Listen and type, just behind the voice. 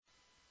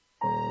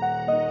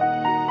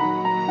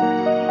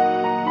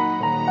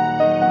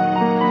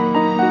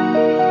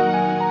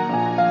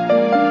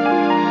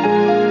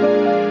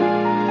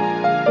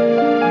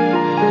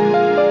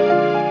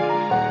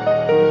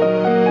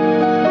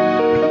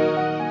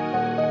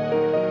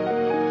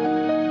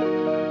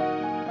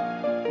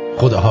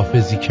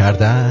خداحافظی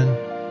کردن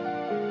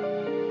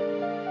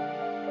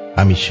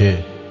همیشه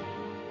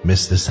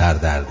مثل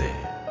سردرده.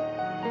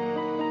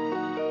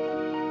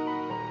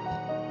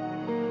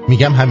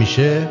 میگم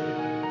همیشه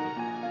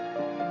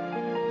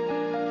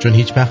چون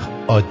هیچ وقت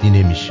عادی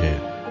نمیشه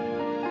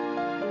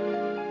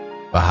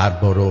و هر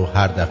بار و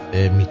هر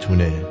دفعه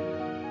میتونه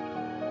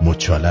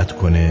مچالت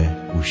کنه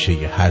گوشه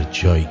هر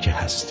جایی که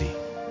هستی.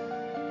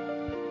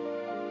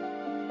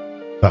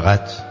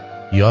 فقط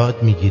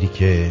یاد میگیری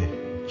که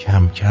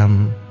کم کم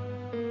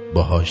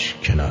باهاش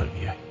کنار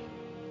بیای.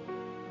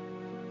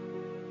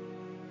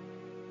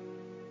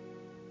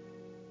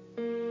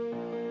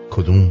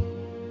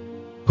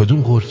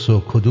 کدوم قرص و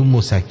کدوم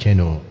مسکن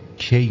و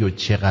کی و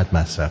چقدر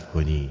مصرف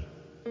کنی،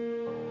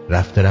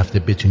 رفته رفته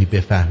بتونی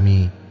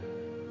بفهمی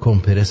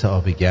کمپرس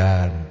آب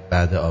گرم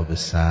بعد آب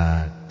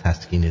سرد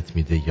تسکینت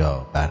میده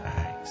یا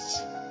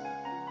برعکس.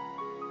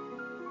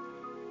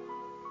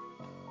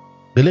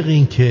 بلغ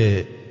این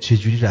که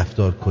چجوری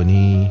رفتار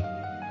کنی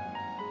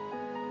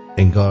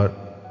انگار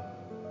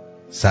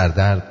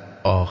سردرد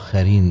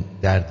آخرین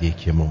دردیه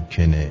که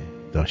ممکنه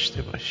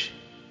داشته باشی،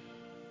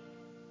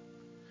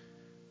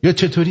 یا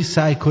چطوری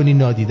سعی کنی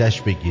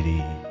نادیدش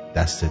بگیری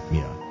دستت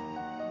میاد.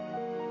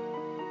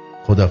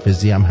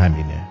 خداحافظی هم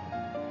همینه.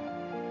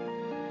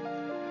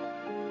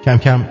 کم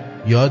کم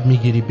یاد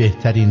میگیری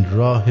بهترین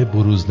راه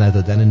بروز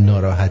ندادن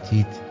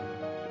ناراحتیت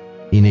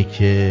اینه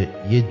که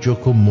یه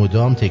جوکو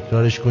مدام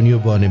تکرارش کنی و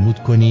وانمود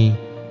کنی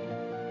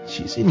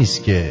چیزی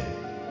نیست که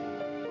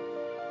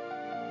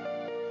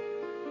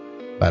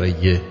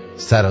برای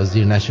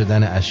سرازیر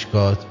نشدن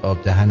اشکات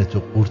آب دهنتو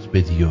قورت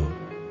بدی و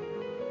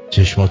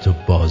چشماتو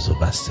باز و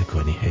بسته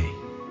کنی.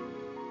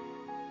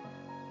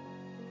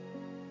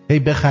 هی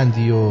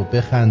بخندی و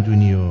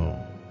بخندونی و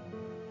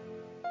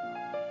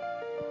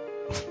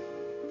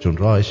چون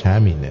راهش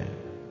همینه.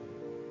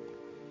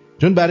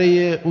 چون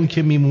برای اون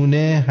که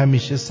میمونه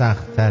همیشه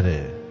سخت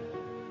تره.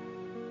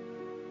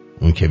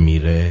 اون که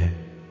میره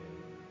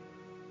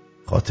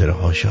خاطره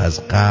هاشو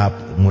از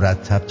قبل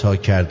مرتب تا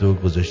کرده و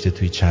گذاشته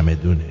توی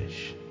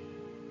چمدونش،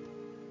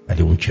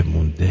 ولی اون که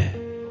مونده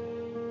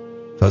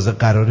تازه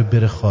قراره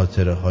بره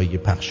خاطره های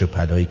پخش و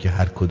پلایی که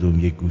هر کدوم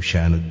یه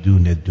گوشن و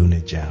دونه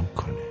دونه جمع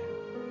کنه،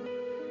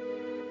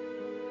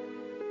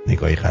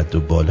 نگاهی قد و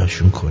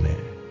بالاشون کنه،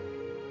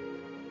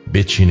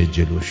 بچینه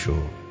جلوشو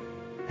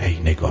هی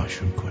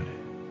نگاهشون کنه.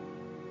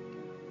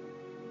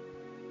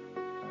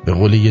 به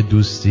قول یه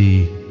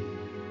دوستی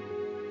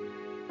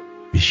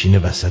بشینه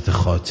وسط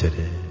خاطره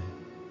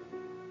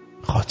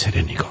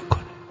نگاه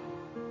کنه.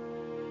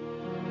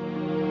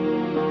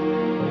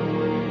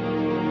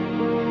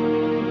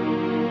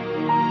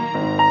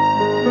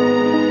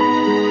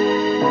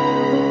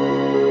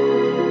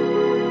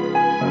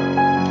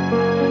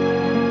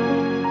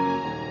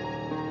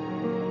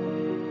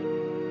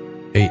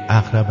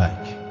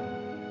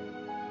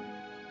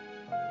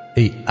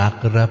 ای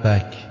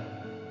عقربک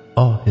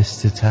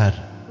آهسته تر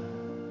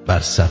بر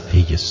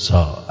صفحه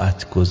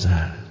ساعت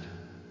گذر.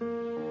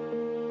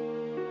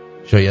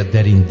 شاید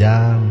در این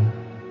دم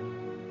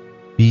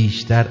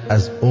بیشتر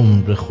از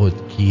عمر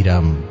خود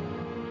گیرم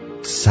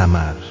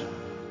ثمر.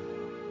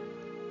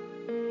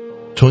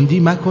 تندی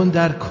مکن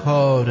در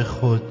کار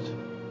خود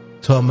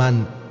تا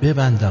من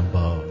ببندم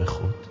بار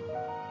خود.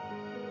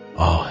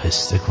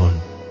 آهسته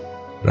کن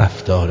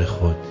رفتار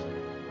خود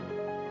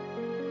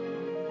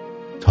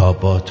تا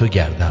با تو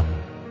گردم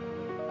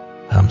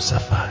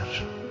همسفر.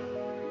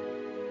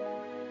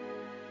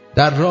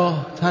 در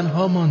راه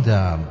تنها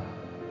ماندم،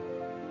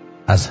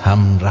 از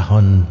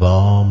همراهان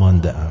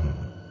واماندم،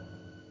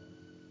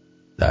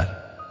 در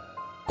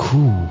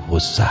کوه و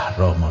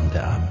صحرا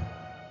ماندم،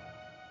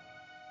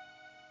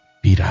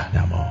 بی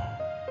رهنما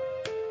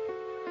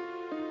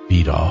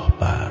بی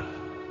راهبر.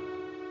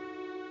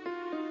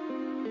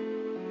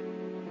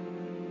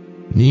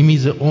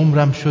 نیمیز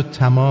عمرم شد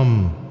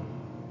تمام،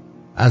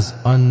 از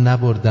آن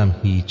نبردم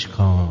هیچ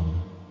کام.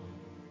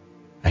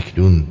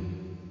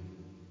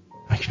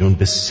 اکنون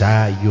به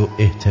سعی و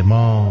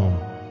اهتمام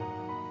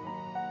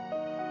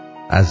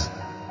از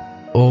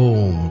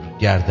عمر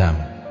گردم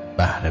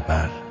بهره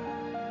بر.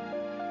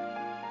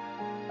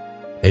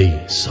 ای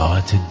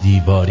ساعت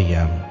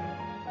دیواریم،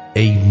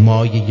 ای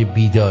مایه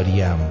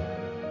بیداریم،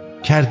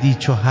 کردی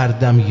چو هر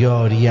دم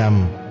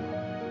یاریم.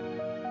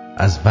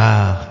 از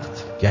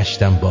وقت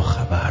گشتم با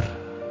خبر.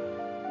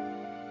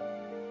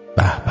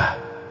 به به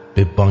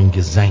به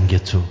بانگ زنگ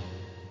تو،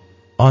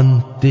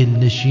 آن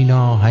دلنشین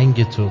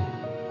آهنگ تو،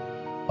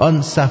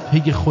 آن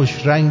صفحه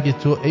خوش رنگ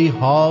تو، ای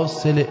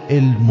حاصل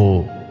علم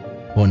و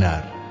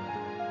هنر.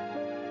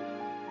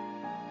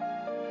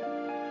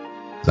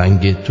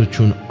 زنگ تو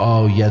چون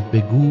آید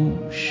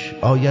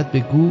به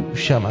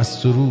گوشم از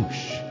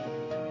سروش.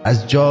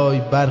 از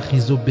جای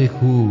برخیز و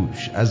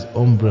بکوش، از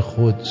عمر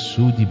خود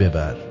سودی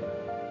ببر.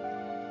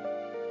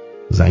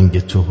 زنگ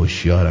تو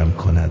هوشیارم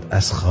کند،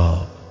 از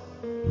خواب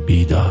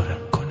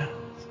بیدارم کند،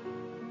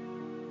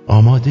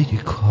 آماده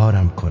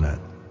کارم کند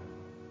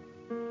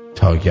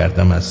تا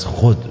گردم از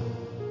خود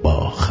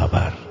با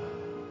خبر.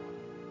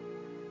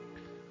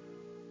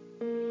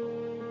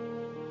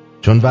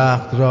 چون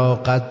وقت را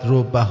قدر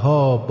و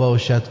بها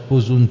باشد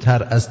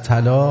فزونتر از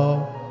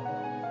طلا،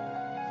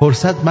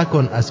 فرصت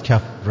مکن از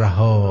کف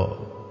رها،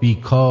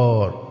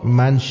 بیکار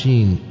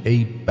منشین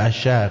ای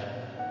بشر.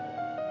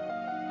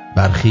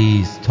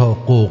 برخیز تا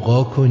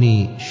غوغا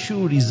کنی،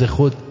 شوری ز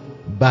خود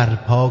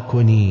برپا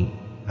کنی،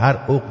 هر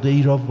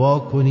عقده‌ای را وا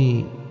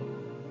کنی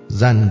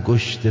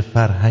زنگشت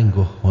فرهنگ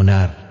و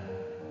هنر.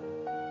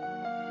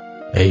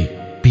 ای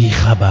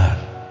بیخبر،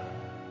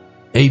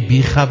 ای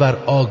بیخبر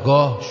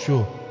آگاه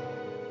شو،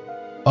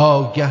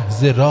 آگه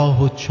ز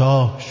راه و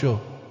چاه شو،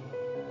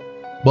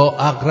 با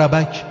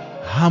عقربک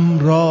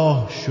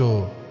همراه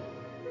شو،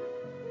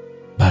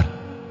 بر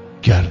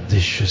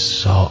گردش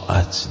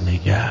ساعت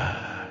نگر.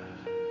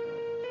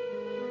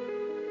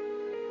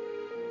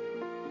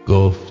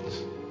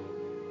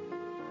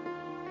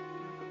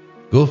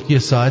 گفت یه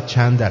ساعت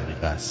چند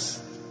دقیقه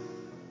است؟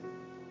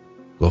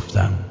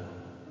 گفتم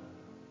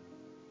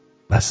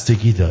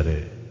بستگی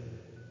داره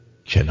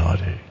کنار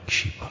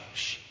کی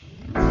باشی.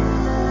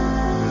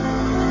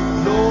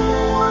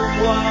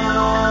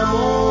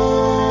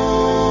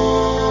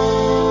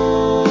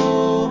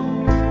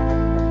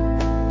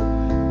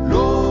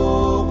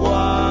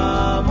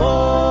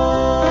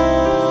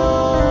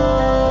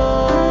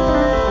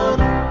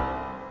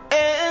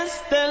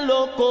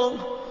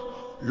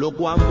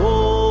 Loco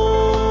amor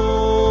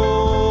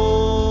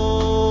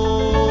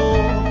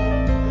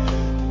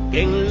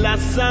en la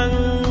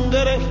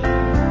sangre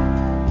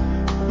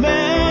me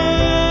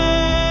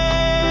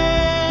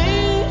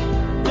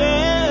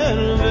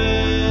hierve.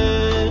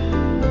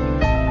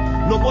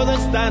 No puedo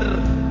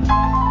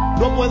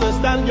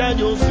estar ya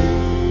yo sin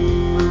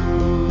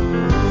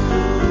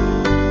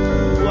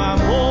tu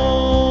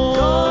amor.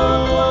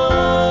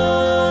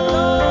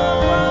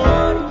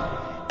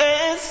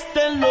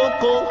 Este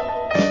loco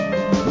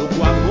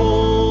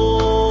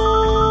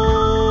amor,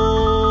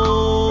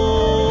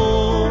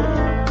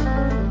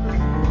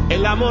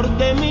 el amor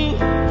de mi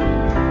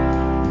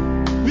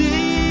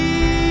vida.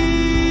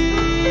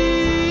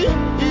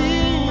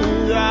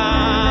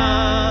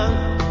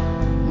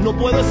 No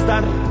puedo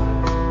estar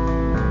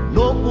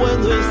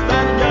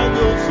ya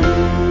yo sin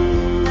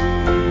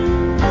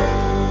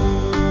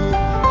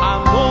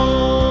amor.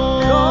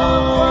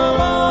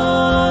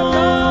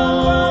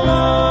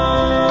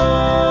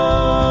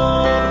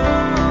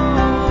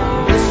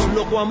 Es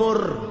loco amor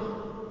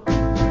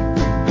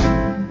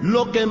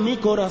lo que mi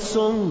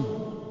corazón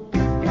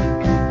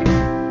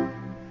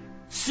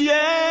siente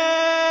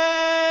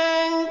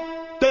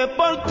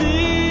por ti.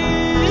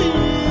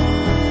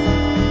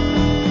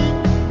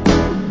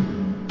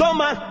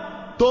 Toma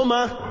todo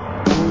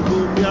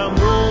mi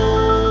amor,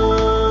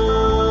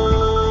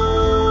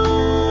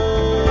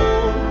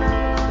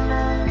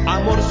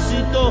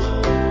 amorcito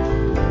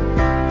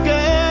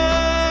querido.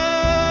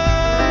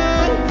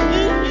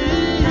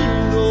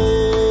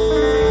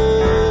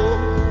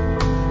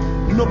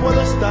 No puedo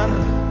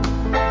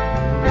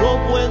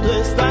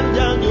estar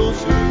ya yo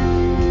sin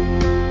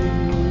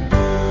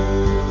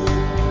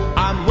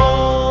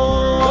amor,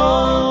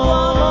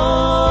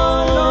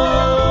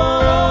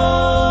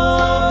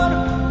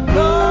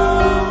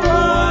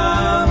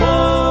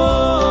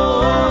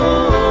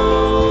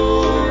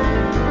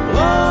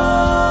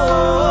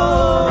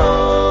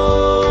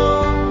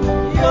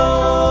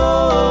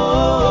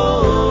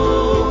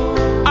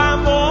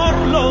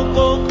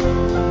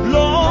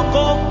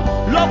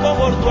 loco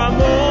por tu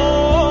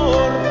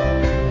amor.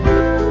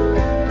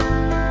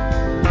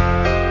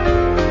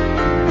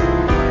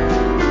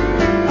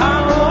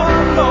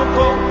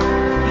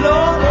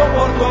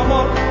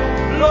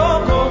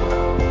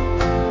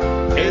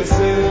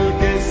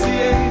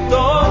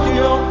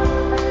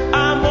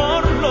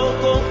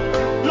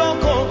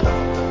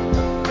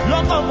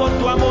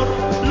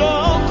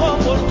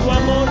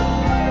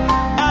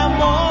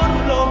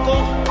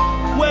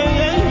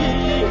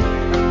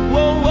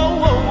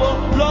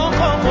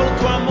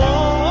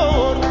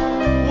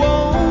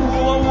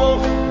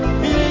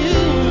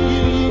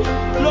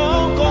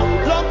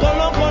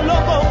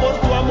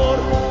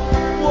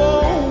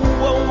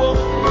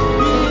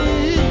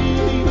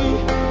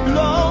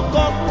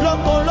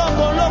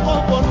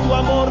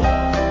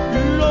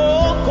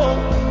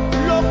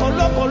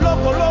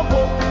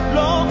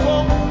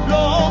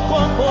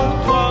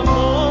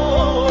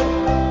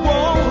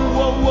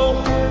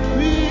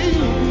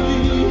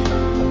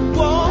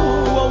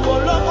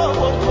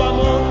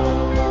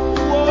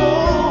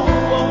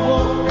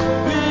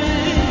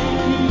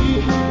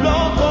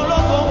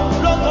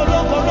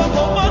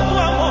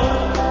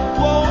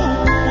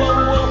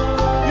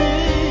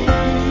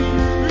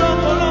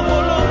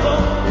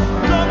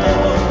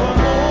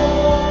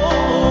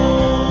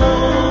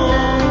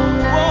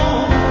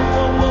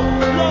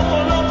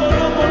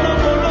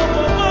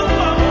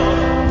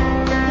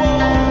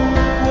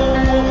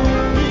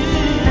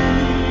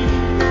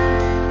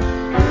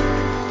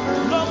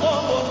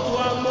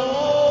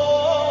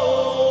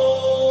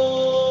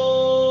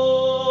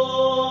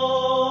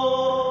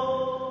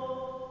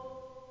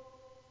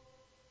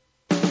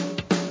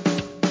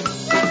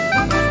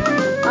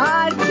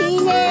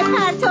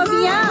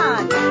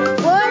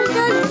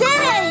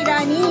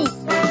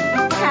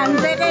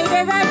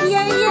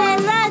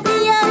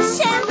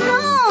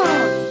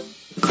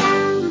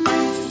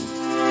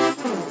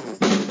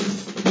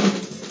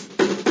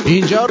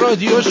 اینجا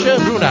رادیو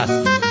شمرون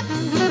است.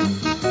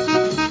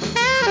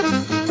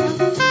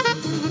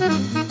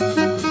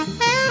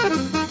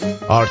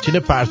 آرتین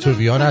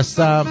پرتویان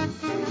هستم.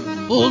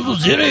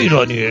 زیر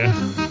ایرانیه.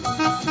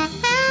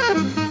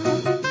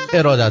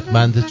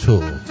 ارادتمند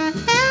تو.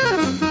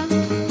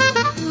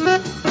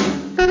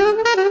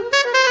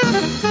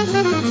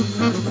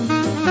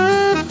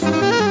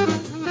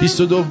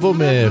 بیست و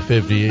دوم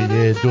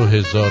فوریه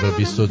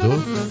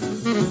 2022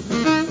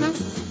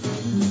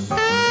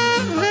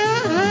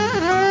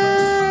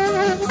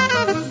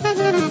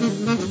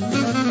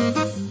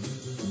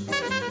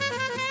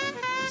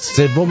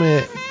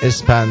 سوم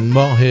اسفند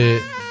ماه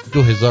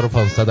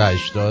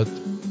 2580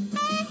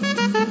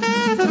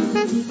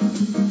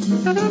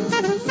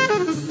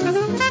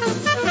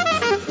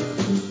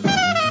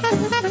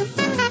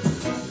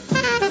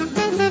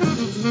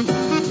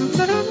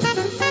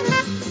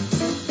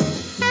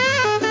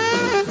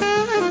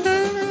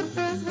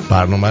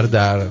 برنامه رو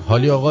در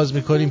حالی آغاز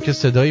میکنیم که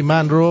صدای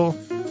من رو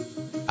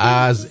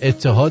از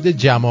اتحاد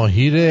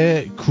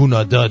جماهیر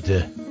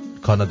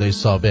کانادای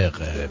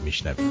سابق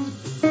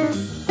میشنوید.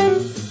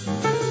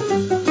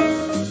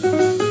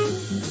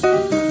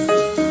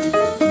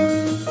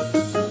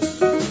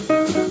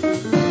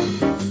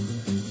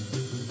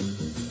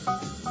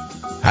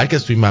 هر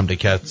کس توی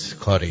مملکت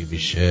کاری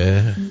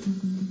میشه،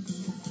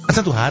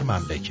 اصلا تو هر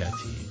مملکتی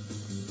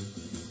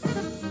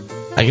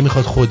اگه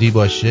میخواد خودی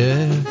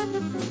باشه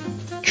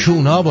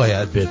کونا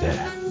باید بده.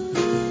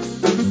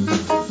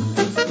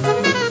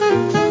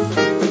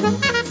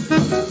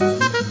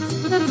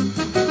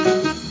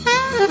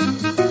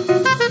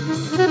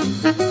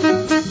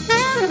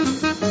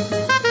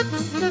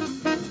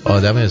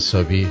 آدم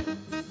حسابی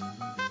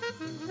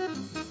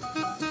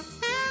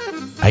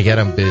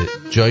اگرم به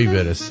جایی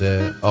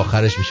برسه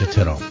آخرش میشه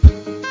ترامپ،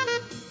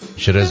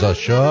 میشه رضا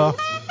شاه،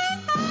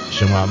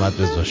 میشه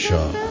محمد رضا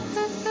شاه.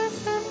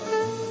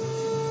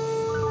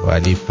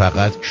 ولی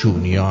فقط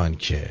کونیان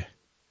که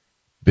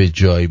به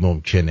جایی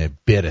ممکنه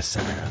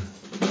برسن.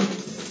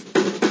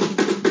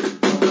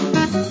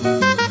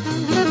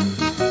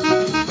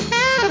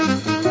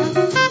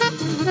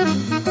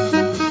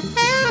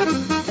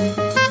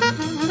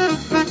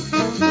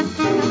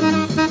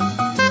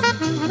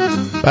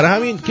 برای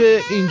همین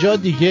که اینجا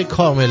دیگه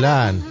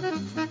کاملا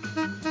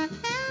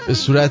به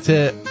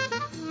صورت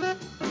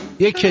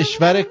یک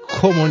کشور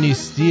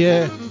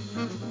کمونیستی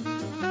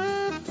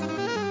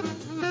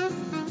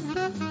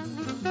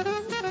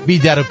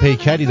بیدر و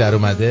پیکری در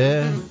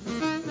اومده،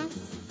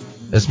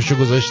 اسمشو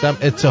گذاشتم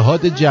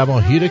اتحاد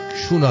جماهیر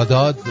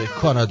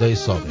کانادای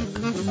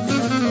سابق.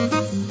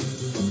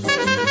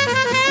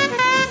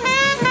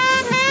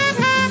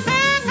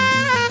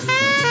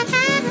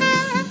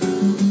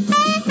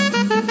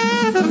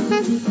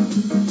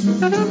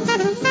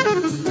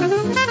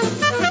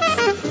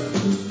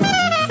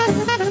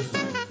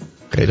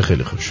 خیلی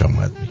خیلی خوش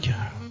آمد میگم.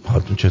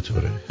 حالتون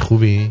چطوره؟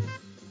 خوبی؟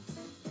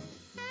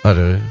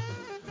 آره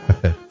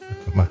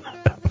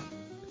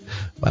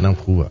منم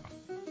خوبم.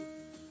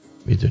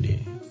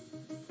 میدونی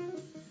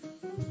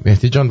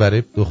مهدی جان،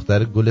 برای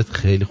دختر گلت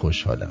خیلی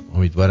خوشحالم.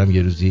 امیدوارم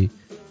یه روزی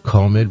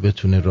کامل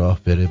بتونه راه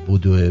بره،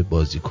 بدوه،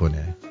 بازی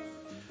کنه،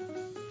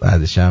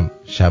 بعدش هم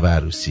شب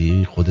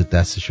عروسی خودت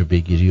دستشو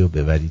بگیری و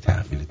ببری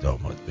تحویل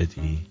داماد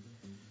بدی.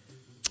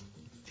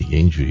 دیگه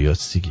اینجوری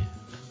هست دیگه.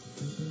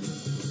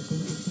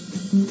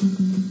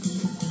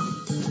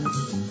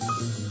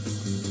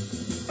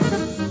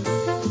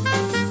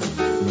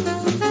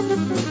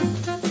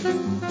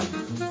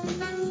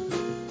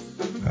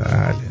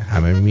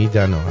 همه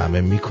میدن و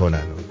همه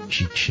میکنن و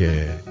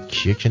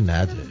کیه که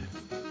نده،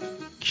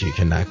 کیه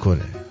که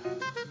نکنه.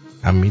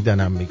 هم میدن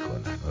هم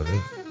میکنن. آره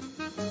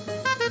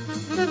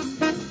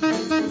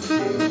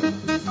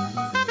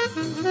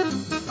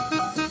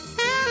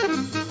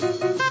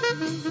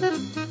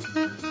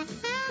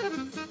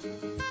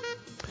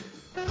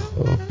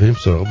خب بریم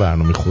سراغ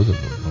برنامه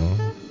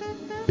خودمون.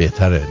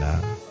 بهتره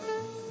نه؟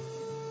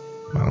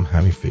 منم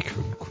همین فکر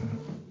رو میکنم.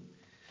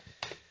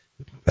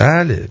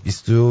 بله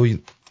 20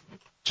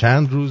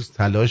 چند روز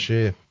تلاش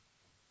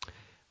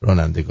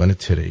رانندگان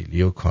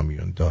تریلی و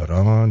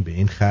کامیونداران به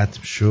این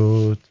ختم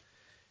شد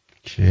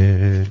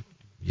که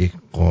یک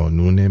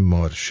قانون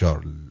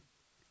مارشال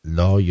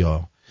لا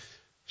یا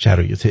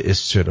شرایط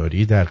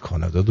اضطراری در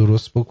کانادا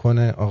درست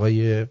بکنه.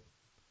 آقای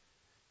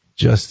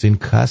جاستین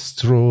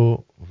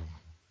کاسترو،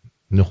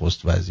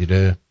 نخست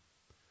وزیر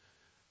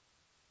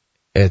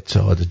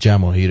اتحاد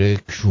جماهیر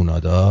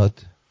کانادا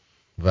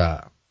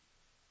و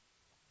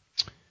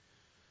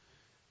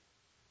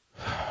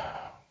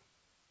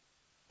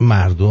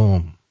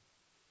مردم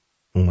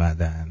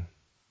اومدن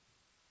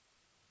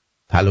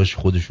تلاش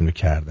خودشونو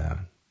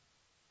کردن.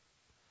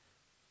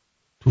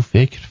 تو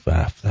فکر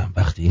رفتم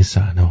وقتی این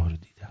صحنه ها رو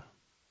دیدم،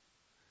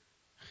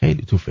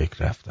 خیلی تو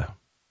فکر رفتم.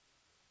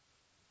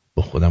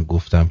 با خودم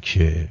گفتم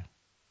که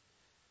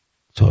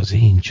تازه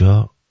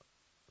اینجا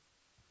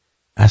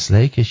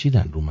اسلحه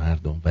کشیدن رو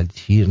مردم ولی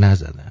تیر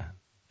نزدن،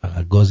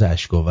 فقط گاز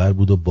اشکاور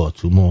بود و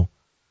باتوم و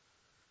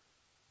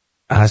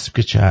اسب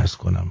که چه عرض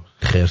کنم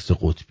خرس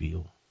قطبی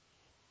و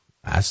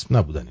اسب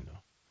نبودن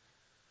اینا.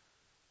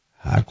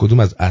 هر کدوم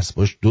از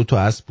اسباش 2 تا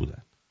اسب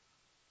بودن.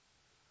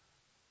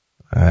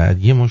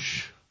 یه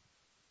مش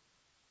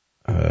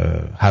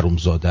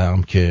حرومزاده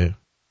هم که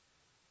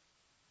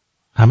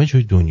همه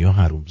جای دنیا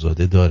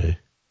حرومزاده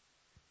داره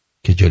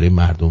که جلوی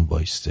مردم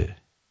بایسته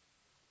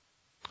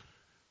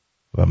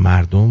و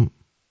مردم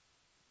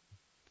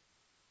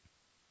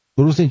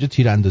درست اینجا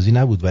تیراندازی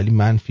نبود ولی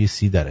منفی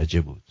 30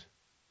 درجه بود،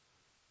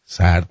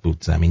 سرد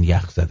بود، زمین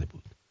یخ زده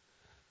بود،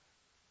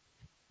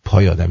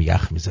 پای آدم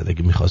یخ میزد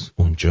اگه میخواست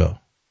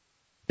اونجا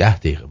 10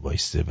 دقیقه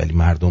بایسته، ولی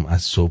مردم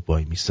از صبح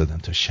وای میستادن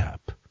تا شب،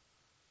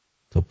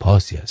 تا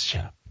پاسی از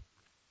شب.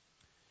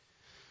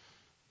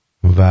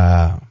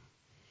 و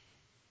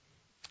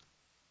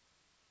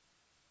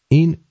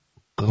این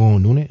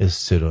قانون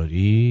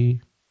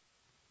اضطراری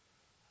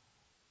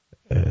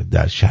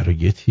در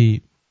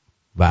شرایطی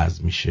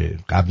وضع میشه.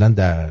 قبلا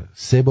در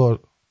 3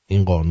 بار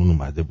این قانون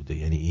اومده بوده،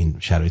 یعنی این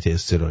شرایط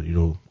اضطراری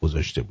رو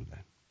گذاشته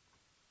بودن.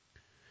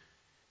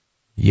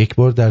 1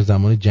 بار در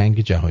زمان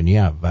جنگ جهانی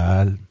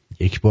اول،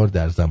 1 بار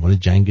در زمان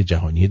جنگ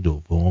جهانی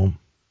دوم،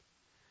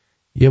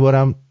 1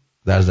 بارم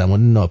در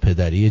زمان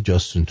ناپدری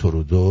جاستون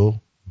ترودو.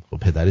 خب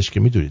پدرش که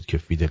میدونید که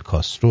فیدل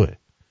کاستروه.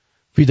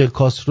 فیدل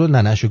کاسترو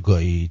ننشو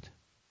گایید،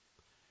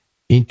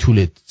 این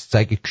طول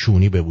سگ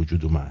کشونی به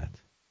وجود اومد،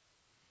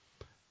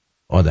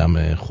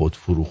 آدم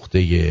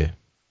خودفروخته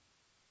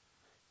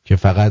که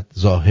فقط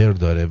ظاهر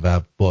داره و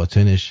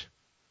باطنش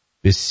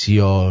به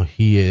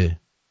سیاهی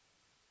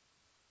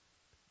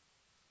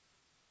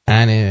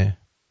ان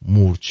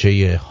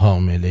مورچه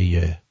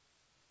حامله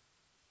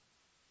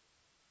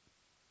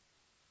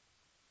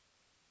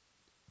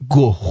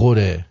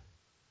گوخوره.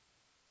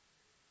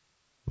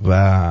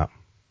 و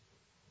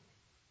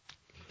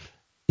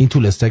این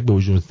طول استک به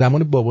وجود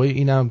زمان بابای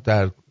اینم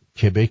در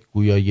کبک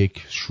گویا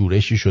یک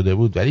شورشی شده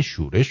بود، ولی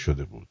شورش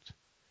شده بود،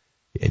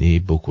 یعنی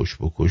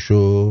بکش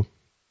و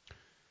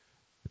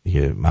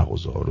یه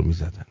مغازه ها رو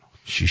میزدن،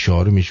 شیشه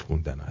ها رو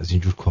میشکوندن از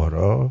اینجور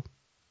کارا.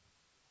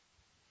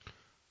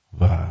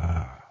 و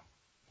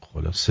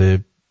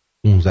خلاصه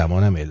اون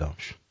زمانم اعلام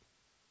شد.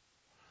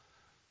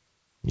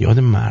 یاد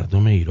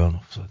مردم ایران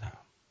افتادم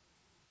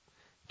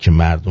که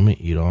مردم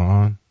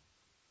ایران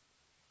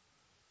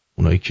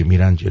اونایی که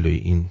میرن جلوی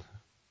این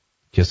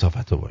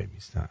کثافت رو وای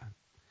میستن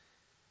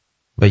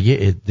و یه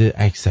عده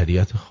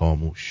اکثریت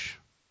خاموش،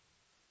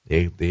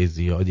 عده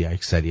زیادی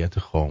اکثریت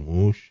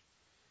خاموش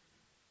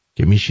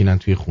که میشینن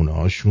توی خونه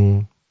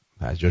هاشون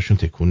و از جاشون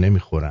تکون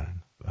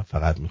نمیخورن و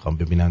فقط میخوام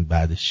ببینن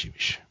بعدش چی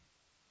میشه،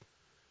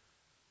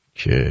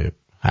 که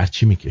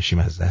هرچی میکشیم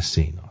از دست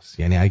ایناست.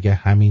 یعنی اگه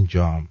همین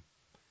جام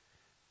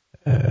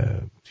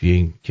توی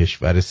این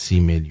کشور 30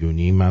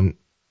 میلیونی من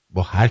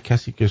با هر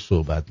کسی که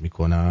صحبت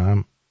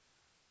میکنم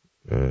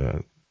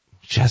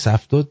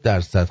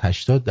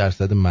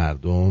 60-70%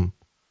 مردم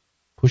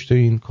پشت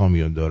این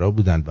کامیوندارا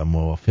بودن و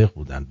موافق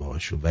بودن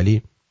باهاشون.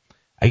 ولی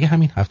اگه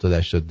همین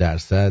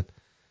 70-80%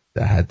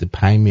 در حد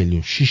 5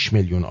 میلیون 6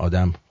 میلیون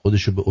آدم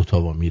خودشو به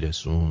اتاوا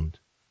میرسوند،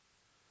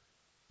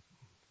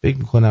 فکر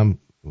میکنم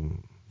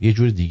یه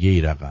جور دیگه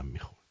ای رقم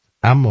میخورد.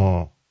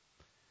 اما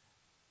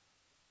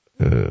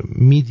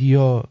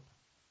میدیا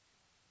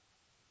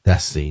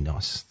دست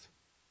ایناست.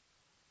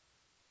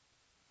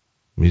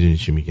 میدونی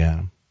چی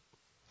میگم؟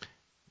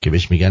 که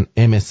بهش میگن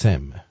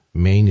MSM،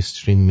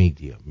 Mainstream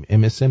Media.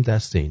 MSM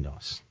دست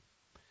ایناست.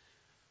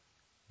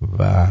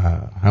 و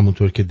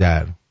همونطور که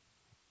در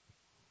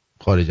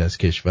خارج از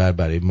کشور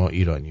برای ما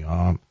ایرانی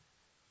ها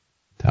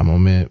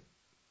تمام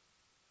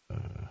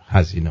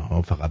هزینه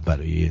ها فقط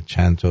برای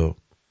چند تا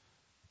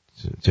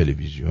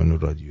تلویزیون و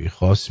رادیوی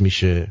خاص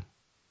میشه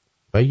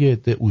و یه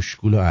عده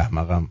اوشگول و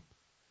احمقم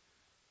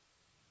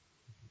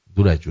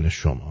دور از جون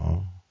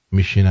شما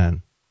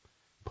میشینن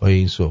پای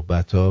این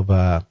صحبت ها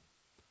و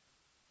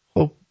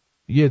خب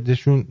یه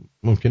عدهشون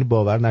ممکنه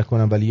باور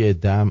نکنن ولی یه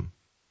عده هم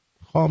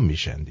خام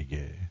میشن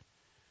دیگه.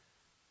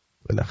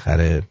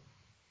 بالاخره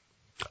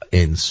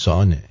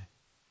انسانه،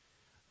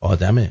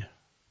 آدمه،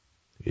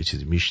 یه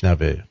چیزی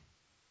میشنوه،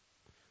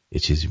 یه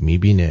چیزی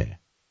میبینه،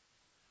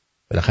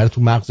 بالاخره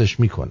تو مغزش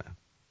میکنن.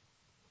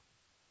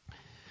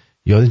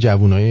 یاد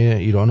جوانای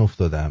ایران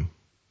افتادم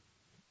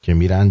که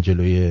میرن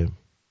جلوی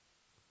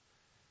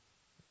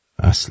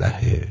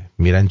اسلحه،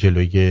 میرن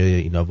جلوی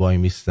اینا وای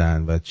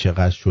میستن و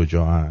چقدر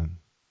شجاعن،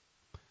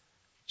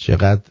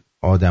 چقدر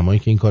آدمایی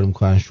که این کار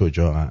میکنن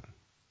شجاعن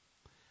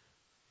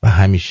و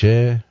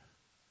همیشه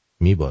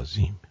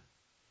میبازیم.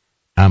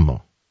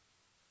 اما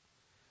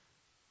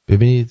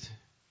ببینید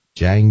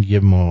جنگ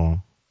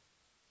ما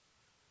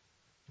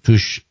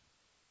توش،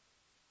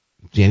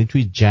 یعنی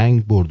توی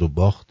جنگ برد و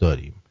باخت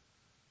داریم،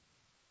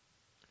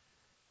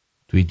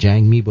 توی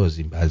جنگ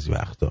میبازیم بعضی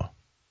وقتا،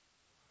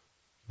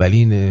 ولی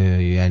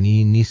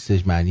یعنی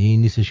نیستش، معنی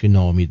نیستش که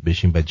ناامید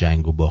بشیم و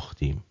جنگو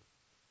باختیم.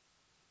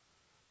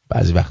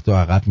 بعضی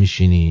وقتا عقب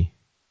میشینی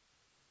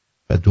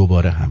و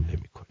دوباره حمله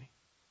میکنی.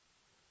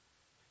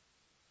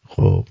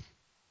 خب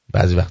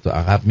بعضی وقتا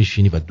عقب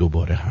میشینی و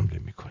دوباره حمله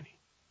میکنی.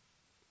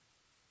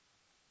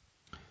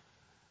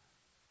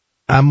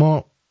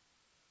 اما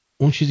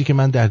اون چیزی که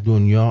من در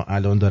دنیا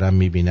الان دارم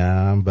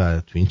میبینم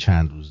و تو این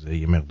چند روزه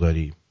یه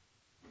مقداری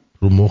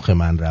رو مخ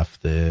من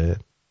رفته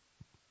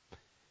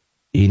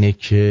اینه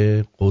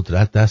که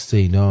قدرت دست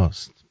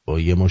ایناست، با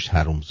یه مشت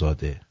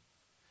حرومزاده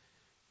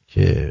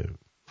که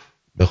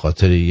به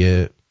خاطر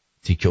یه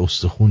تیکه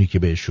استخونی که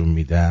بهشون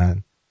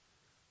میدن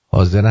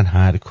حاضرن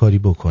هر کاری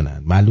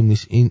بکنن. معلوم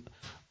نیست این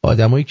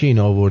آدمایی که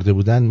اینا آورده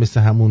بودن مثل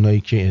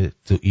همونایی که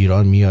تو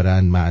ایران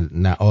میارن،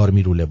 نه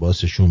آرمی رو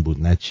لباسشون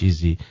بود نه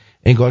چیزی،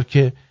 انگار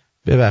که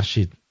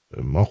ببخشید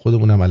ما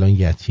خودمونم الان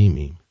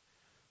یتیمیم،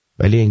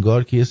 ولی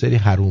انگار که یه سری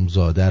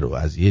حرومزاده رو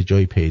از یه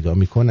جایی پیدا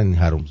میکنن، این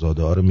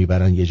حرومزاده ها رو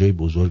میبرن یه جای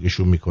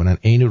بزرگشون میکنن،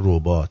 عین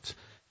ربات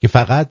که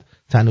فقط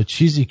تنها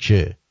چیزی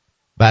که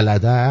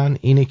بلدن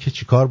اینه که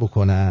چیکار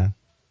بکنن،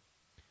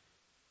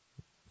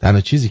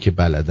 تنها چیزی که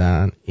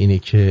بلدن اینه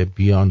که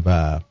بیان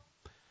و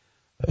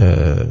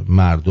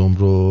مردم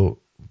رو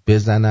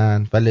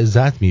بزنن و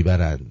لذت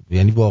میبرن.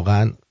 یعنی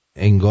واقعا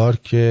انگار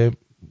که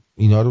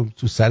اینا رو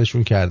تو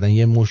سرشون کردن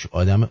یه مش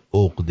آدم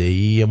عقده‌ای،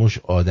 یه مش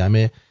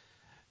آدم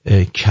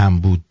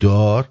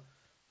کمبوددار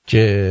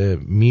که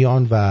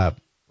میان و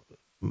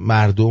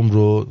مردم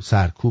رو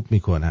سرکوب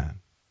میکنن.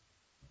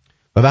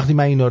 و وقتی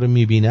من اینا رو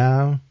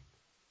میبینم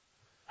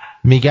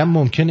میگم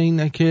ممکنه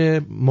اینه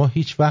که ما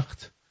هیچ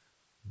وقت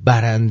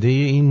برنده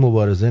این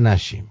مبارزه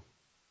نشیم.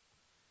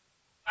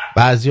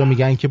 بعضیا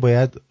میگن که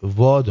باید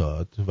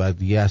واداد و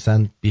دیگه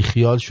اصلا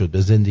بیخیال شد،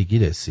 به زندگی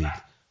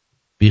رسید،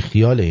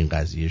 بیخیال این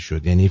قضیه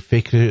شد، یعنی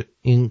فکر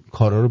این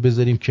کارا رو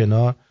بذاریم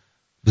کنار،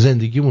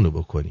 زندگیمونو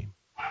بکنیم.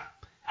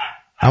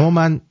 اما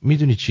من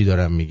میدونی چی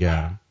دارم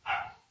میگم؟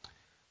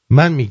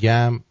 من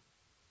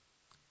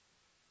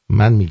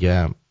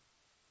میگم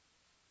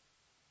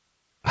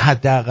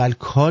حداقل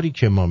کاری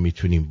که ما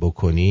میتونیم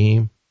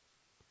بکنیم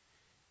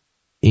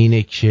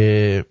اینه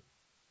که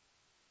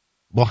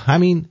با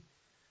همین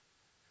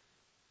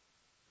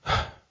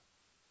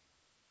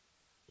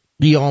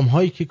قیام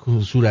هایی که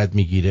صورت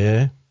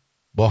میگیره،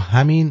 با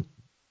همین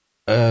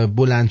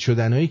بلند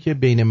شدن هایی که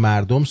بین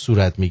مردم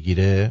صورت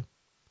میگیره،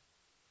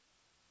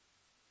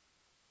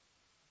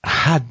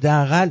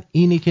 حداقل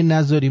اینه که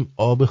نذاریم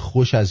آب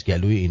خوش از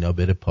گلوی اینا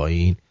بره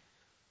پایین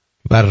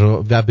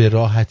و به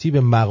راحتی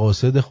به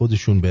مقاصد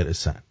خودشون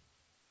برسن.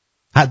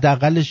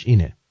 حداقلش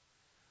اینه.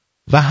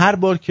 و هر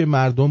بار که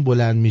مردم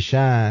بلند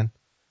میشن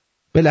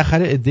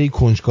بالاخره عده‌ای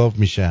کنجکاو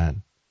میشن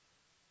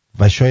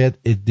و شاید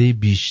عده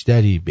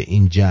بیشتری به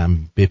این جمع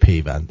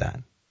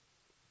بپیوندن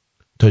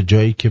تا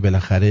جایی که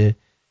بالاخره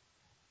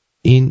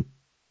این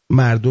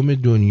مردم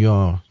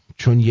دنیا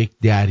چون یک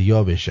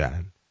دریا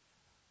بشن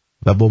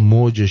و با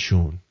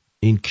موجشون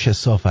این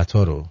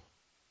کثافت‌ها رو،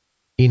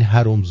 این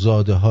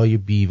حرومزاده های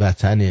بی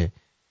وطن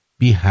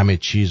بی همه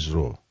چیز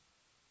رو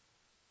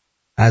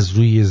از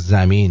روی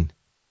زمین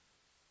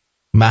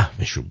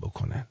محوشون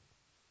بکنن.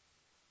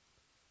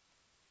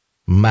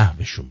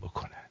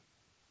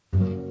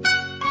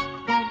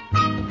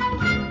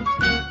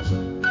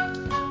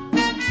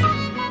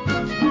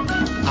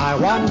 I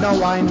wonder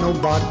why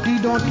nobody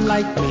don't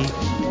like me.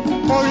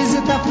 Or is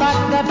it the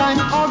fact that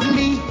I'm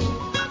ugly?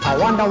 I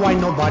wonder why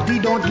nobody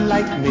don't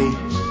like me.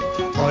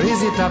 Or is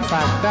it the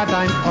fact that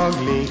I'm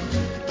ugly?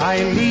 I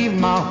leave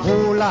my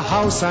whole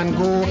house and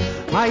go.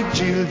 My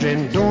children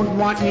don't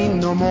want me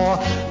no more.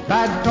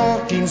 Bad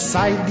talk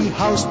inside the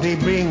house they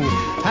bring.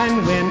 And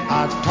when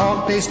I talk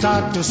they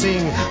start to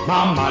sing.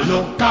 Mama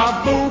look out,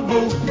 boo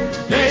boo.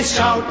 They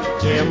shout.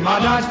 Their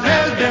mother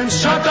tell them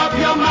shut up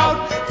your mouth.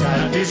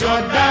 That is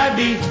your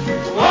daddy.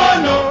 Oh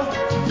no.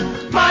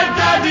 My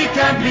daddy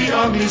can't be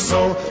ugly,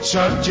 so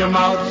shut your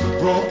mouth,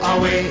 go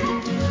away.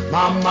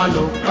 Mama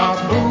look out,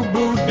 boo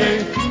boo day.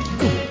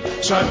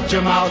 Shut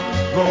your mouth,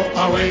 go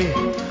away.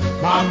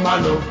 Mama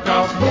look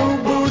out, boo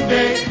boo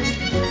day.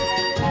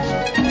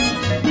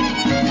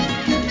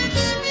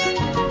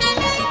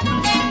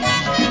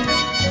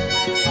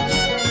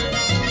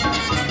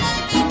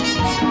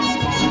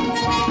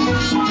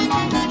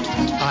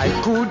 I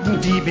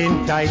couldn't even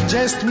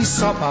digest me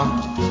supper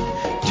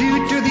due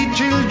to the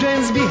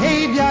children's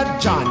behavior.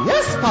 John,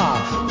 yes pa,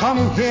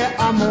 come here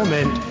a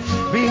moment.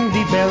 Ring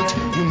the belt,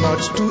 you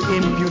much too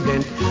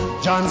impudent.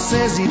 John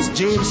says it's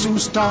James who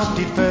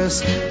started first.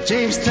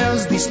 James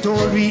tells the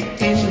story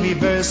in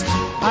reverse.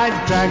 I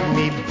dragged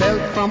me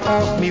belt from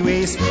off me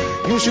waist.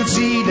 You should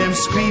see them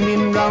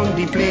screaming round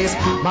the place.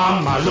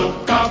 Mama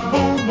look up,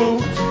 boo boo.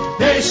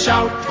 They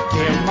shout.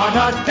 Their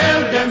mother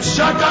tell them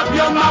shut up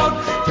your mouth.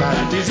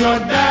 That is your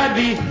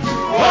daddy.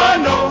 Oh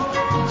no.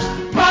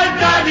 My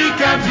daddy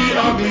can't be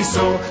ugly,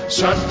 so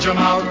shut your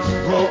mouth,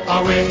 go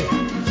away.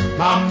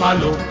 Mama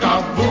look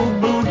up, boo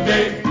boo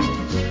day.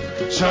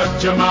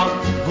 Shut your mouth,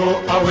 go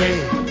away.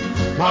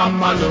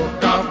 Mama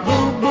look up,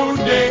 boo boo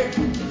day.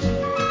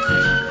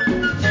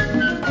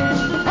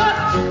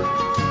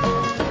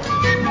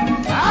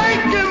 I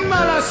give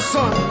mother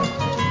son.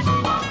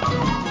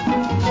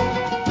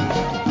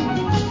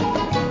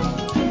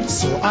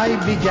 So I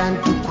began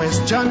to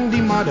question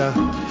the mother.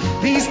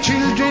 These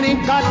children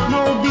ain't got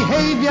no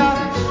behavior.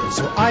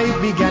 So I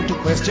began to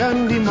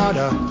question the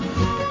mother.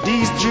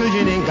 These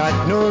children ain't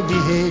got no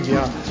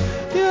behavior.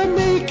 They're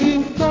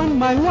making fun,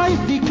 my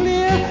wife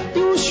declare.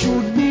 You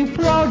should be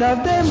proud of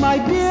them, my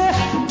dear.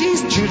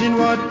 These children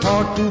were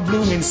taught to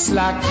bloom in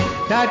slack.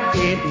 That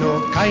ain't no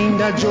kind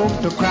of joke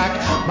to crack.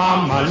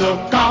 Mama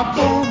look up,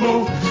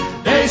 boo-boo.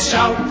 They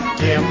shout,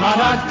 their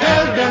mother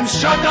tell them,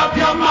 shut up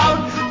your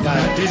mouth.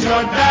 That is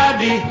your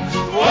daddy.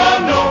 Oh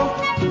no,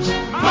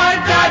 my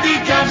daddy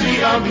can be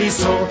ugly,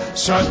 so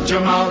shut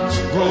your mouth,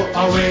 go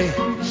away.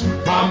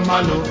 Mama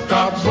look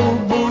up,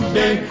 boo-boo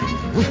day.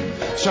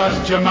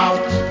 Shut your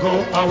mouth, go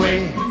away.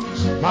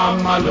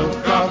 Mama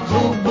look up,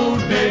 boo-boo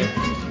day.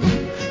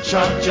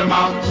 Shut your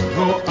mouth,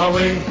 go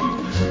away.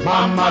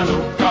 Mama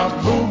look up,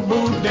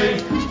 boo-boo day.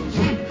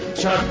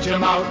 Shut your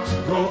mouth,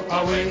 go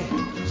away.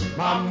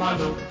 Mama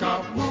look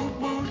up,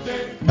 boo-boo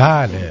day.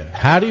 بله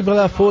هری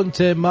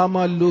بلافونت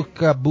ماما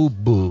لوکا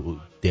بوبو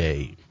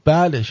دی.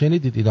 بله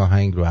شنیدید این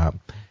آهنگ رو هم.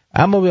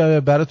 اما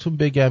براتون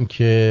بگم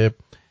که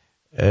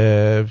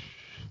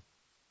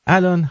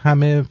الان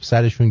همه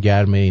سرشون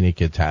گرمه اینه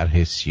که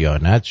طرح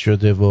صیانت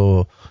شده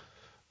و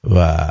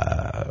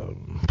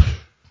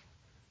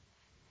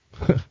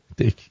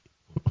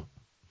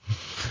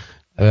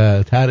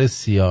طرح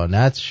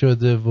صیانت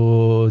شده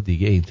و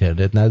دیگه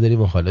اینترنت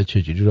نداریم و حالا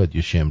چجوری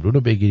رادیو شمرون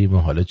رو بگیریم و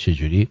حالا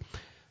چجوری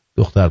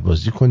دختر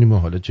بازی کنیم و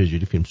حالا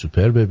چجوری فیلم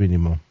سوپر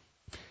ببینیم. و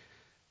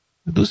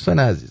دوستان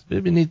عزیز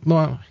ببینید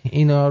ما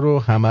اینا رو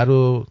همه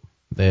رو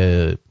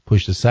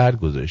پشت سر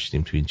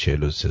گذاشتیم تو این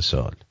 43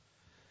 سال.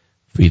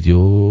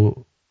 ویدیو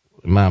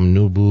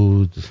ممنوع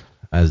بود،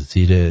 از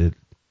زیر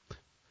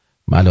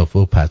ملافه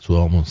و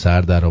پتوهامون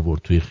سر در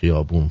آورد توی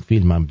خیابون،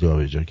 فیلم هم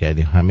جابجا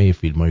کردیم، همه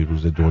فیلم‌های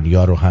روز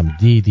دنیا رو هم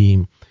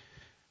دیدیم.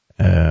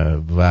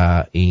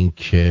 و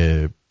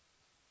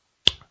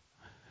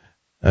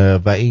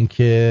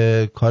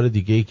اینکه کار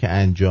دیگه‌ای که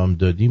انجام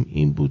دادیم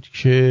این بود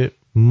که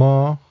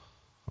ما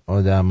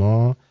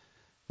آدما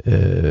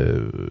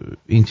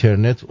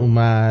اینترنت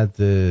اومد،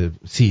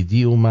 سی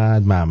دی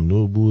اومد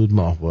ممنوع بود،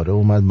 ماهواره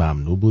اومد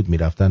ممنوع بود،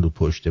 میرفتن رو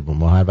پشت بوم.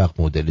 ما هر وقت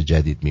مدل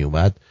جدید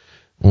میومد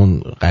اون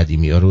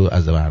قدیمی ها رو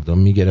از مردم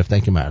میگرفتن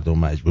که مردم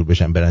مجبور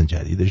بشن برن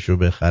جدیدش رو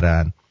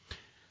بخرن.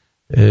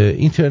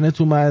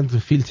 اینترنت اومد،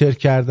 فیلتر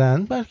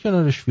کردن، بر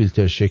کنارش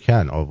فیلتر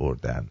شکن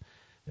آوردن.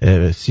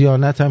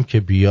 صیانت هم که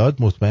بیاد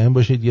مطمئن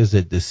باشید یه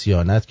ضد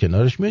صیانت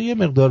کنارش میاد، یه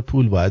مقدار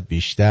پول باید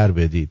بیشتر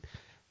بدید.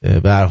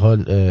 به هر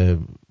حال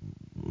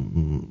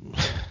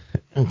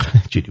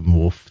اینجوری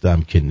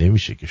مفتم که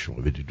نمیشه که شما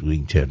بدید رو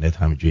اینترنت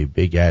همینجوری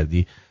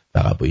بگردی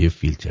فقط با یه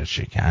فیلتر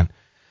شکن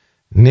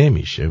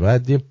نمیشه،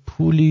 باید یه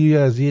پولی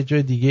از یه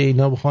جای دیگه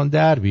اینا بخوان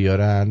در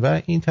بیارن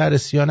و این طرح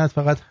صیانت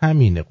فقط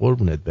همینه.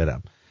 قربونت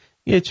برم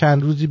یه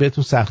چند روزی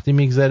بهتون سختی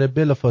میگذره،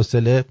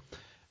 بلافاصله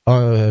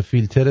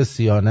فیلتر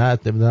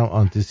صیانت نمیدونم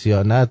آنتی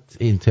صیانت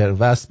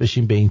اینتروست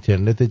بشین به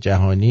اینترنت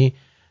جهانی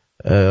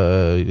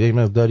یه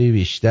مقداری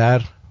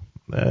بیشتر.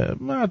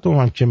 مردم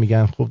هم که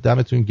میگن خب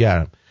دمتون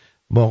گرم،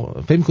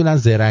 فکر میکنن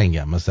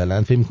زرنگم،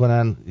 مثلا فکر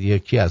میکنن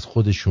یکی از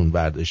خودشون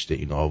برداشته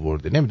اینو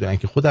آورده، نمیدونن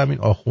که خود همین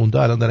آخونده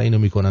الان دارن اینو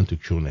میکنن تو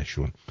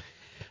کونشون.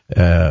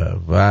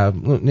 و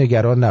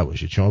نگران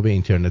نباشید شما به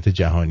اینترنت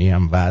جهانی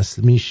هم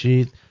وصل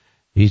میشید،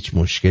 هیچ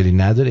مشکلی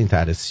نداره. این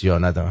طرح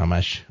صیانت هم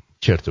همش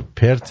چرت و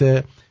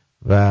پرته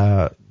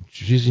و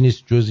چیزی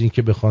نیست جز این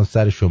که بخوان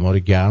سر شما رو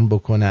گرم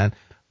بکنن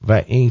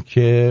و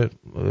اینکه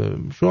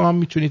شما هم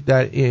میتونید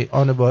در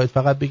آن واحد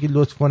فقط بگید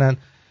لطف کنن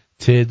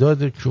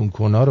تعداد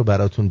کونکونا رو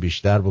براتون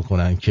بیشتر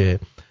بکنن که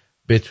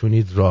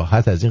بتونید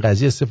راحت از این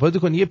قضیه استفاده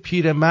کنید. یه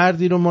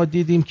پیرمردی رو ما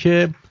دیدیم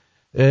که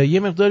یه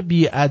مقدار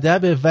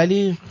بی‌ادبه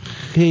ولی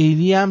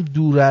خیلی هم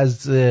دور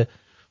از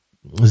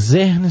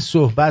ذهن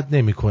صحبت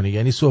نمیکنه،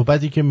 یعنی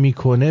صحبتی که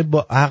میکنه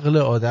با عقل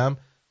آدم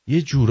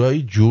یه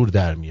جورایی جور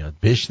در میاد.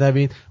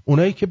 بشنوید.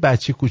 اونایی که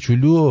بچه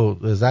کوچولو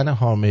و زن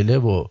حامله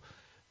و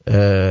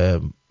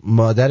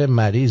مادر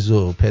مریض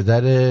و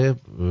پدر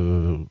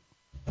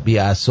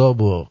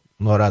بی‌عصاب و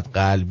ناراحت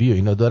قلبی و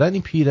اینا دارن،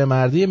 این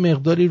پیرمردی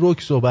مقداری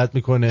رک صحبت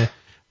میکنه.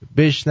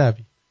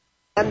 بشنوید.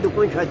 هم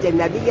دکون شاتر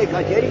نبی یه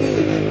شاتر بی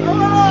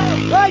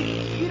آی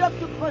گیرم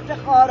تو کس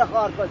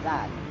خار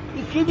کسر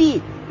این چی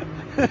بی؟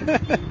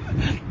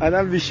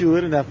 آدم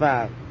بیشعور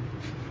نفهم.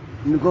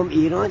 میگم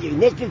ایران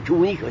نصف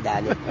چونی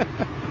شدنه،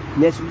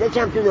 نصف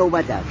دچم تو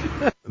نوبت هست.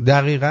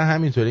 دقیقا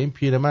همینطوره. این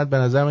پیرمرد به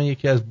نظر من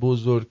یکی از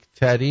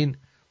بزرگترین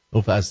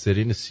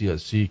مفسرین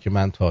سیاسی که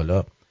من تا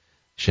حالا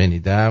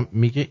شنیدم.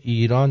 میگه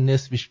ایران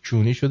نصفش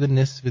کونی شده،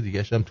 نصف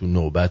دیگه‌ش هم تو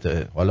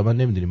نوبته. حالا من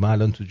نمیدونیم ما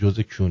الان تو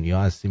جزء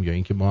کونی‌ها هستیم یا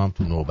اینکه ما هم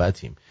تو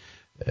نوبتیم.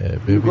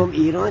 میگم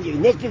ایران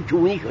نصف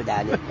کونی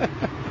شدنه،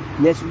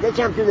 نصف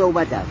دچم تو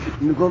نوبت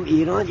هست. میگم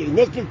ایران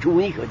نصف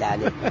کونی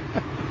شدنه،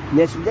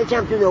 نصف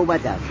دچم تو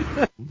نوبت هست.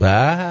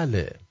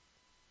 بله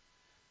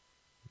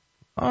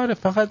آره،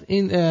 فقط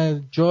این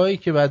جایی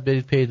که باید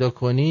برید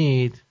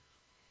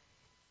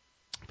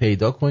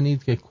پیدا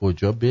کنید که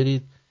کجا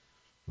برید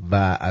و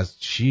از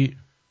چی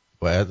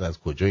باید از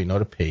کجا اینا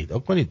رو پیدا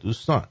کنید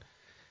دوستان.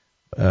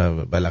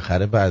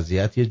 بالاخره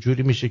وضعیت یه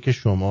جوری میشه که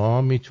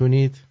شما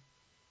میتونید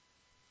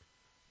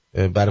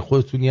برای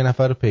خودتون یه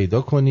نفر رو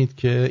پیدا کنید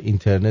که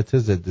اینترنت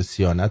ضد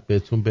صیانت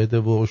بهتون بده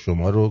و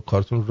شما رو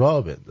کارتون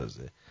راه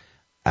بندازه.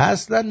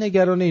 اصلا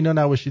نگران اینا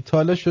نباشید. تا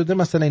حالا شده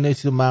مثلا اینا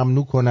چیزو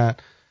ممنوع کنن؟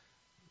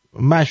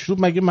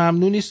 مشروب مگه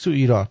ممنوع نیست تو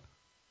ایران؟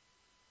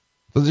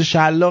 تازه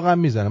شلاق هم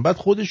میزنن، بعد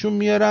خودشون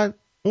میارن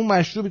اون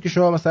مشروبی که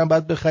شما مثلا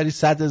باید بخری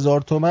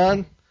 100,000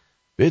 تومان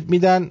بهت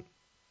میدن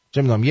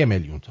چه میدونم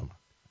 1,000,000 تومان.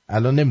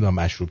 الان نمیدونم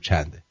مشروب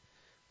چنده.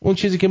 اون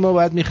چیزی که ما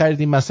باید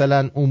میخریدیم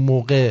مثلا اون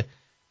موقع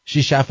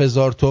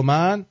 6-7,000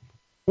 تومان،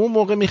 اون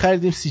موقع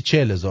میخریدیم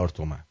 30-40,000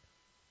 تومان.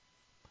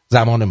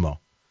 زمان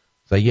ما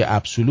یه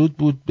ابسولوت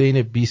بود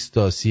بین 20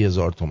 تا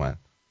 30,000 تومان،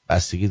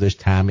 بستگی داشت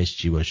طعمش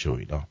چی باشه و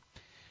اینا.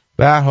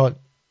 به هر حال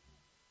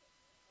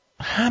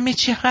همه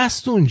چی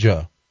هست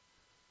اونجا.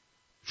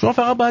 شما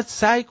فقط باید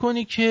سعی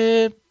کنی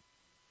که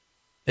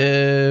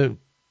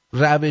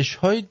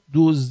روش‌های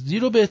دزدی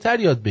رو بهتر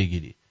یاد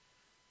بگیری،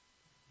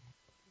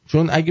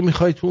 چون اگه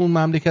میخوای تو اون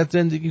مملکت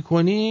زندگی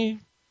کنی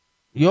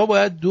یا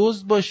باید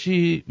دزد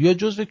باشی یا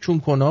جزو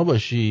کونکنا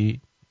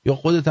باشی یا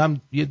خودت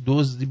هم یه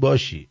دزدی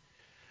باشی.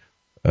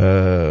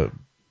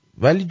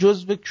 ولی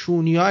جزو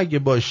کونیا اگه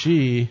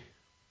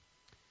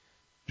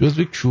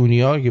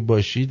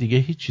باشی دیگه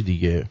هیچی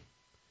دیگه،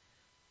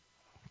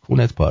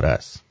 کونت پاره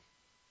است.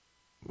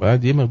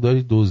 باید یه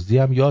مقداری دزدی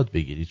هم یاد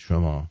بگیرید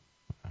شما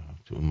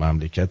تو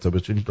مملکت تا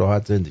بتونید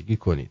راحت زندگی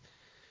کنید،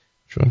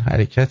 چون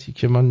حرکتی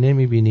که ما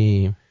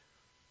نمیبینیم،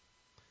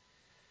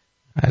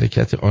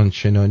 حرکت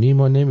آنچنانی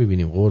ما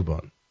نمیبینیم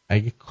قربان.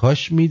 اگه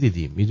کاش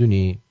میدیدیم،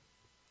 میدونی،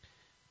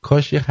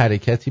 کاش یه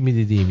حرکتی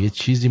میدیدیم، یه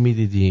چیزی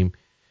میدیدیم.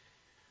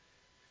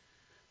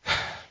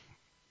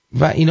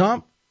 و اینا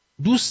هم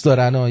دوست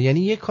دارن ها. یعنی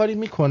یه کاری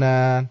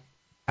میکنن.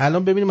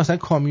 الان ببینیم مثلا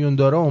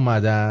کامیوندارا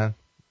اومدن،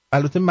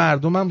 البته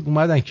مردم هم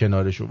اومدن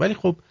کنارشون، ولی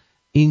خب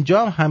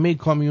اینجا هم همه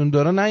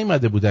کامیوندارا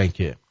نیومده بودن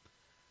که.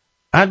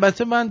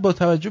 البته من با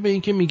توجه به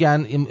این که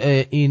میگن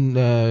این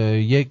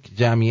یک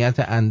جمعیت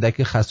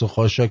اندک خس و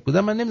خاشاک بودن،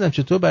 من نمیدونم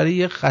چطور برای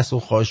یک خس و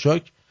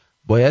خاشاک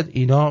باید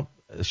اینا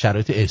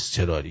شرایط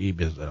اضطراری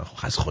بذارن.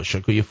 خس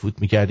خاشاک رو یه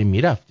فوت میکردیم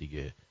میرفت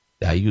دیگه،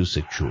 دیوس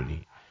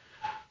کونی.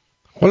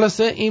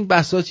 خلاصه این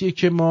بساطیه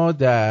که ما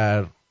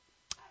در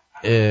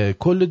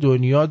کل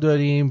دنیا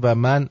داریم و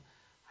من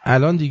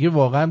الان دیگه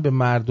واقعا به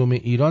مردم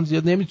ایران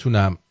زیاد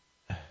نمیتونم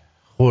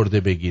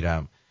خورده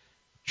بگیرم،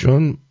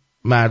 چون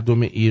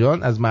مردم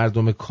ایران از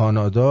مردم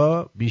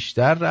کانادا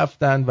بیشتر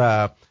رفتن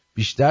و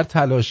بیشتر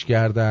تلاش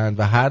کردن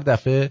و هر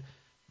دفعه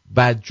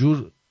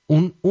بدجور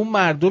اون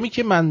مردمی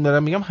که من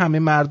دارم میگم، همه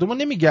مردم رو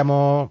نمیگم،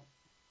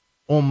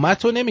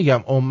 امت رو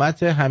نمیگم،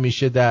 امت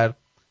همیشه در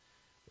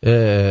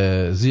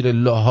زیر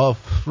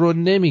لحاف رو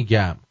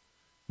نمیگم،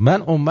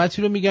 من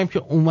امتی رو میگم که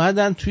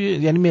اومدن توی،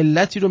 یعنی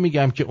ملتی رو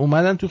میگم که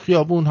اومدن تو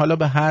خیابون، حالا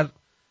به هر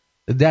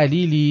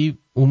دلیلی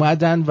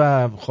اومدن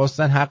و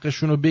خواستن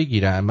حقشون رو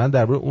بگیرن. من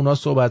درباره اونا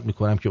صحبت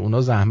میکنم که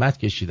اونا زحمت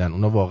کشیدن،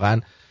 اونا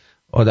واقعا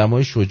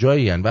آدمای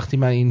شجاعی هستن. وقتی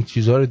من این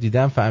چیزها رو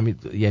دیدم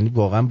فهمید، یعنی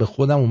واقعا به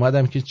خودم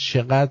اومدم که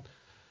چقدر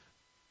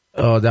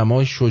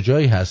آدمای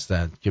شجاعی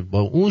هستند که با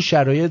اون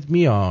شرایط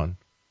میان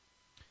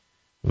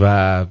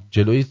و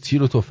جلوی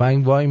تیر و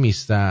تفنگ وای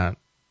میستن،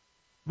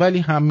 ولی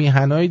هم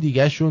میهنای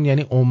دیگه شون،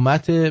 یعنی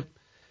امت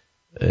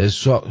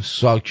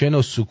ساکن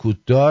و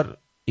سکوتدار،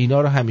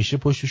 اینا رو همیشه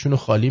پشتشون رو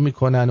خالی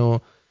میکنن و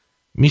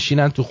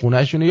میشینن تو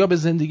خونهشون یا به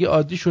زندگی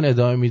عادیشون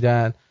ادامه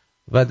میدن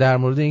و در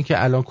مورد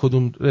اینکه الان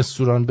کدوم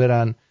رستوران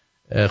برن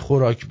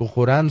خوراک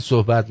بخورن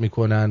صحبت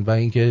میکنن و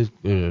اینکه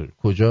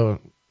کجا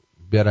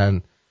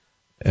برن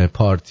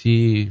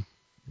پارتی،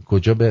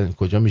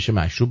 کجا میشه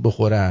مشروب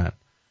بخورن،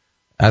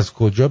 از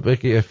کجا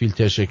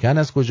فیلتر شکن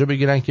از کجا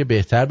بگیرن که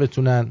بهتر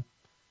بتونن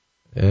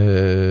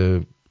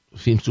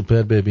فیلم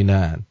سوپر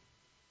ببینن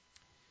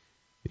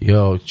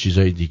یا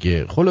چیزای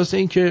دیگه. خلاصه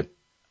این که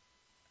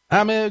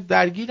همه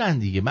درگیرن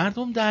دیگه،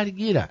 مردم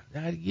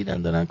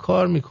درگیرن دارن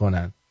کار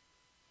میکنن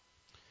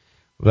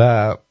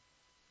و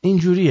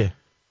اینجوریه.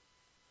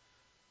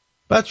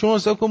 بعد شما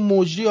حساب کن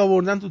مجری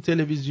آوردن تو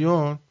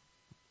تلویزیون،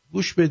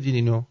 گوش بدین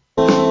اینو.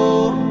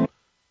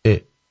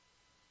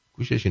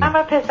 گوشش اینو.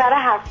 اما پسر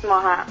 7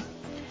 ماهم.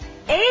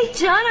 ای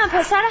جانم،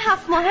 پسر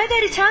 7 ماهه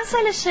داری؟ چند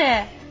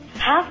سالشه؟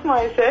 7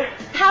 ماهشه.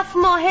 7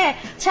 ماهه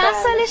چند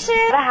سالشه؟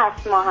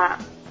 7 ماهم.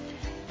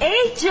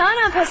 ای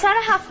جانم، پسر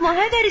 7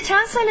 ماهه داری؟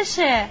 چند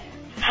سالشه؟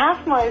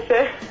 7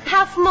 ماهشه.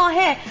 7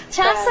 ماهه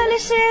چند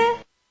سالشه؟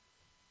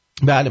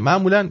 بله،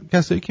 معمولا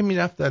کسایی که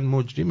میرفتن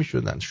مجری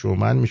میشدن،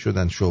 شومن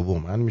میشدن،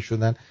 شوومن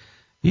میشدن،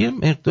 یه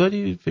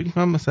مقداری فکر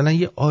کنم مثلا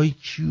یه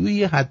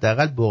آیکیوی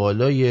حداقل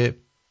بالای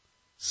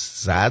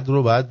 100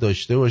 رو باید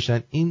داشته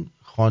باشن. این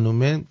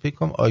خانومه فکر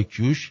کنم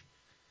آیکیوش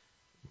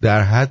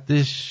در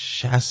حد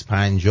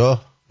 60-50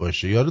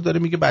 باشه. یارو داره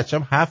میگه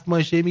بچه‌م 7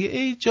 ماهشه، میگه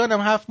ای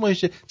جانم 7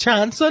 ماهشه.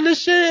 چند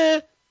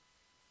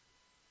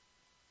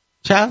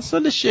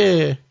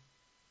سالشه؟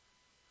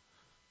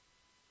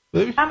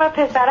 ببین. اما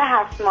پسر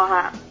 7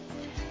 ماهم.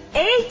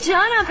 ای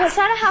جانم،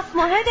 پسر 7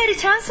 ماهه داری؟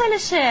 چند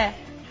سالشه؟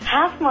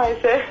 7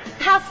 ماهشه.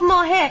 7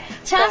 ماهه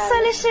چند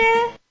سالشه؟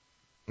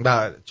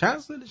 بله، چند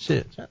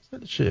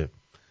سالشه؟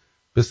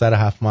 پسر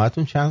 7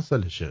 ماهتون چند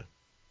سالشه؟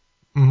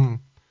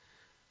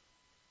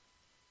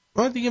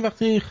 ما دیگه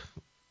وقتی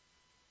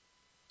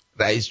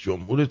رئیس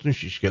جمهورتون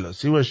 6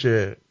 کلاسی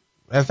باشه،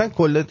 اصلا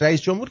کل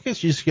رئیس جمهور که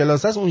 6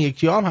 کلاس هست، اون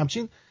یکی هم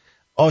همچین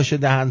آش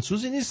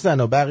دهنسوزی نیستن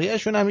و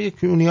بقیه‌شون هم یک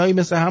کونیایی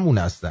مثل همون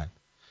هستن.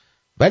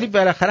 ولی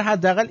بالاخره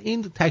حداقل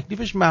این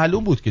تکلیفش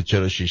معلوم بود که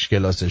چرا 6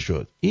 کلاسه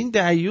شد. این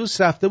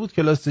دعیوس رفته بود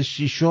کلاس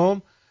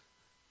 6م،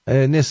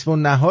 نصف و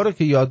نهار رو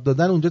که یاد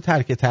دادن اونجا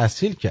ترک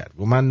تحصیل کرد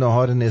و من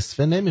نهار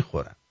نصفه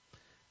نمیخورم،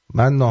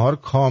 من نهار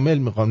کامل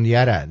میخوام.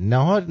 یره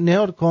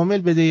نهار کامل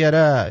بده.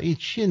 یره این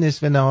چیه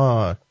نصف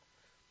نهار؟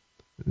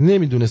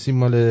 نمیدونست این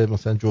مال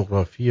مثلا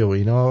جغرافیه و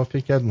اینا،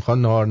 فکر کرد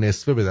میخوان نهار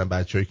نصفه بدن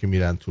بچه‌ای که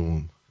میرن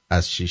تو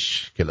از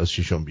 6 کلاس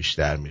 6م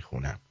بیشتر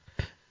میخونن.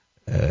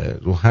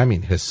 رو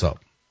همین حساب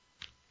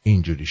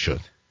اینجوری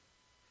شد.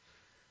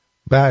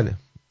 بله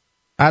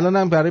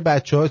الانم برای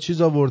بچه‌ها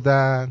چیز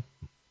آوردن،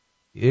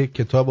 یک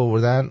کتاب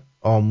آوردن،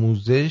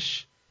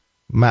 آموزش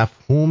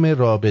مفهوم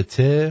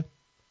رابطه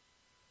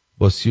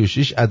با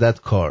 36 عدد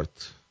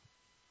کارت،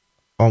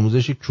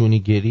 آموزش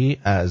کونیگری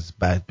از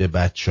به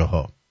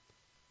بچه‌ها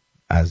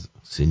از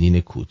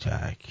سنین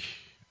کودک.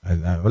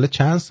 حالا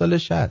چند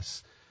سالش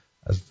هست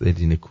از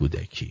سنین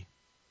کودکی؟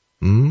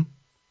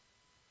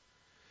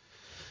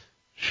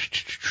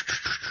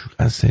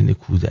 از سن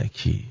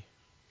کودکی.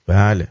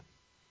 بله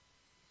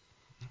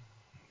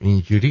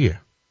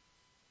اینجوریه.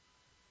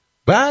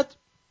 بعد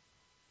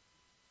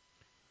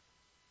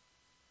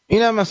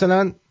اینم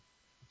مثلا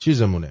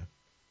چیزمونه،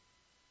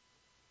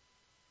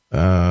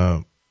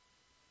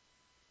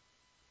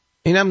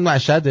 اینم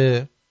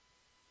مشهده،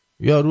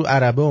 یا رو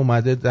عربه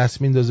اومده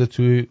دست میندازه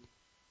توی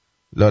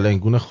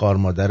لالنگون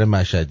خارمادر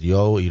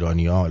مشهدی‌ها و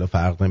ایرانی‌ها، حالا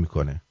فرق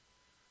نمیکنه.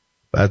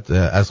 بعد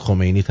از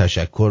خمینی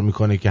تشکر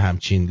میکنه که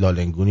همچین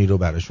لالنگونی رو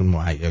براشون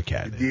مهیا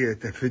کرده.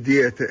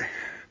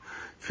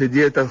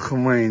 فدیت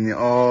الخمینی،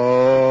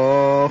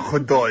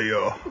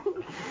 خدایا،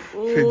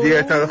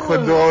 فدیت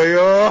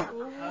الخدایا،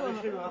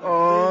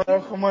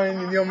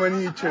 خمینی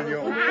اليوماني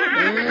اليوم،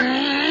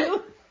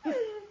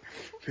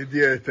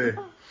 فدیت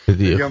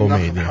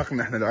خمینی. حق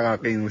نحن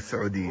العراقيين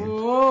والسعوديين.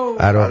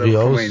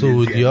 عراقی‌ها و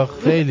سعودی‌ها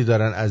خیلی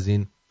دارن از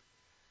این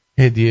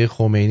هدیه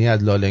خمینی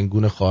از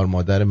لالنگون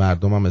خارمادر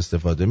مردم هم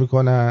استفاده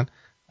میکنن.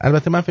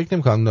 البته من فکر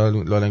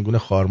نمیکنم لالنگون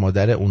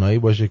خارمادر اونایی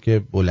باشه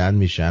که بلند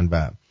میشن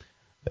و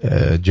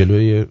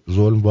جلوی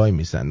ظلم وای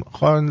میسن.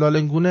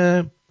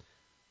 لالنگون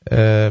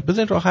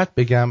بذارین راحت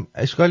بگم،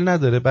 اشکال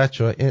نداره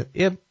بچه‌ها،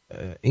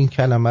 این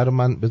کلمه رو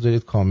من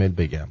بذارید کامل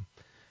بگم.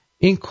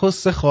 این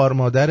کس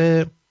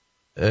خارمادر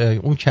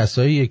اون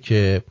کساییه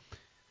که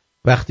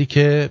وقتی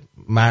که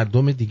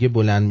مردم دیگه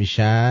بلند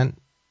میشن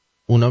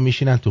اونا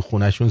میشینن تو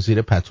خونهشون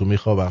زیر پتو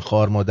میخوابن،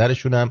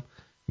 خارمادرشون هم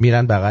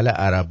میرن بغل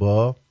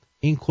عربا.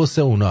 این کس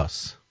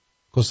اوناست،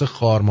 کس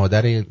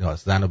خارمادر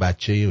ایناست، زن و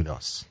بچه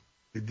اوناست.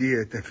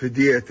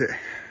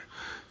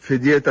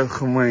 فدیت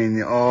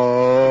الخمینی،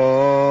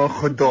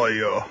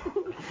 خدایا،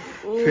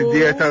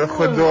 فدیت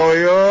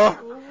الخدایا،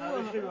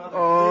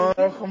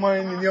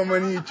 خمینی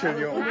اليوماني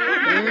اليوم،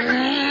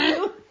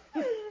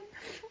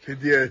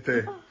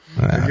 فديته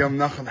اليوم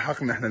ناخذ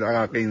حقنا احنا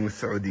العراقيين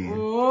والسعوديين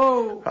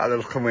على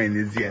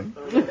الخميني زين.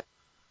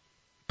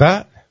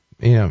 بعد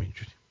اینم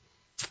اینجوری.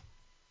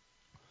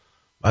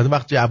 بعد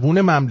وقت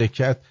جوون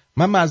مملکت،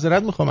 من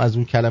معذرت میخوام از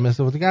اون کلمه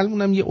استفاده کردم،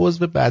 اونم یه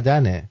عضو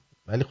بدنه،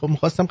 ولی خب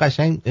میخواستم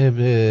قشنگ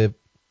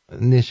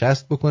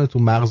نشست بکنه تو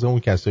مغز اون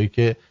کسایی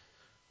که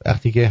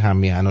وقتی که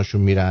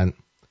همیهناشون میرن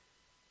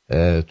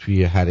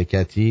توی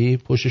حرکتی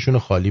پشتشون رو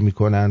خالی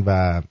میکنن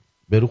و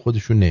به رو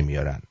خودشون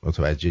نمیارن.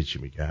 متوجه چی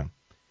میگم؟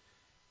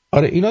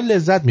 آره اینا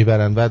لذت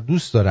میبرن و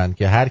دوست دارن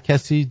که هر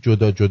کسی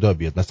جدا جدا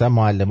بیاد. مثلا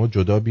معلم‌ها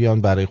جدا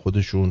بیان برای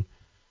خودشون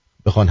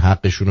بخوان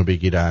حقشون رو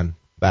بگیرن،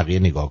 بقیه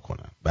نگاه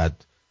کنن.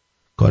 بعد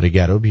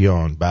کارگرها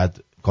بیان،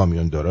 بعد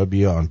کامیوندارا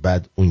بیان،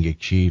 بعد اون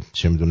یکی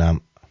چه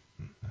میدونم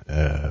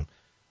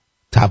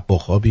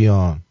طباخا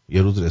بیان،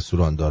 یه روز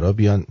رستوراندارا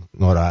بیان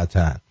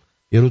ناراحتن،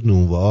 یه روز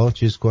نونوا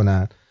چیز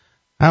کنن،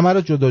 همه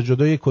رو جدا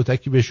جدا یه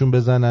کتکی بهشون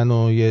بزنن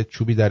و یه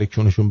چوبی در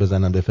کونشون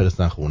بزنن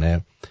بفرستن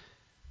خونه.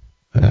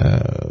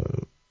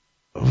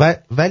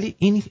 ولی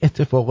این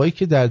اتفاقایی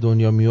که در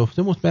دنیا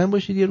میفته مطمئن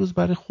باشید یه روز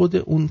برای خود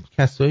اون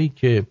کسایی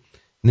که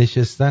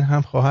نشستن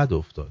هم خواهد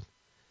افتاد.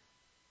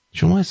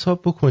 شما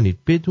حساب بکنید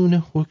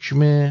بدون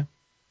حکم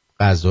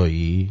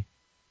قضایی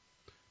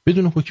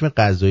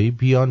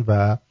بیان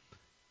و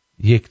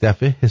یک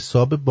دفعه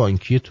حساب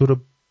بانکی تو رو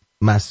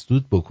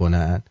مسدود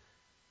بکنن،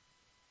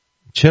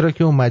 چرا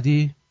که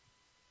اومدی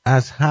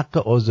از حق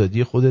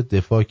آزادی خودت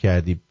دفاع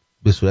کردی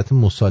به صورت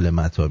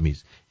مسالمت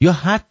آمیز،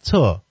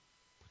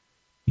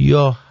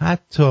 یا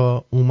حتی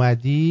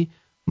اومدی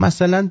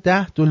مثلا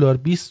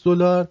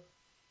 $10 $20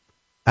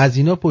 از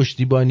اینا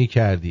پشتیبانی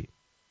کردی.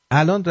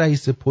 الان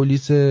رئیس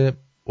پلیس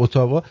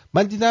اتاوا،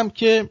 من دیدم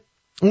که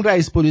اون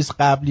رئیس پلیس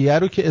قبلیه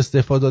رو که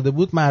استعفا داده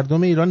بود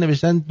مردم ایران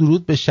نوشتن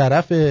درود به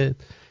شرفت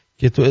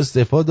که تو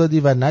استعفا دادی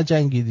و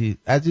نجنگیدی.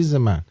 عزیز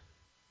من،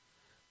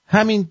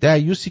 همین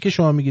دیوسی که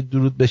شما میگید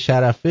درود به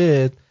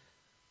شرفت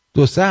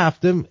 2-3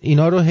 هفته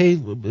اینا رو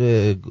هی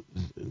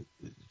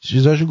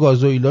چیزاشو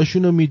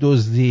گازوئیلاشونو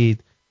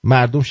میدزدید.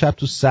 مردم شب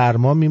تو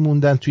سرما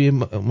میموندن توی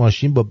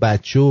ماشین با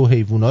بچه و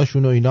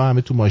حیواناشون و اینا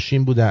همه تو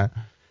ماشین بودن.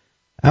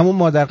 همون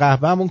مادر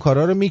قهوه همون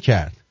کارا رو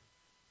میکرد.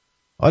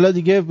 حالا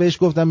دیگه بهش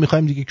گفتم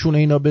میخوایم دیگه کونه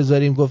اینا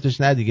بذاریم،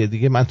 گفتش نه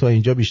دیگه من تا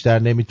اینجا بیشتر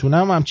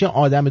نمیتونم. همچین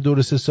آدم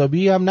درست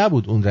حسابی هم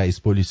نبود اون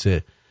رئیس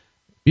پلیسه.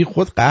 بی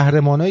خود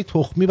قهرمانای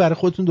تخمی برای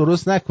خودتون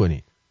درست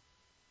نکنید.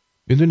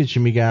 میدونی چی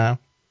میگم؟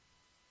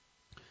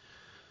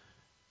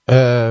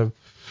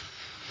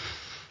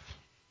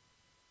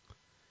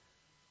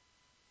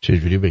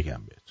 چجوری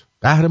بگم بهتون؟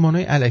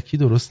 قهرمانای الکی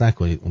درست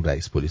نکنید. اون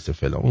رئیس پلیس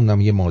فلان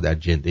اونم یه مادر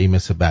جنده‌ای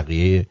مثل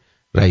بقیه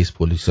رئیس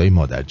پلیسای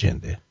مادر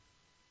جنده.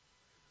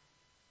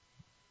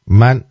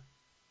 من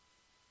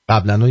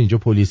قبلا اینجا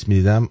پلیس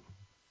میدیدم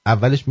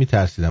اولش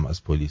میترسیدم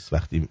از پلیس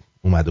وقتی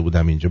اومده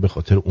بودم اینجا، به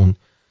خاطر اون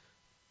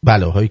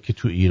بلاهایی که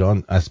تو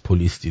ایران از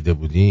پلیس دیده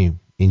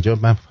بودیم. اینجا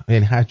من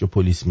یعنی هر جا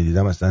پلیس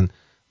میدیدم اصلا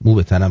مو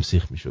به تنم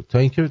سیخ میشد، تا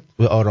اینکه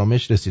به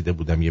آرامش رسیده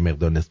بودم یه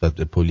مقدار نسبت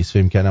به پلیس،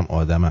 فهم کردم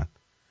آدمن.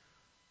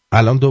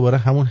 الان دوباره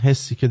همون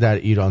حسی که در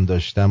ایران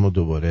داشتم و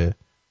دوباره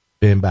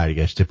بهم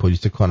برگشته.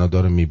 پلیس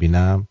کانادا رو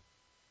میبینم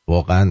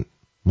واقعا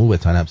مو به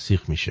تنم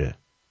سیخ میشه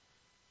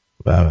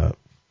و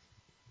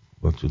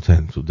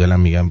تو دلم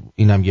میگم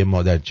اینم یه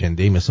مادر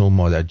جنده ای مثل اون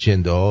مادر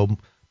جنده ها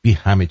بی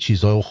همه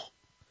چیزها و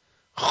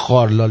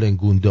خارلال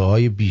گونده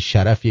های بی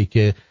شرفیه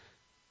که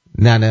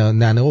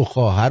ننه و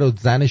خواهر و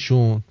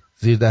زنشون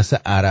زیر دست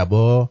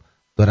عربا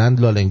دارن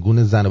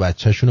لالنگون زن و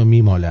بچهشون رو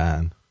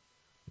میمالن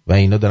و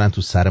اینا دارن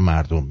تو سر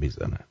مردم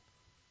میزنن.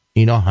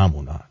 اینا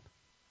همونان،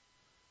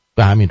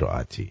 به همین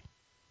راحتی.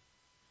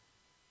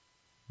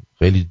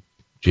 خیلی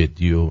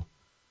جدی و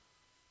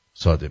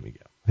ساده میگم.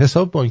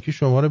 حساب بانکی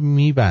شما رو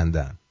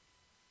میبندن.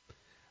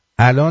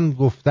 الان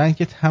گفتن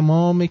که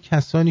تمام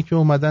کسانی که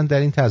اومدن در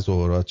این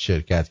تظاهرات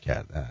شرکت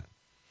کردن،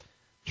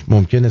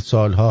 ممکنه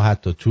سالها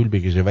حتی طول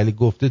بکشه، ولی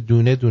گفته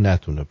دونه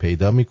دونتون رو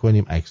پیدا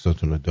میکنیم،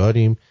 عکساتون رو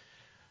داریم،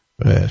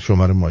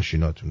 شماره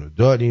ماشیناتون رو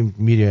داریم،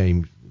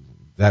 میریم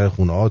در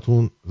خونه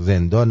هاتون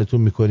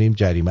زندانتون میکنیم،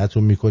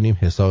 جریمتون میکنیم،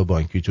 حساب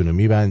بانکیتون رو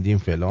میبندیم،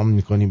 فلان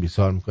میکنیم،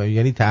 بیسار میکنیم.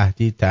 یعنی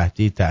تهدید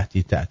تهدید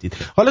تهدید تهدید.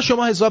 حالا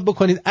شما حساب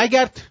بکنید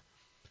اگر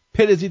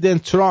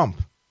پرزیدنت ترامپ،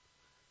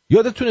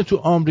 یادتونه تو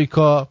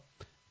آمریکا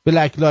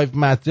بلک لایف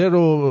ماتر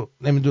رو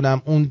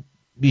نمیدونم اون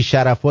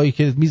بیشرفایی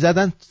که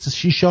میزدن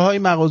شیشه های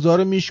مغازه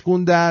رو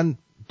میشکوندن،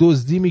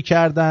 دزدی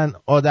میکردن،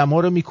 آدم ها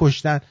رو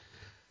میکشتن.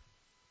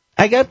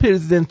 اگر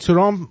پرزیدنت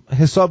ترامپ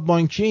حساب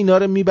بانکی اینا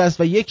رو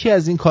میبست و یکی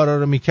از این کارا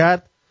رو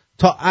میکرد،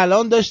 تا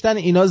الان داشتن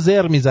اینا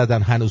زر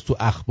میزدن هنوز تو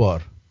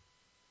اخبار.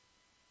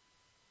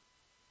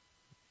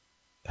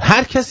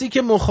 هر کسی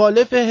که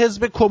مخالف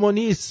حزب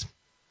کمونیسم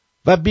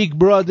و بیگ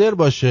برادر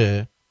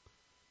باشه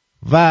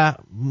و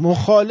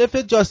مخالف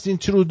جاستین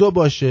ترودو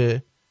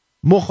باشه،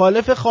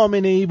 مخالف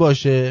خامنه ای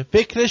باشه،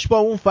 فکرش با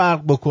اون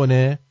فرق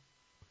بکنه،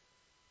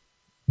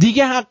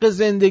 دیگه حق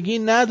زندگی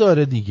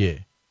نداره.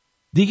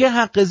 دیگه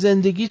حق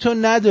زندگی تو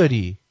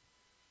نداری.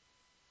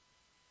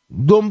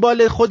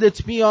 دنبال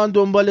خودت میان،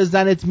 دنبال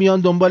زنت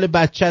میان، دنبال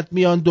بچت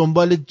میان،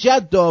 دنبال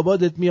جد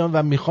آبادت میان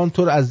و میخوان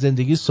تو رو از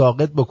زندگی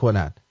ساقط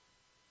بکنن.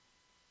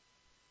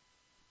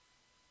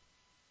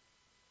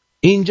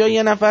 اینجا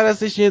یه نفر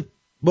هستش، یه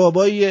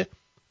بابای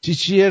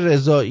چیچی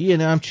رضایی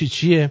نمیم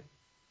چیچیه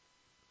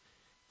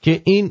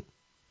که این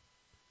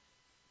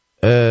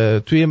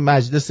توی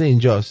مجلس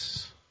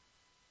اینجاست،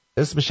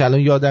 اسمش الان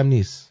یادم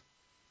نیست،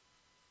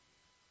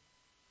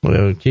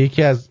 که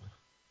یکی از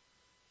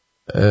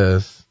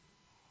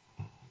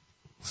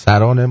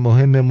سران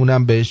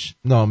مهممونم بهش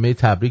نامه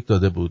تبریک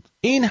داده بود.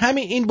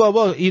 این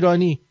بابا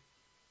ایرانی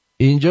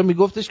اینجا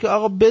میگفتش که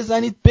آقا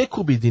بزنید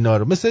بکوبید اینا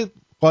رو مثل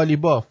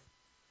قالیباف.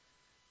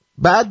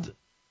 بعد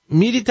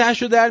میری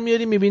تشو در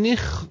میاری میبینی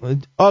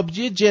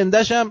آبجی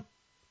جندش هم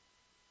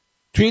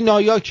توی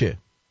نایاکه.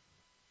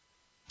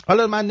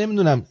 حالا من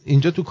نمیدونم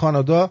اینجا تو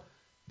کانادا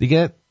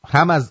دیگه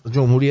هم از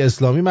جمهوری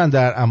اسلامی من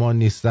در امان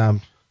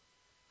نیستم،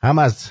 هم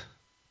از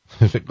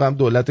فکر کنم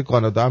دولت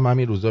کانادا هم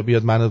همین روزا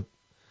بیاد منو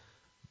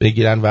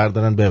بگیرن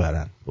وردارن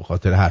ببرن به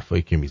خاطر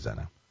حرفایی که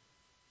میزنم.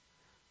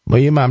 ما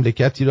یه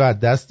مملکتی رو از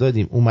دست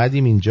دادیم،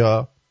 اومدیم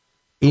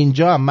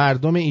اینجا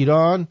مردم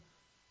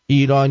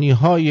ایرانی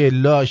های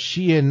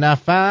لاشی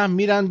نفهم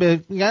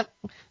میگن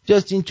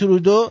جاستین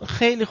ترودو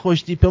خیلی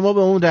خوش تیپه، ما به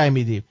اون رأی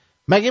میدیم.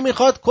 مگه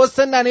میخواد کس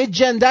ننه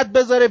جندت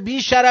بذاره؟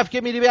 بی شرف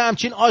که میری به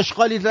همچین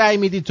آشغالی رأی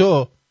میدی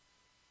تو.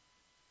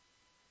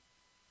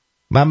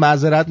 من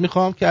معذرت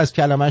میخوام که از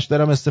کلمش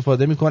دارم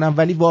استفاده میکنم،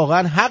 ولی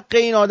واقعا حق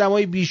این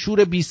آدمای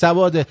بیشور بی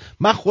سواده.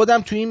 من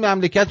خودم تو این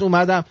مملکت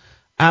اومدم،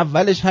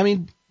 اولش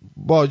همین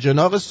با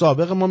جناق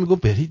سابق ما میگو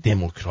برید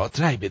دموکرات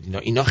رأی بدین،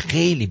 اینا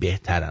خیلی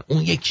بهترن،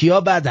 اون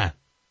یکی‌ها بدن.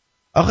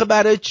 آخه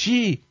برای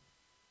چی؟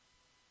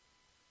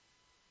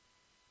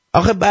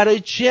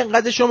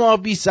 انقدر شما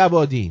بی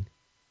سوادین؟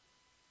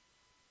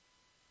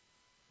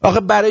 آخه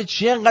برای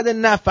چی انقدر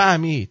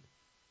نفهمید؟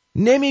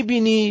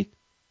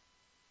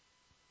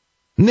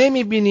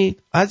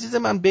 نمیبینید عزیز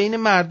من؟ بین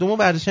مردم و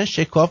برداشتن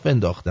شکاف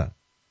انداختن.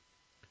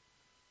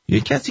 یه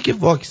کسی که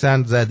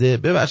واکسن زده،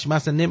 ببخشید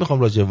مثلا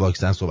نمیخوام راجع به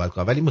واکسن صحبت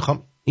کنم ولی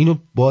میخوام اینو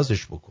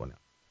بازش بکنم.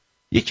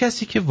 یه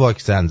کسی که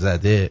واکسن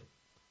زده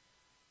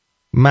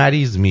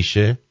مریض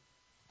میشه،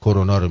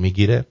 کرونا رو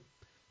میگیره،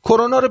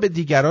 کرونا رو به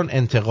دیگران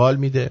انتقال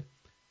میده،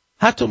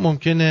 حتی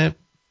ممکنه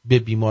به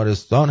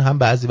بیمارستان هم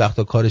بعضی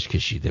وقتا کارش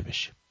کشیده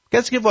بشه.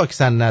 کسی که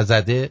واکسن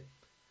نزده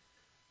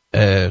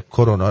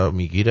کرونا رو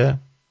میگیره،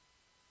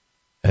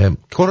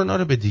 کرونا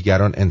رو به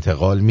دیگران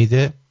انتقال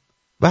میده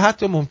و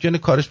حتی ممکنه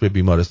کارش به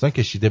بیمارستان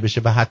کشیده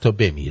بشه و حتی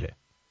بمیره.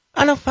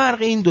 الان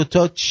فرق این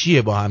دوتا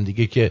چیه با هم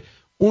دیگه که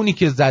اونی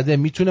که زده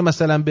میتونه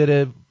مثلا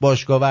بره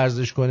باشگاه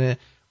ورزش کنه،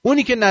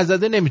 اونی که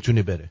نزده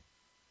نمیتونه بره؟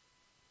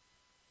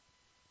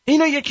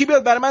 اینو یکی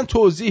بیاد برای من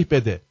توضیح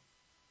بده.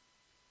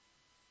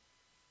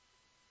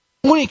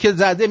 اونی که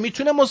زده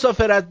میتونه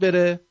مسافرت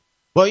بره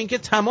با اینکه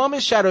تمام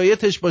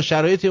شرایطش با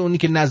شرایط اونی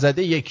که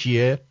نزده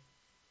یکیه.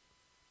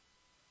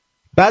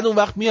 بعد اون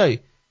وقت میای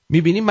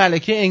میبینی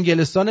ملکه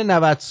انگلستان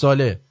 90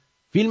 ساله،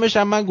 فیلمش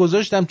هم من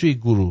گذاشتم توی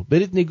گروه،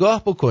 برید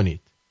نگاه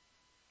بکنید.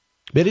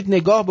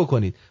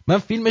 من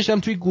فیلمش هم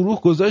توی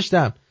گروه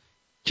گذاشتم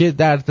که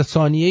در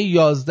ثانیه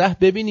 11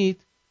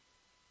 ببینید.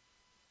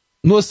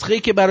 نسخه‌ای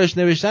که براش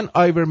نوشتن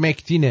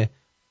آیورمکتینه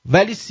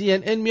ولی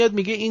CNN میاد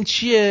میگه این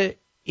چیه؟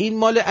 این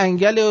مال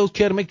انگل و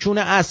کرم کون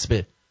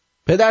اسبه.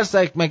 پدر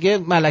سگ مگه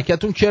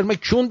ملکتون کرم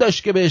کون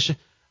داشت که بهش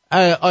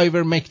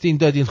آیورمکتین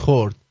دادین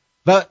خورد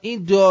و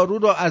این دارو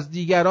رو از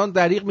دیگران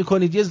دریغ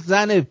میکنید؟ یه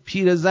زن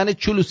پیرزن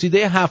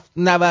چلوسیده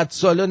 90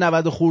 ساله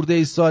 90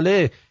 خورده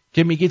ساله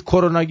که میگید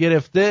کرونا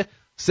گرفته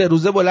 3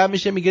 روزه بلند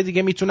میشه میگه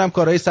دیگه میتونم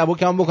کارهای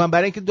سبکم بکنم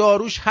برای اینکه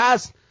داروش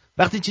هست.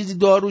 وقتی چیزی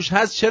داروش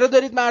هست چرا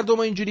دارید مردم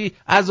رو اینجوری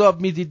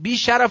عذاب میدید؟ بی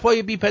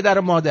شرفای بی پدر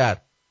و مادر.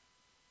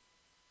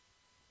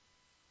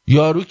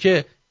 یارو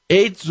که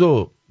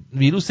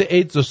ویروس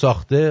ایدز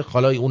ساخته،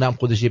 حالا اونم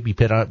خودش یه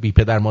بی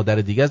پدر مادر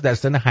دیگه است، در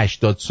سن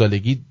 80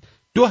 سالگی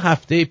 2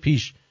 هفته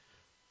پیش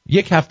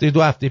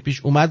 2 هفته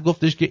پیش اومد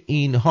گفتش که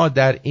اینها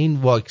در این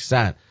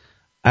واکسن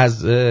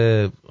از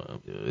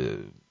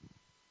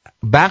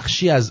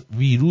بخشی از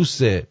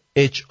ویروس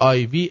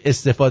HIV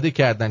استفاده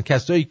کردن.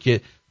 کسایی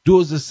که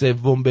دوز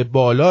سوم به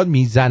بالا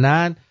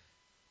میزنن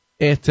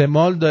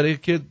احتمال داره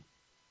که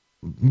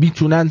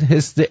میتونن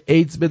حس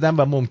ایدز بدن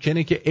و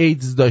ممکنه که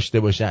ایدز داشته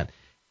باشن.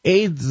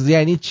 ایدز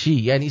یعنی چی؟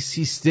 یعنی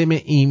سیستم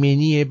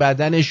ایمنی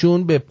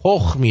بدنشون به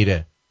پخ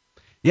میره.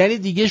 یعنی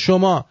دیگه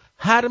شما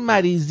هر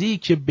مریضی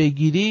که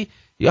بگیری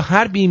یا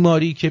هر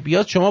بیماری که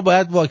بیاد شما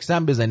باید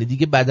واکسن بزنی.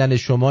 دیگه بدن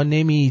شما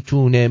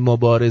نمیتونه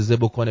مبارزه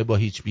بکنه با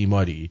هیچ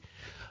بیماری.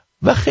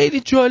 و خیلی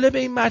جالب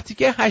این مردی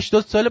که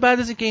 80 ساله بعد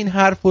از اینکه این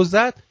حرفو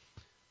زد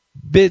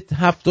به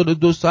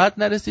 72 ساعت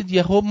نرسید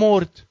یهو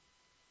مرد.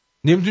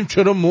 نمیدونم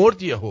چرا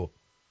مرد یهو.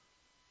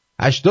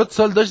 80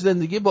 سال داشت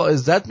زندگی با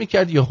عزت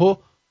میکرد یهو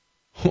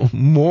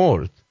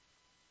مرد.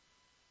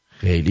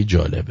 خیلی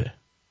جالبه.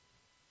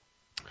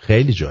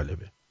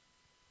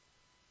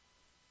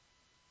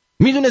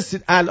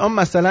 میدونستید الان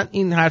مثلا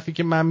این حرفی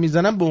که من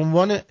میزنم به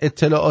عنوان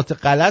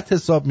اطلاعات غلط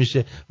حساب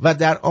میشه و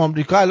در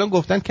آمریکا الان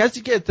گفتن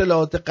کسی که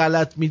اطلاعات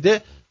غلط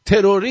میده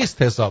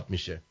تروریست حساب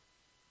میشه.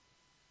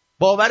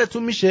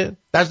 باورتون میشه؟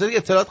 در صورتی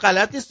اطلاعات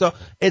غلط نیست،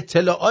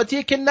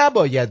 اطلاعاتیه که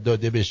نباید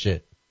داده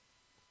بشه.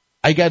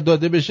 اگر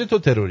داده بشه تو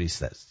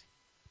تروریست هستی.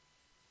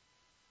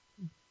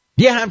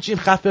 یه همچین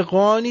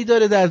خفقانی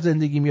داره در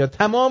زندگی میاد.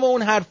 تمام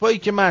اون حرفایی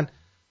که من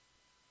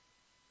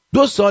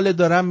 2 ساله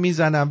دارم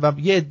میزنم و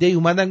یه عده‌ای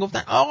اومدن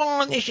گفتن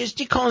آقا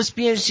نشستی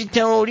کانسپیرسی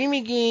تئوری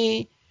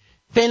میگی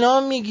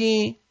فلان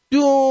میگی،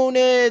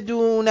 دونه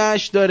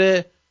دونش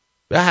داره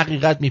به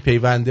حقیقت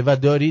میپیونده و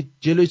دارید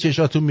جلوی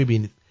چشاتون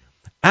میبینید.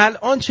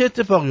 الان چه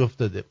اتفاقی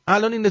افتاده؟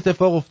 الان این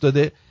اتفاق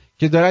افتاده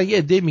که دارن یه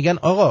عده میگن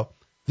آقا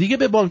دیگه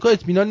به بانک‌ها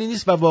اطمینانی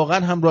نیست و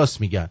واقعا هم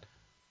راست میگن،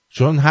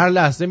 چون هر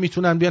لحظه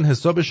میتونن بیان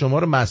حساب شما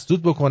رو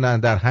مسدود بکنن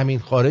در همین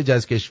خارج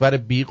از کشور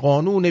بی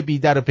قانون بی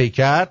در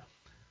پیکر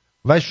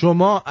و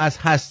شما از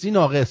هستی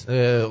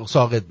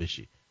ساقط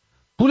بشی.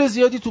 پول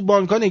زیادی تو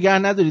بانک‌ها نگه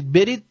ندارید،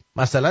 برید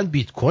مثلا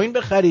بیت کوین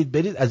بخرید،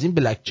 برید از این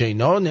بلک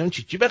چین ها نمیدونم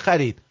چی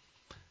بخرید.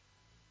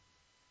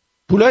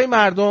 پولای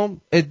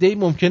مردم عده‌ای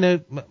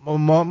ممکنه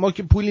ما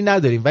که پولی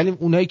نداریم ولی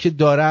اونایی که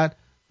دارن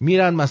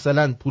میرن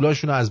مثلا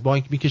پولاشون رو از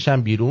بانک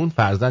میکشن بیرون.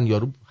 فرضاً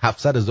یارو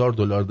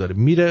 $700,000 داره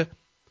میره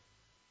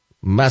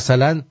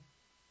مثلا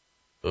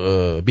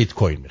بیت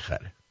کوین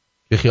میخره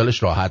که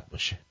خیالش راحت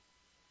باشه.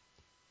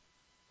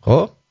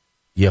 خب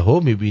یهو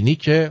میبینی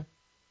که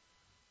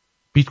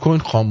بیت کوین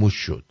خاموش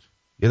شد.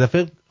 یه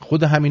دفعه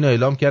خود همینا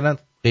اعلام کردن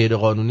غیر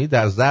قانونی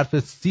در ظرف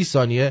 30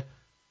 ثانیه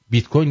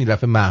بیت کوین یه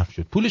دفعه محو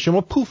شد. پول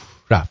شما پوف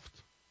رفت.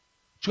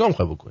 چیکار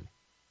میخوای بکنی؟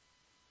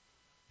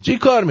 چی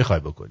کار میخوای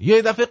بکنی؟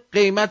 یه دفعه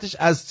قیمتش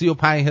از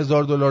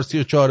 $35,000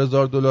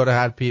 $34,000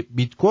 هر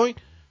بیت کوین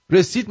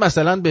رسید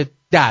مثلا به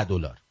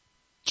 $10.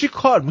 چی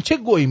کار چه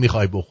گویی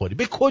میخوای بخوری؟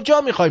 به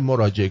کجا میخوای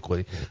مراجعه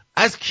کنی؟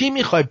 از کی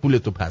میخوای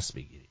پولتو پس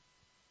بگیری؟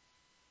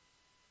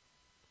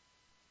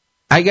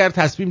 اگر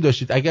تصمیم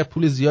داشتید، اگر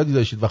پول زیادی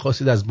داشتید و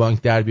خواستید از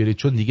بانک در بیارید،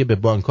 چون دیگه به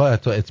بانک ها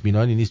حتی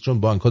اطمینانی نیست، چون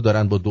بانک ها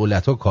دارن با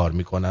دولت ها کار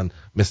میکنن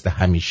مثل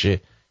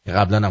همیشه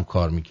قبلا هم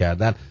کار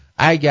میکردن.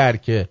 اگر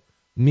که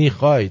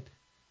میخواید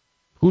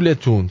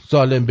پولتون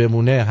سالم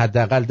بمونه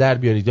حداقل در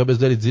بیارید، یا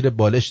بذارید زیر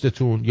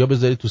بالشتتون یا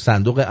بذارید تو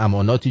صندوق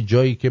اماناتی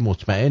جایی که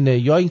مطمئنه،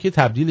 یا اینکه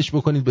تبدیلش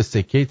بکنید به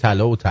سکه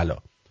طلا و طلا.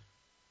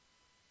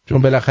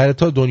 چون بالاخره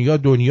تا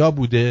دنیا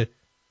بوده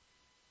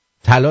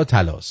طلا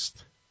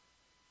طلاست.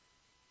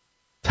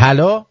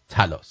 طلا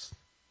طلاست.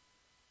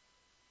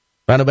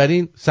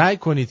 بنابراین سعی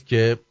کنید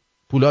که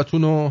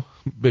پولاتون رو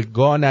به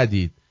گا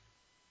ندید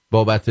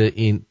بابت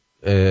این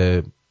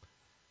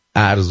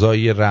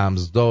ارزای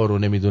رمزدار و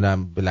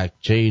نمیدونم بلک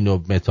چین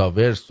و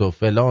متاورس و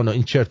فلان و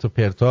این چرت و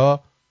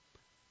پرتا.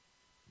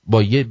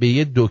 به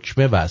یه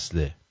دکمه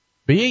وصله،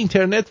 به یه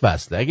اینترنت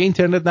وصله. اگه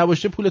اینترنت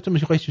نباشه پولتون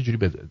میخوای چجوری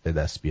به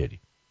دست بیاری؟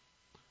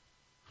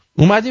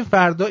 اومدیم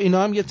فردا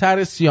اینا هم یه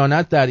طرح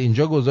صیانت در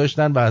اینجا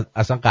گذاشتن و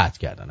اصلا قطع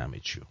کردن همه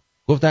چیو.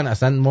 گفتن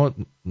اصلا ما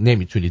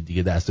نمیتونید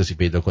دیگه دسترسی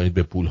پیدا کنید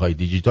به پولهای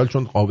دیجیتال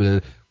چون قابل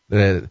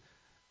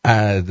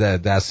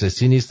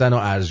دسترسی نیستن و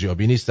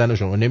ارزیابی نیستن و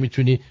شما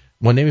نمیتونی،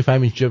 ما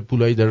نمیفهمیم چه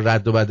پولایی داره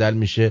رد و بدل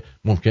میشه،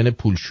 ممکنه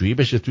پولشویی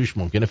بشه توش،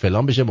 ممکنه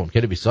فلان بشه،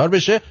 ممکنه بیسار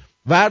بشه.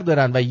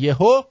 وردارن و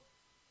یهو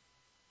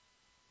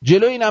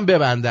جلو اینم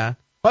ببندن.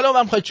 حالا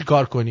من میخوای چی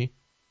کار کنی؟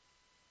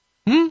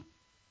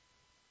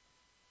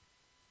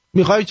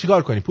 میخوای چی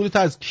کار کنی؟ پولت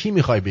از کی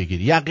میخوای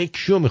بگیری؟ یقه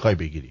کیو میخوای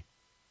بگیری؟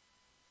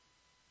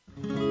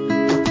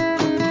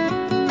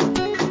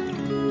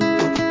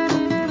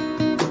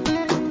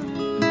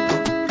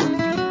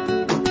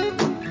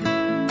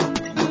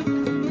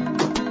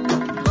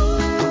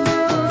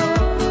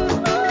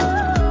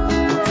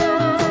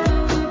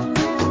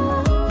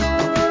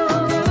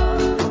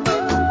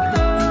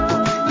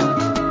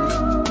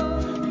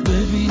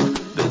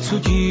 تو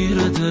گیر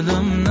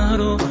دلم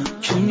نرو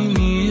که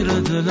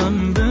میمیره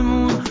دلم،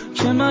 بمون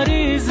که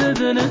مریض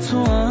دل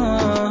تو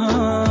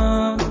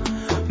هم.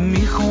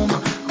 میخوام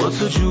با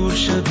تو جور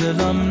شه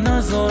دلم،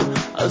 نزار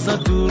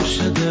ازت دور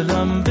شه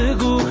دلم،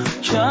 بگو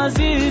که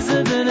عزیز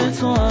دل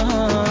تو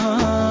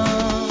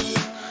هم.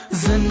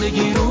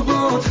 زندگی رو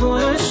با تو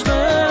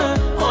عشقه،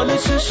 حال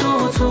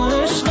چشم تو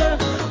عشقه،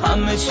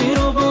 همه چی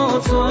رو با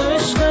تو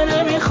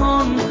عشقه.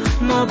 نمیخوام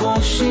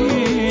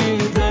نباشی،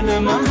 دل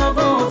من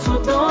هوا تو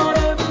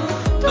داره،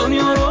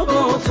 دنیا رو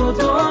با تو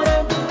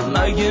داره،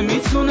 مگه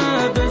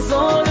میتونه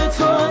بذاره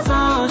تو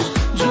ازش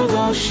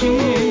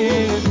جداشی؟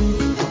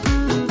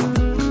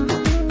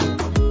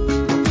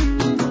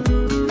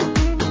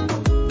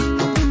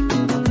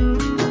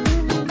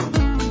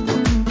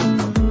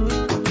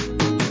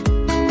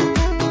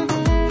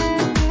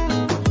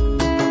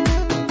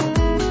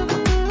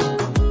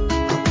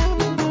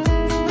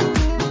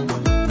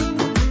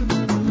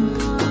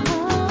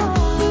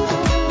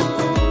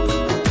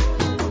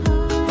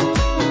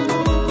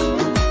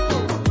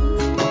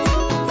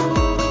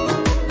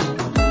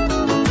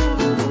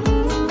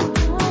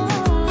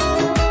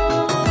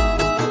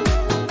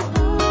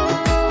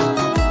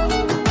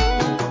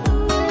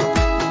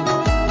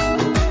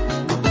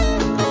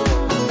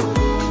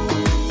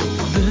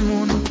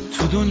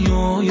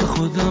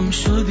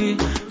 شدی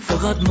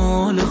فقط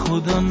مال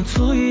خودم،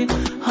 توی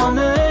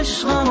همه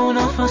عشقم و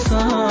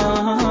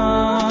نفسم،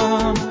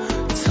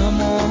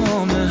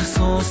 تمام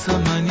احساس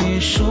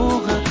منی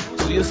شوقه،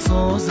 توی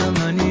ساز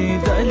منی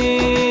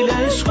دلیل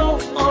عشق و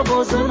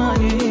آواز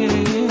منی.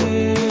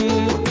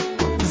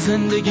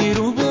 زندگی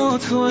رو با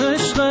تو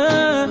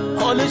عشقه،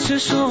 حال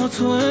چشم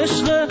تو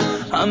عشقه،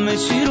 همه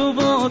چی رو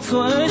با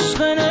تو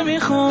عشقه.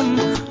 نمیخوام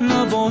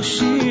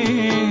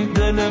نباشی،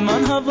 دل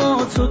من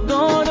هوا تو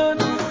داره،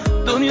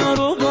 دنیا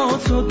رو با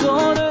تو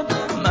داره،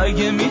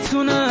 مگه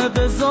میتونه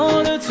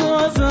بذاره تو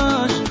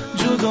ازش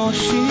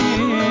جداشی؟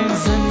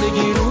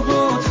 زندگی رو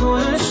با تو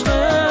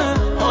عشقه،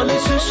 حال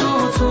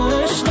چشم تو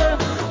عشقه،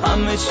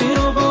 همه چی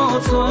رو با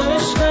تو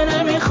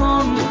عشقه.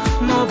 نمیخوام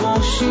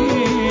نباشی،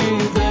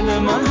 دل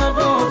من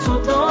هوا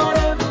تو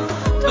داره،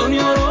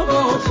 دنیا رو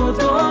با تو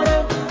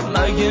داره،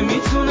 مگه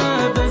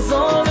میتونه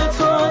بذاره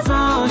تو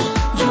ازش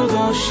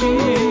جداشی؟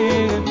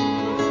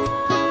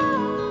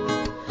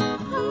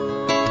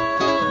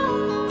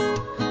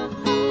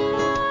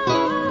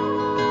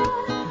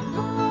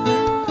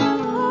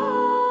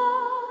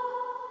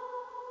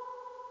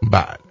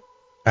 بله،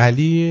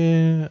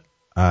 علی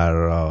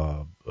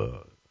عرب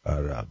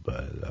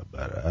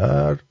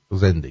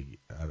زندگی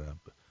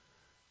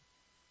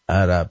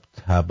عرب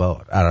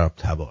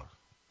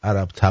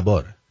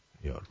تبار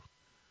یارو،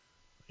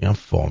 این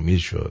فامیل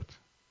شد،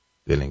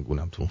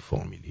 دلنگونم تو اون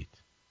فامیلیت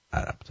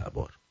عرب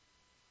تبار،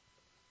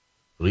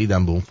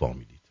 ریدم به اون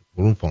فامیلیت،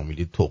 برون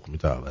فامیلی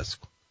تخمیتو عوض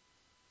کن.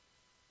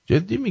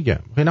 جدی میگم،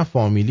 اینم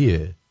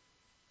فامیلیه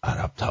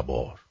عرب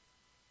تبار،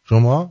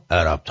 شما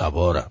عرب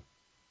تبارم.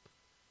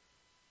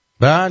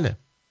 بله.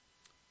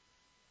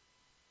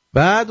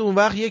 بعد اون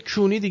وقت یک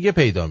کونی دیگه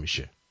پیدا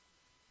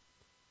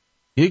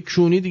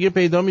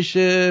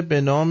میشه،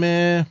 به نام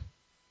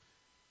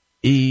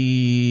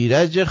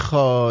ایرج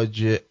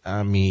خواجه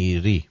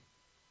امیری،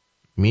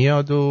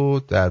 میاد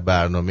و در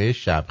برنامه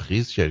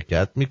شبخیز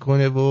شرکت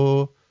میکنه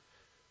و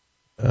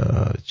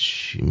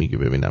چی میگه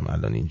ببینم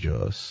الان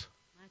اینجاست.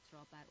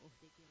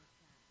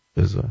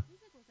 بذار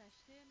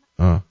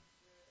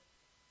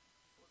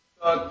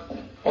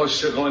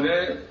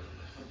عاشقانه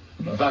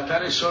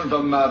وطنشون و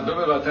مردم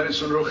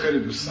وطنشون رو خیلی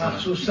دوست دارم.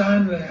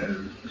 مخصوصا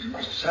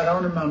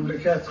سران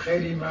مملکت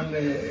خیلی من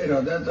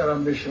ارادت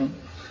دارم بهشون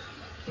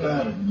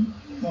و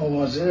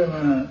مواظب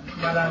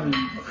منم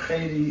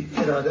خیلی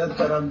ارادت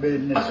دارم به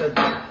نسبت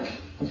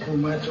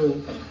حکومت و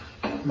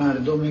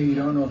مردم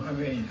ایران و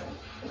همه اینا.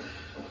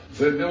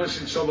 زنده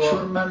باشید شما.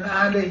 چون من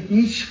اهل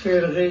هیچ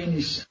فرقه ای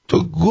نیستم.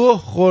 تو گوه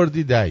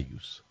خوردی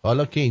دیوس.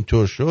 حالا که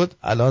اینطور شد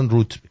الان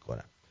روت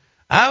میکنم.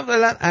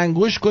 اولا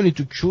انگوش کنی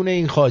تو کون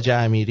این خواجه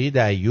امیری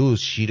دیوس،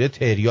 شیره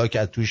تریاک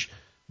از توش،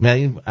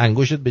 این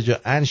انگشتت به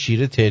جا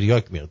شیره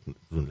تریاک میاد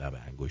رو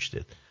لب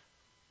انگشتت.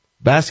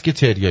 بس که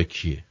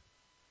تریاکیه،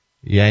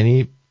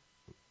 یعنی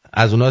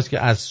از اوناست که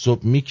از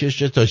صبح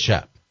میکشه تا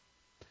شب.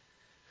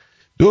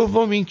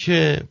 دوم این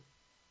که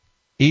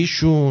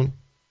ایشون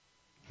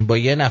با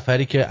یه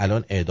نفری که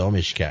الان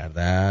اعدامش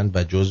کردن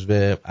و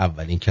جزو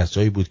اولین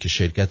کسایی بود که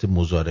شرکت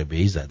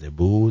مضاربه‌ای زده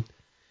بود،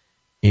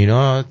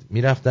 اینا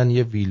میرفتن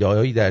یه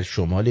ویلایی در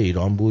شمال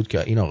ایران بود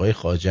که این آقای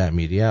خواجه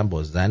امیری هم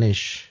با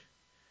زنش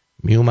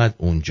میومد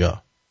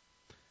اونجا.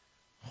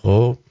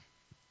 خب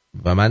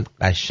و من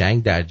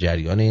قشنگ در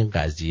جریان این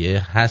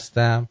قضیه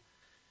هستم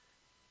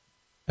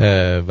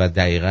و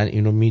دقیقا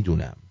اینو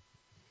میدونم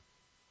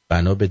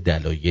بنا به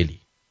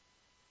دلایلی.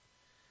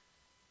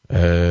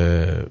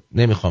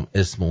 نمیخوام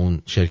اسم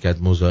اون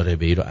شرکت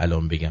مضاربه‌ای رو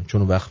الان بگم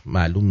چون وقت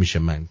معلوم میشه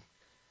من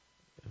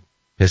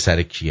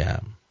پسر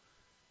کیم.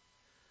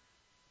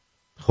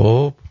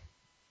 خب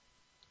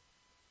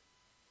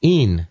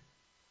این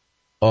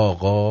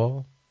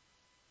آقا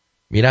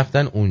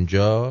میرفتن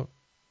اونجا،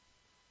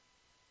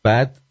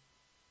 بعد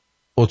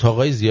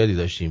اتاقای زیادی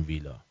داشتیم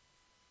ویلا،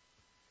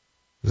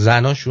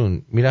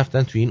 زناشون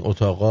میرفتن تو این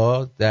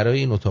اتاقا، درای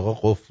این اتاقا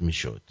قفل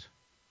میشد.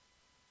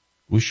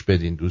 گوش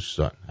بدین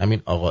دوستان،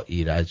 همین آقا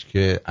ایرج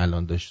که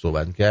الان داشت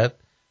صحبت کرد،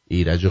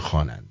 ایرج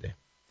خواننده،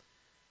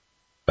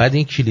 بعد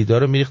این کلیدا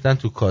رو میریختن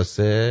تو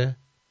کاسه،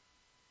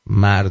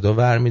 مردا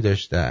ور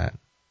میداشتن،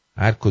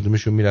 هر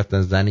کدومشون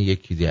میرفتن زن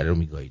یکی دیگه رو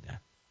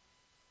میگاییدن.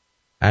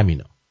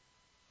 همینا.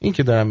 این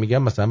که دارم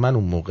میگم مثلا من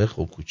اون موقع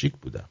خب کوچیک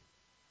بودم،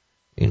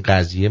 این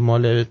قضیه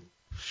مال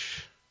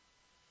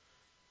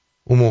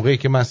اون موقعی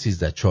که من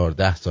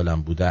 13-14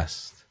 سالم بوده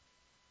است،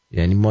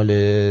 یعنی مال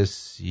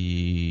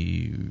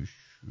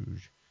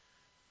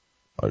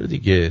آره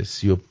دیگه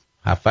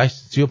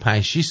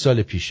 35-6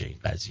 سال پیشه این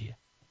قضیه.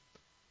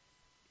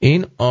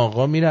 این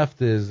آقا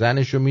میرفته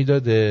زنشو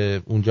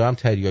میداده اونجا، هم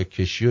تریاک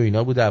کشی و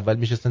اینا بوده. اول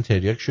میشستن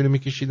تریاکشو رو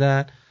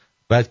میکشیدن،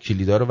 بعد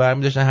کلیدا رو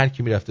برمی داشتن، هر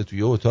کی میرفته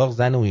توی اتاق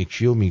زن اون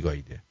یکی رو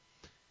میگاییده.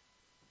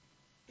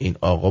 این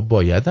آقا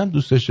باید هم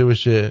دوست داشته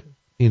باشه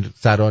این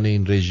سران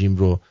این رژیم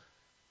رو.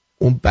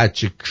 اون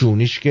بچه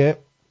کونیش که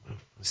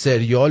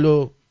سریال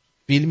و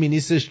فیلمی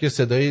نیستش که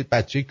صدای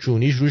بچه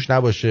کونیش روش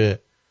نباشه،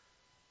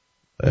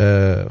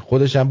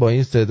 خودش هم با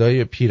این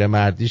صدای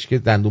پیرمردیش که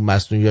دندون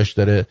مصنوعیاش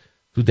داره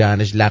تو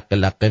دهنش لقه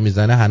لقه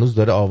میزنه هنوز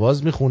داره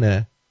آواز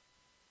میخونه.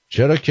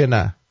 چرا که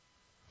نه؟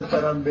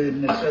 دارم به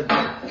نسبت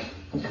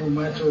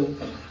حکومت و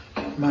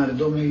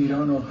مردم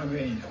ایران و همه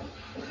اینا.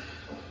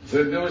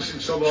 زنده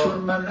باشید شما. چون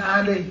من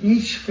اهل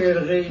هیچ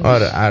فرقه ای نیست.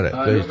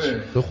 آره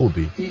تو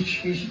خوبی.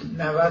 هیچ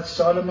 90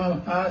 سال من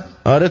هست.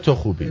 آره تو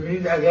خوبی.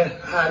 ببینید اگر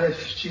اهل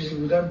چیزی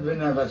بودم به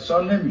 90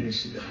 سال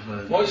نمیرسیدم.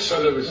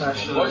 ماشاءالله بشم.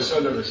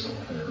 ماشاءالله بشم.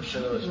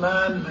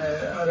 من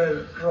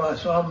آره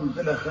رؤسام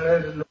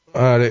بالاخره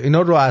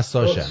اینا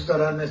رؤساشن. دوست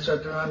دارن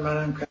نسبت به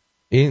منم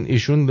این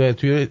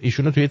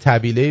ایشونو توی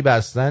طبیله‌ای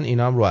بستن،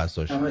 اینا هم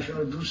رؤساشن. همشون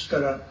رو دوست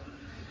دارم.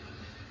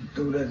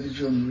 دولت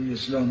جمهوری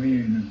اسلامی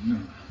اینا.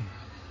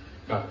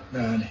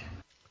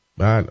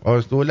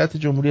 بله دولت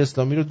جمهوری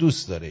اسلامی رو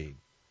دوست داره. این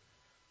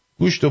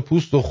گوشت و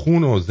پوست و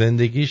خون و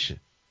زندگیش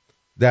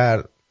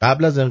در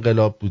قبل از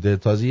انقلاب بوده،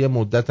 تازه یه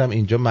مدت هم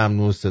اینجا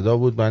ممنوع صدا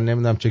بود، من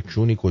نمیدونم چه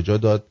کونی کجا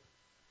داد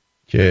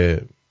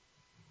که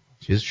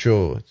چیز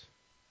شد.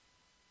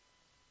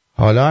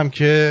 حالا هم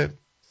که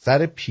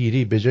سر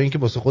پیری به جای اینکه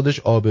واسه خودش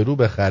آبرو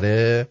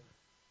بخره،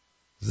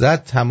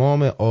 زد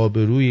تمام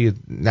آبروی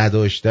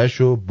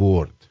نداشتهشو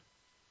برد.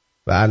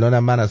 و الان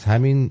هم من از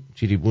همین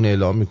تریبون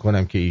اعلام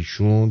میکنم که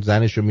ایشون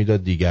زنشو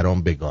میداد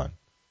دیگران بگان.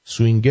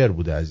 سوینگر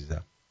بوده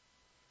عزیزم،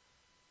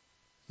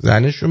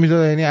 زنشو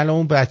میداد. یعنی الان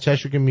اون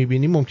بچهشو که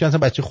میبینی ممکن اصلا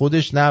بچه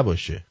خودش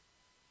نباشه،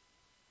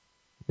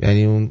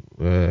 یعنی اون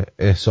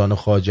احسان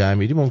خواجه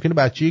امیری ممکنه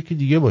بچه یکی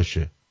دیگه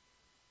باشه،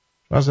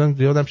 مثلا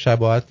زیادم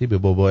شباهتی به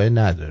بابای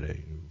نداره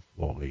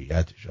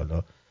واقعیتش.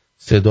 حالا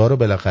صدا رو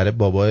بالاخره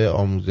بابای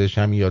آموزش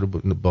هم یارو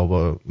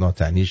بابا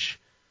ناتنیش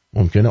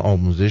ممکنه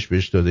آموزش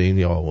بهش داده، این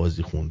یه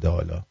آوازی خونده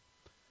حالا،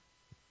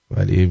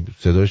 ولی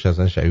صداش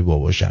اصلا شبیه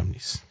باباش هم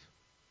نیست.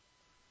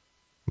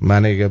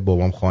 من اگه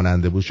بابام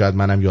خواننده بود شاید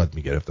منم یاد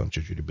میگرفتم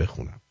چجوری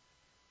بخونم.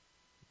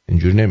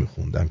 اینجوری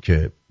نمیخوندم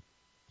که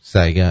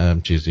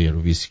سعیم چیزی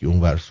رو ویسکی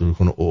اون ور سرو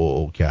کنه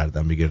او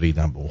کردم بگه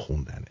ریدم به اون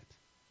خوندنت.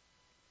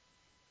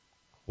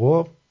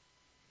 خب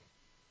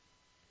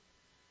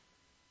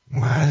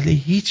محل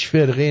هیچ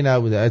فرقه‌ای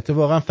نبوده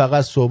اتفاقا،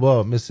 فقط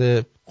صبح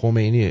مثل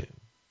خمینی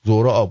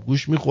ظهر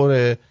آبگوش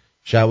میخوره،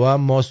 شبا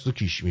هم ماست و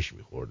کیشمیش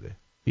میخورده،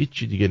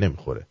 هیچی دیگه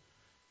نمیخوره،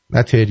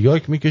 نه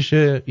تریاک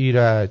میکشه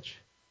ایرج،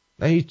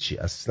 نه هیچی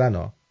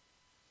اصلا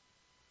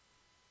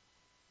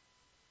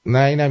نه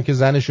اینم که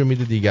زنشو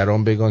میده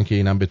دیگران بگن که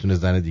اینم بتونه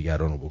زن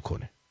دیگرانو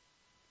بکنه.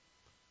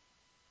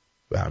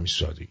 به همین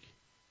سادگی.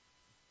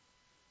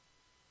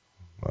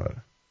 آره.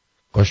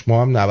 کاش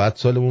ما هم 90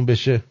 سالمون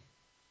بشه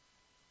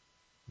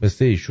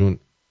مثل ایشون،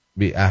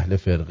 بی اهل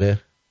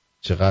فرقه.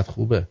 چقدر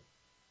خوبه.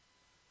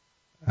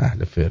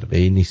 اهل فرقه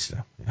ای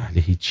نیستم، اهل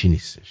هیچی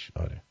نیستش.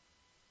 آره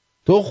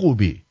تو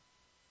خوبی،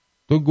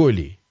 تو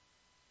گلی،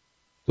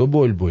 تو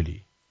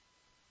بلبلی،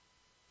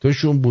 تو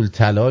شنبول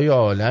طلای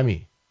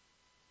عالمی.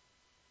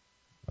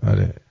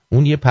 آره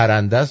اون یه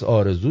پرنده است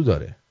آرزو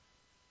داره،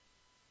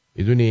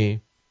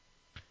 میدونی؟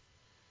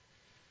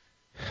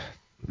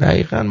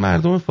 دقیقاً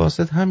مردم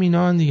فاسد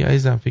همینا هن دیگه.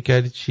 عزیزم فکر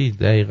کردی چی؟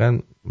 دقیقاً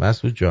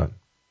مسعود جان،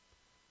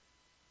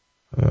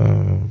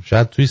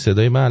 شاید توی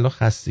صدای من الان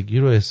خستگی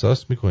رو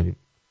احساس میکنیم.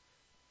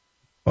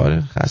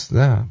 آره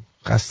خسته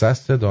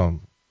است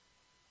صدام،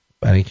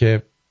 برای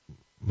اینکه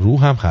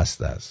روحم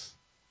خسته است،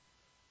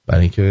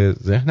 برای اینکه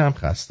ذهنم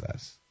خسته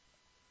است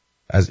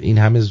از این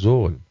همه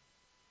ظلم،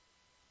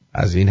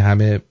 از این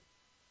همه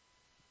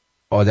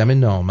آدم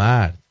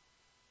نامرد،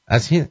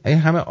 از این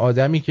همه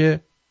آدمی که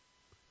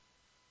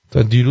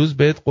تا دیروز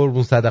بهت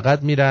قربون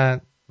صدقت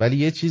میرن ولی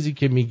یه چیزی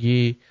که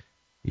میگی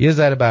یه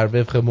ذره بر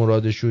وفق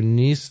مرادشون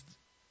نیست،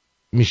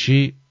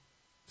 میشی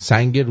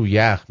سنگ رو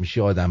یخ،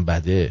 میشی آدم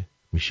بده،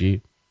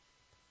 میشی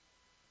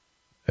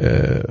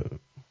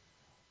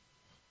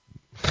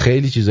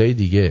خیلی چیزای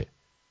دیگه.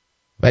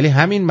 ولی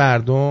همین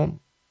مردم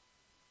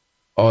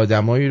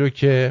آدمایی رو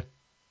که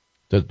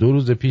تا 2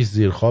 روز پیش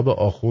زیر خواب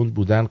آخوند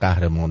بودن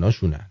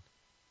قهرماناشونن،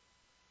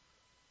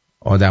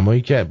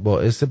 آدمایی که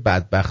باعث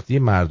بدبختی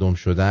مردم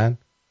شدن،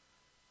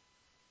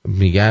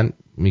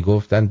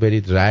 میگفتن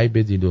برید رأی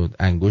بدید و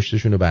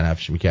انگشتشون رو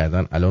بنفش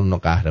میکردن، الان اونا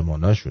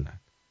قهرماناشونن.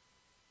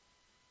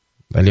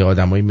 ولی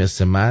آدمایی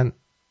مثل من،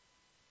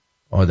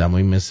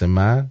 آدمایی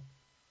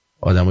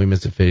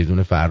مثل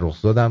فریدون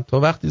فرخزادم تا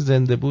وقتی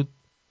زنده بود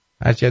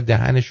هرچی از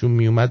دهنشون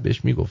میومد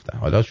بهش میگفتن.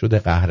 حالا شده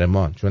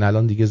قهرمان چون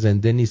الان دیگه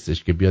زنده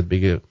نیستش که بیاد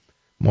بگه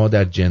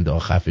مادر جنده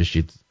خفه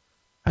شید،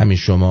 همین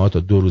شما تا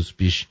 2 روز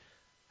پیش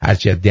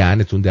هرچی از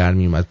دهنتون در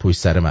میومد پشت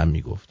سر من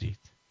میگفتید.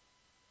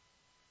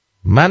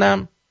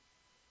 منم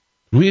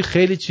روی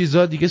خیلی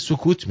چیزا دیگه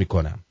سکوت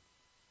میکنم،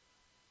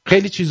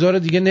 خیلی چیزا رو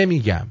دیگه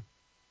نمیگم،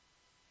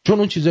 چون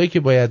اون چیزایی که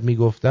باید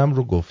میگفتم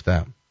رو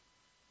گفتم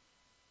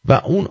و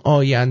اون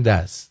آینده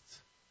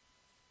است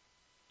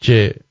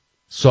که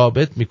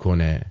ثابت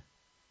میکنه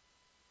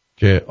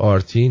که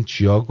آرتین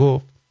چیا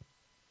گفت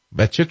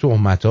و چه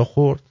تهمتا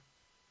خورد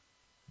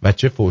و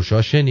چه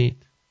فحشا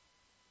شنید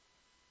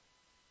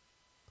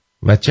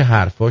و چه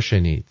حرفا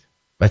شنید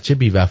و چه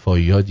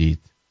بی‌وفایی‌ها دید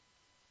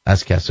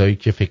از کسایی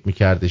که فکر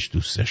میکردش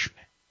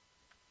دوستشونه،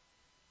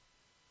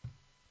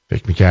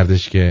 فکر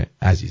میکردش که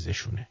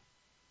عزیزشونه.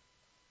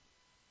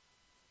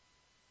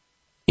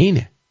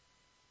 اینه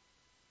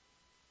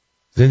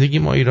زندگی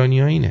ما ایرانی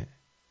ها، اینه.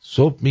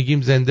 صبح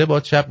میگیم زنده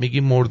باد، شب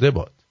میگیم مرده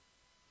باد.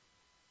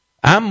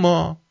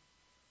 اما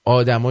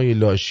آدمای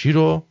لاشی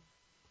رو،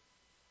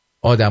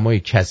 آدمای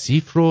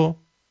کثیف رو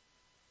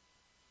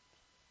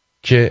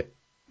که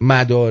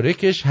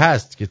مدارکش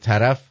هست که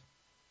طرف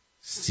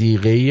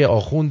صیغه‌ای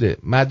آخونده،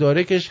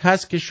 مدارکش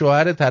هست که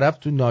شوهر طرف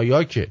تو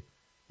نایاکه،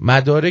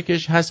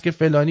 مدارکش هست که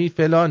فلانی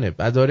فلانه،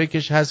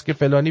 مدارکش هست که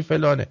فلانی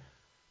فلانه،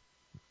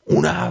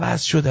 اون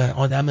عوض شده،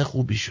 آدم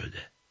خوبی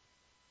شده.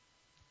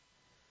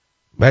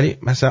 ولی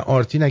مثلا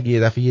آرتین اگه یه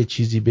دفعه یه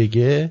چیزی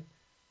بگه،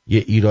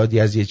 یه ایرادی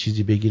از یه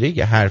چیزی بگیره،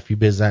 یه حرفی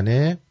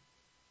بزنه،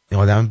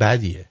 آدم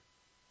بدیه.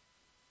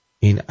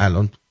 این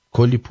الان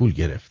کلی پول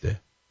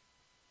گرفته.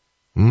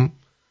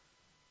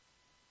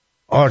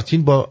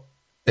 آرتین با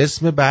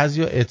اسم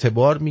بعضیا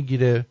اعتبار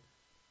میگیره،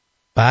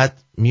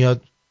 بعد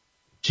میاد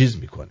چیز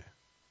میکنه،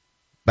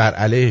 بر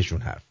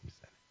علیهشون حرف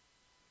میزنه.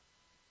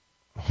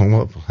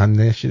 هم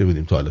نشیده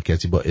بودیم تا حالا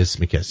کسی با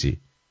اسم کسی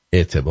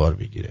اعتبار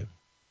بگیره.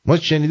 ما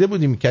شنیده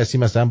بودیم کسی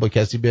مثلا با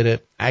کسی بره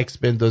عکس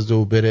بندازه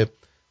و بره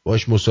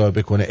باش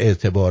مصاحبه کنه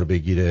اعتبار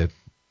بگیره،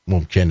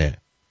 ممکنه.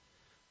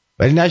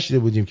 ولی نشیده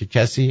بودیم که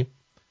کسی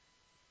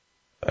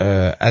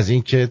از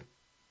این که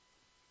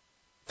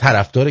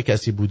طرفدار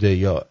کسی بوده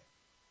یا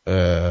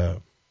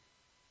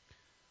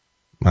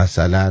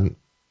مثلا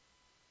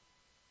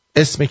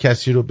اسم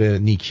کسی رو به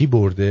نیکی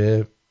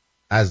برده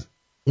از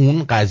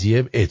اون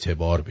قضیه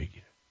اعتبار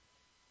بگیره.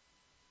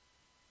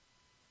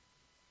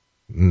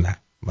 نه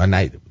من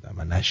نیده بودم،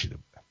 من نشیده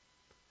بودم.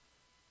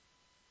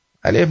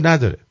 علیب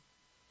نداره.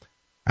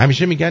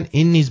 همیشه میگن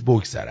این نیز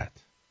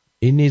بگذرد،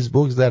 این نیز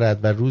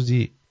بگذرد و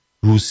روزی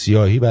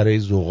روسیاهی برای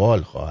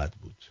زغال خواهد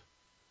بود.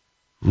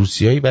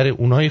 روسیاهی برای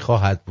اونایی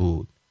خواهد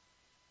بود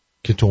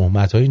که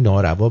تهمت‌های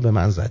ناروا به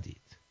من زدید.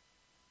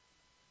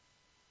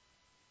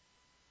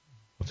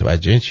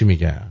 متوجه چی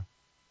میگم؟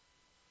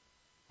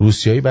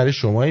 روسیاهی برای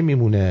شمایی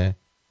میمونه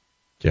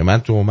که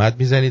من تهمت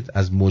میزنید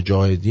از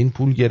مجاهدین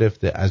پول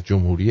گرفته، از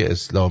جمهوری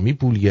اسلامی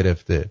پول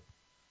گرفته.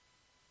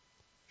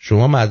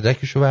 شما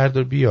مدرکشو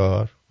بردار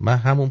بیار، من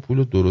همون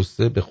پولو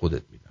درسته به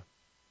خودت میدم.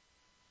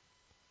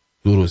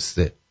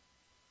 درسته.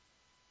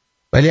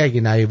 ولی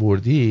اگه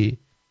نیاوردی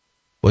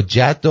با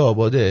جد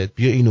آبادت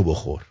بیا اینو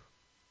بخور.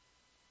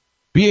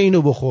 بیا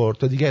اینو بخور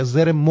تا دیگه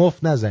زر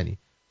مفت نزنی.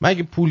 من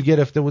اگه پول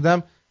گرفته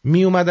بودم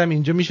می اومدم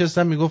اینجا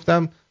میشستم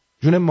میگفتم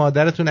جون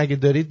مادرتون اگه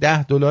دارید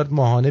 $10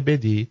 ماهانه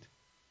بدید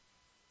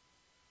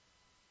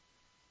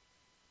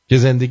که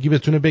زندگی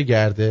بتونه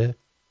بگرده.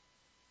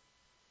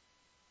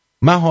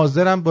 من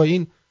حاضرم با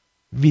این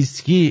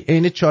ویسکی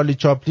عین چارلی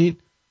چاپلین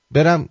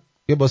برم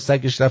که با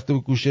سگش رفته به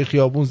گوشه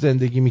خیابون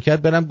زندگی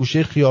میکرد، برم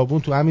گوشه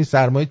خیابون تو همین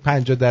سرمایه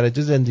 50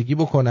 درجه زندگی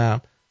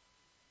بکنم،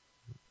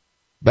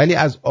 ولی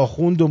از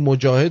آخوند و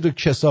مجاهد و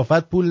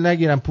کثافت پول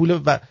نگیرم.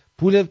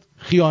 پول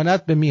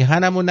خیانت به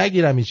میهنم رو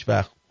نگیرم هیچ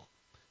وقت.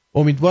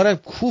 امیدوارم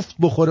کوفت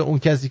بخوره اون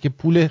کسی که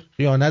پول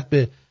خیانت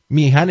به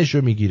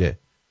میهنشو میگیره.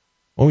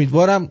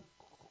 امیدوارم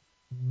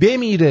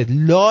بمیره،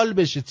 لال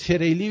بشه،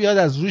 تریلی بیاد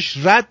از روش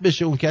رد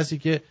بشه اون کسی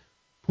که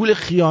پول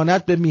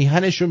خیانت به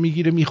میهنشو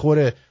میگیره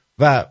میخوره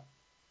و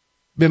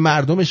به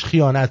مردمش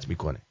خیانت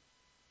میکنه.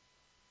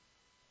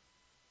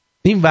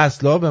 این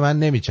وصله ها به من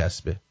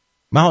نمیچسبه.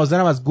 من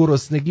حاضرم از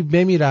گرسنگی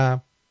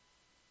بمیرم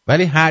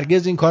ولی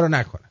هرگز این کارو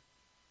نکنم.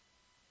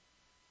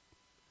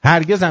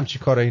 هرگز همچی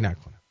کارایی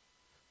نکنم.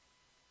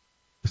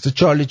 مثل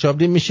چارلی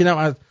چاپلین میشینم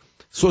از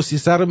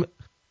سوسیسه رو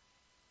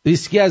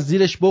ریسکی از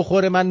زیرش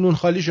بخوره، من نون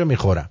خالیشو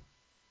میخورم.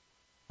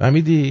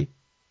 فهمیدی؟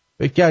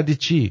 فکر کردی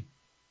چی؟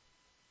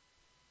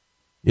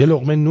 یه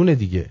لقمه نون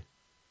دیگه.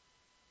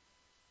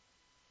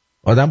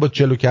 آدم با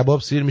چلو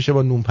کباب سیر میشه،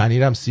 با نون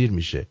پنیرم سیر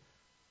میشه،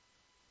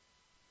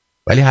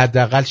 ولی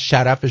حداقل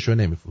شرفشو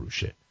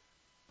نمیفروشه.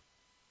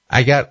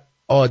 اگر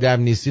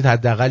آدم نیستید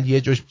حداقل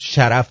یه جوش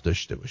شرف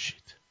داشته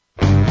باشید.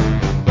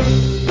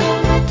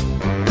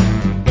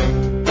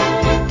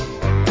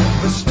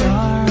 The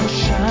stars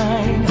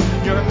shine,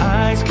 your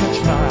eyes catch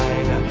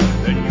mine,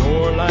 and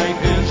your light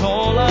is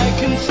all I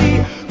can see.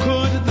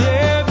 Could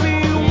there be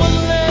one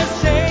less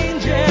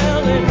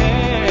angel in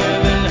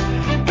heaven?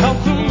 How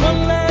come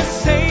one less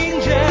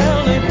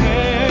angel in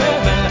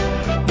heaven?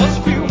 Must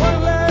be one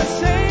less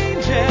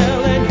angel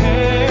in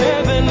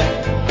heaven,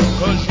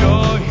 'cause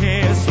you're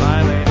here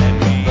smiling at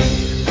me.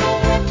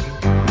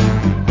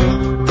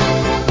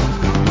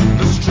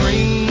 The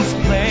strings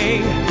play,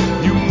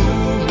 you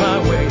move my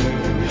way.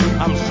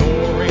 I'm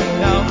soaring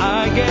now,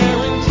 I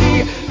guarantee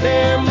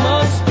there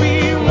must be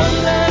one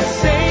less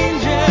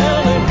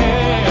angel in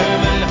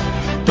heaven.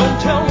 Don't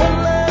tell one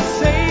less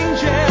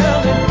angel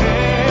in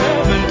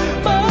heaven.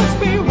 Must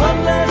be one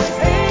less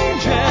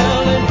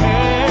angel in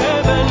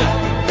heaven.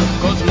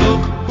 'Cause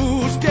look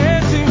who's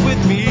dancing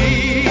with me.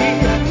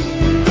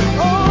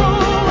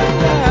 Oh, and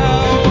now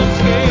I'm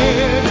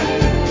scared.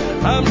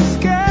 I'm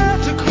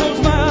scared to close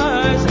my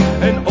eyes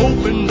and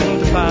open them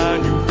to find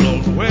you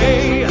float away.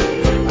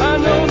 I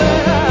know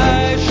that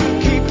I should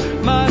keep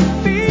my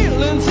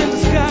feelings in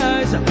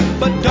disguise,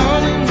 but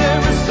darling,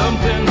 there is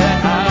something that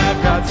I've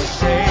got to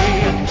say.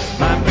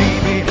 My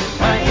baby,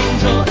 my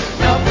angel,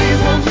 now please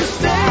won't you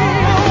stay?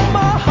 Oh,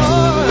 my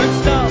heart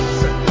stops,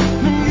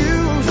 the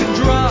music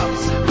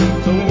drops,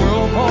 the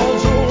world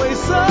falls away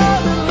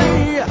suddenly.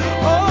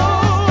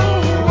 Oh,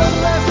 one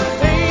less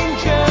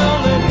angel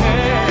in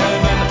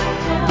heaven.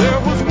 There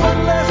was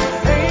one less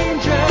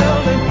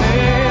angel in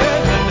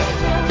heaven.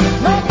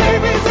 My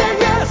baby said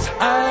yes,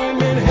 I'm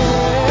in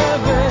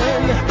heaven.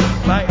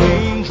 My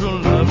angel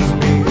loves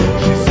me.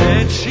 She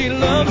said she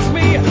loves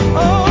me.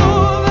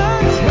 Oh,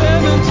 that's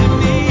heaven to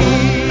me.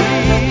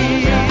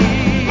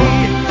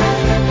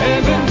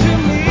 Heaven to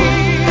me.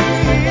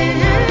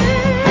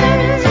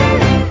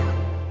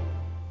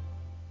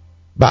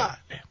 بله.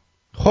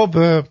 خب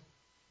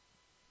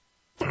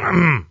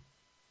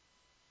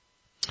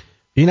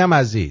اینم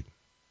از این.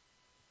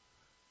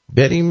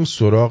 بریم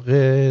سراغ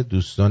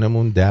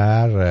دوستانمون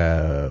در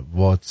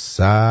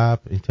واتساپ.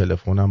 این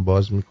تلفنم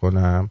باز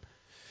میکنم،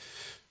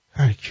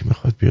 هر کی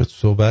میخواد بیاد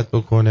صحبت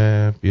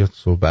بکنه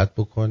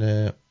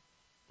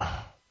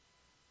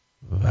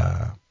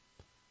و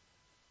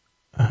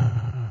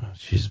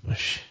چیز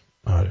باشه.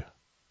 آره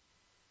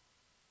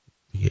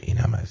دیگه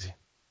اینم از این.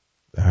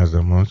 در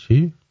زمان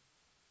چی؟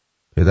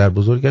 پدر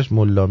بزرگش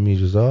ملا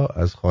میرزا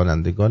از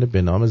خوانندگان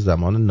به نام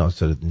زمان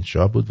ناصرالدین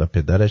شاه بود و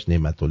پدرش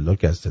نعمت الله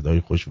که از صدای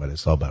خوش و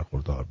رسا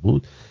برخوردار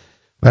بود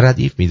و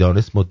ردیف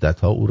میدانست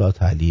مدتها او را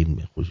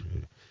تعلیم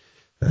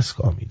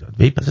دستگاه میداد.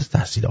 وی پس از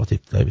تحصیلات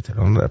ابتدایی به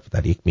تهران رفت.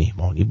 در یک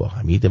مهمانی با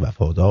حمید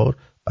وفادار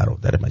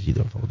برادر مجید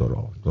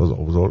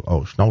وفادار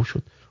آشنا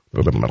شد.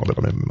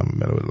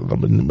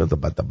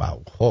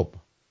 خب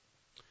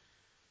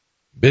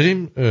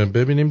بریم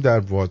ببینیم در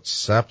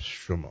واتساپ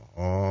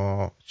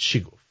شما چی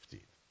گفتید.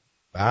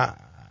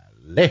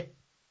 بله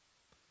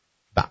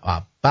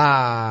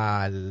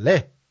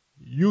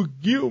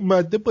یوگی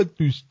اومده با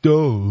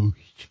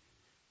دوستاش.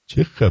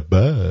 چه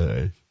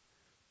خبر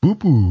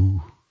بوبو؟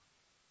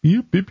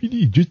 بیا ببینی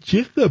اینجا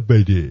چه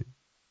خبره.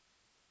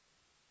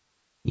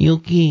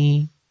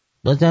 یوگی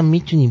بازم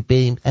میتونیم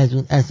بریم از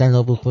اون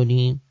عسلا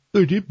بخوریم؟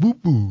 آره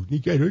بوبو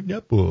نگران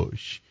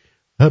نباش،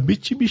 همه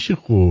چی میشه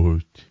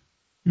خورد.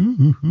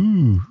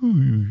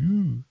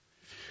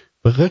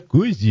 فقط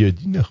گوی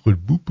زیادی نخور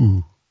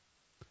بوبو.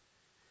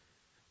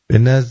 به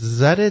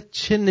نظرت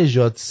چه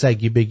نژاد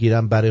سگی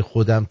بگیرم برای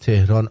خودم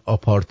تهران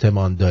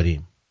آپارتمان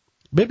داریم؟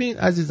 ببین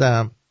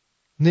عزیزم،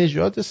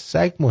 نژاد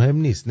سگ مهم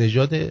نیست،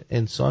 نژاد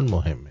انسان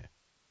مهمه.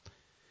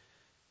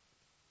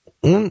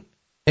 اون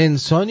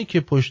انسانی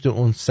که پشت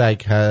اون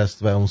سگ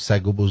هست و اون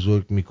سگو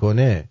بزرگ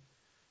میکنه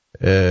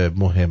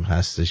مهم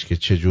هستش که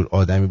چجور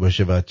آدمی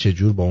باشه و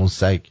چجور با اون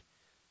سگ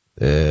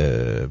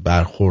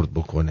برخورد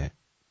بکنه.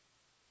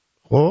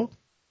 خب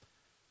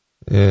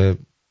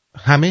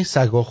همه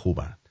سگا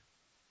خوبن،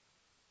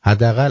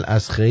 حداقل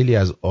از خیلی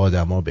از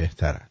آدما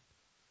بهترن.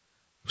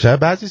 شاید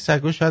بعضی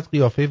سگا شاید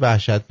قیافه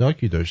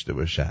وحشتناکی داشته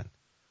باشن،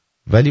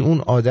 ولی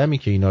اون آدمی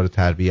که اینا رو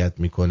تربیت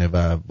میکنه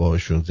و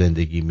باشون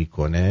زندگی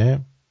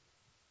میکنه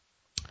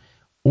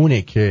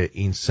اونه که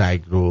این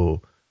سگ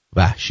رو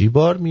وحشی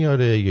بار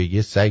میاره یا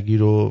یه سگی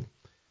رو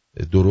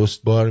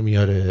درست بار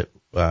میاره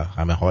و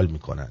همه حال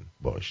میکنن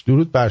باش.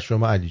 درود بر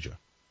شما علی جان.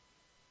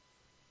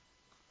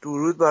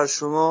 درود بر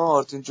شما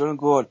آرتین جان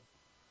گل.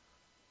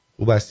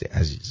 خوب هستی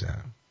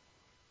عزیزم؟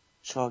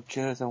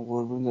 شاکرتم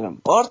قربون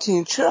دارم.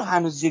 آرتین چرا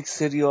هنوز یک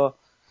سریا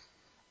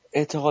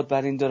اعتقاد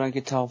بر این دارن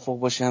که توافق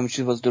باشه همه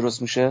چیز باز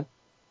درست میشه؟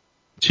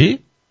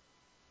 چی؟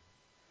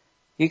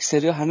 یک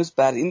سریا هنوز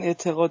بر این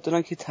اعتقاد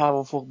دارن که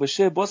توافق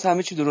بشه باز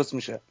همه چی درست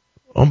میشه.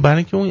 اون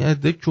برای که اون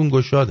عده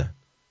چونگشادن.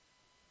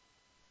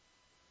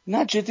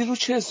 نه جدی رو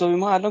چه حسابی؟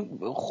 ما الان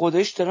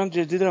خودش دارم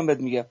جدی دارم بهت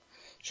میگم،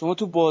 شما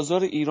تو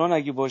بازار ایران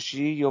اگه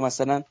باشی یا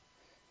مثلا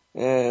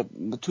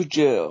تو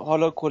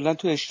حالا کلا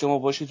تو اجتماع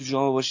باشی، تو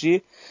جامعه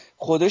باشی،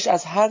 خودش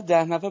از هر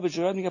 10 نفر به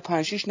جرات میگه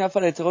 5-6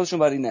 نفر اعتقادشون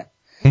بر اینه.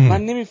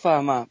 من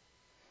نمیفهمم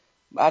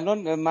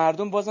الان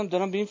مردم بازم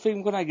دارن به این فکر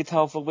میکنن اگه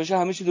توافق بشه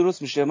همه چی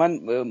درست میشه. من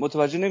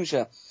متوجه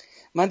نمیشم.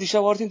 من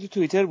دیشب آرتین تو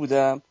توییتر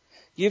بودم،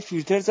 یه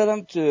فیلتر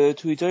زدم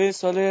توییتای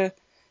سال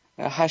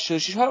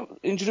 86 هم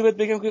اینجوری بهت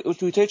بگم که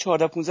توییتای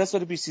 14-15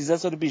 سال پیش 13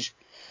 سال پیش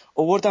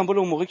آوردم بالا.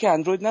 اون موقع که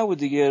اندروید نبود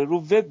دیگه، رو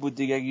وب بود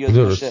دیگه اگه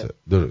یاد باشه.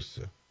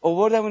 درسته.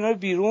 آوردم اینا رو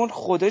بیرون،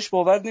 خودش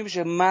باور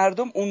نمیشه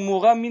مردم اون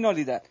موقع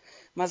مینالیدن.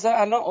 مثلا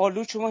الان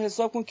آلو شما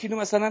حساب کن کیلو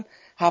مثلا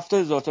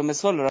 70,000 تا،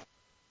 مثال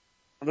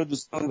رو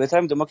دوستان بهتر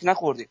میدونم ما که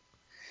نخوردیم.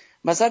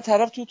 مثلا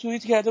طرف تو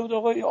توییت کرده بود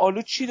آقا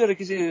آلو چی داره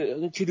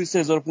که کیلو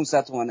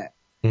 3500 تومانه.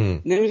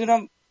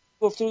 نمیدونم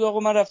گفته بود آقا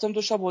من رفتم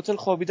دو شب هتل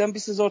خوابیدم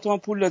 20,000 تومان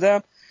پول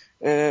دادم،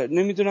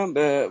 نمیدونم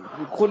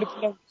کلی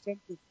پولم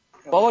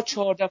بابا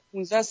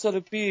 14-15 سال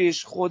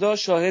پیش خدا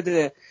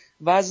شاهده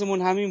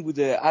وضعمون همین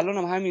بوده، الان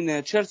هم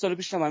همینه، 40 سال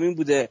پیش هم همین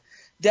بوده،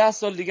 10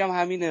 سال دیگه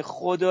هم همینه.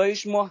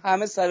 خداییش ما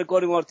همه سر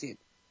کاری مارتین.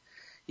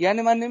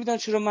 یعنی من نمیدونم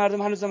چرا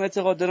مردم هنوزم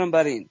اعتقاد دارن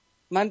بر این.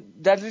 من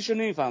دلیلشو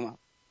نمیفهمم.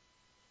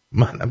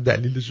 منم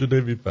دلیلشو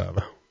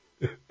نمیفهمم.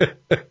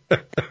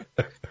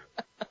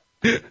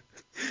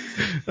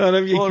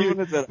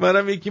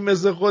 منم یکی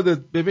مثل خودت.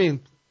 ببین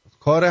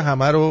کار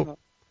همه رو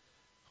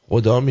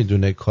خدا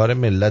میدونه، کار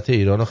ملت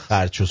ایران و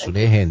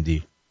خرچوسونه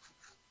هندی.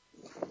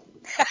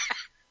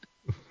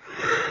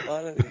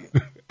 آره دیگه.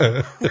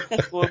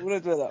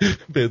 قربونت برم.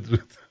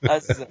 بدرود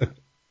عزیزم.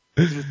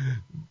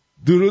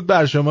 درود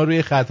بر شما،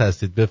 روی خط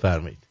هستید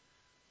بفرمایید.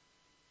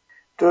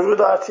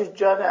 درود آرتین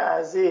جان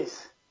عزیز،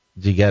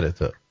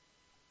 جیگرتو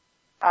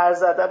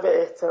عرض ادب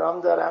به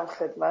احترام دارم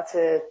خدمت،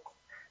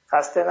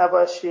 خسته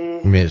نباشی.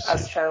 مرسی.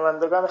 از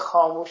شنوندگان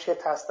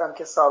خاموشت هستم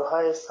که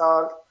سالهای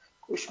سال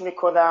گوش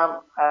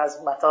میکنم،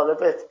 از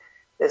مطالبت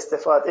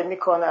استفاده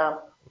میکنم.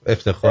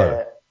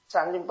 افتخار.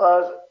 چندین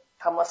بار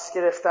تماس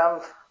گرفتم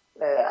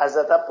عرض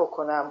ادب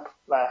بکنم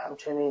و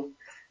همچنین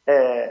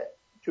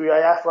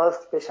جویای احوال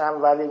بشم،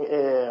 ولی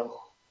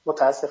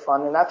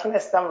متاسفانه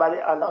نتونستم، ولی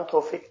الان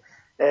توفیق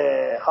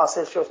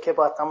حاصل شد که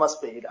با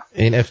تماس بگیرم.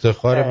 این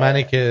افتخار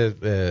منه که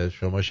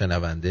شما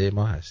شنونده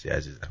ما هستی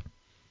عزیزم.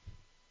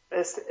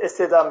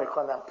 استدعا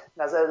میکنم،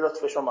 نظر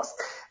لطف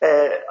شماست.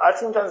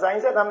 آرتین جان زنگ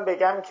زدم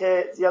بگم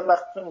که زیاد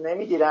وقتتون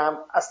نمیگیرم،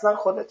 اصلا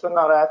خودتون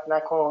ناراحت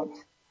نکن.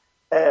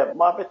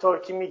 ما به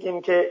ترکی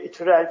میگیم که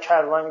ایتور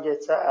کروان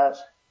گتر.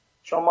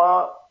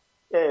 شما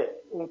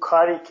اون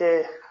کاری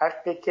که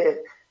حقی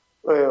که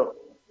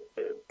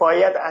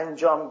باید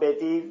انجام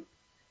بدی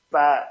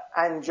و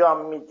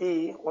انجام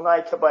میدی،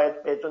 اونایی که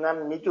باید بدونن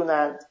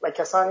میدونن و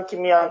کسانی که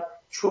میان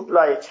چوب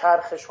لای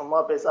چرخ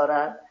شما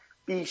بذارن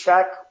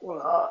بیشک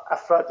اونها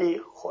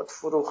افرادی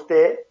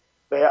خودفروخته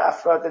و یا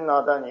افراد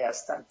نادانی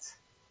هستند.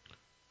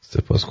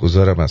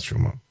 سپاسگزارم از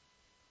شما.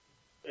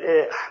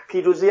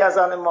 پیروزی از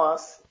آن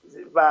ماست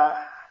و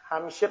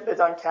همیشه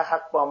بدان که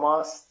حق با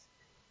ماست.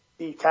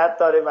 دیکت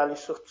داره ولی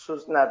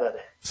سوز نداره.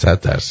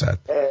 100%.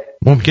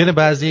 ممکنه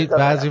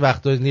بعضی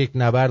وقتا یک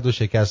نبرد و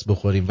شکست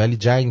بخوریم ولی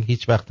جنگ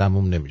هیچ وقت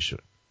تموم نمیشه.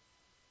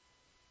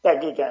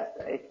 دقیقاً.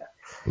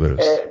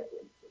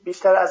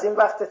 بیشتر از این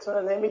وقتتون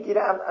رو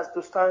نمیگیرم. از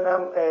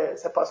دوستانم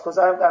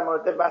سپاسگزارم در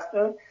مورد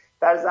وقتتون.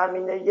 در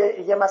زمینه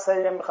یه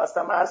مسئله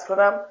میخواستم عرض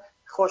کنم.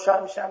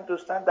 خوشحال میشم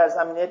دوستان در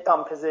زمینه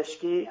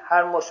دامپزشکی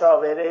هر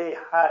مشاوره،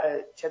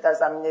 چه در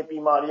زمینه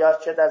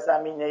بیماریات چه در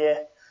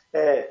زمینه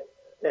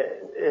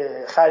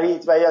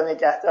خرید و یا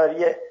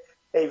نگهداری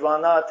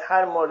حیوانات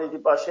هر موردی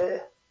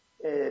باشه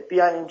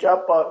بیان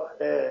اینجا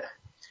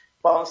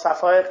با اون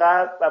صفای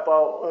قلب و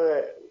با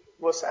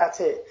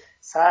وسعت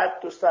سرد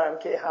دوست دارم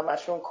که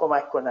همشون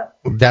کمک کنن.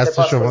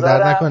 دست شما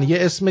در نکنه. یه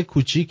اسم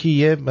کوچیکی،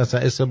 یه مثلا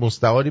اسم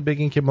مستعاری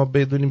بگین که ما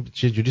بدونیم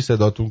چه جوری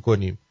صداتون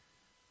کنیم.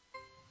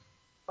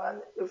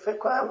 من فکر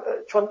کنم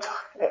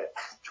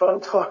چون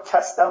ترک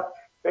هستم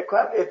فکر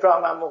کنم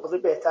ابراهیم اموغلی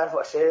بهتر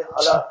باشه.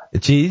 حالا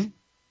چی؟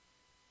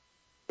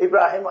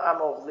 ابراهیم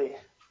اموغلی.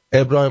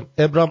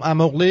 ابراهیم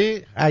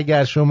اموغلی.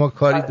 اگر شما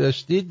کاری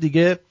داشتید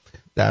دیگه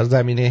در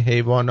زمینه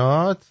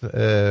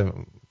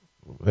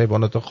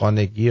حیوانات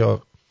خانگی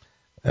یا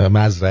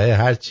مزرعه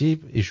هر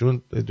چی،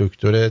 ایشون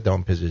دکتر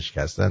دامپزشک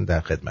هستن،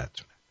 در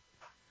خدمتتون.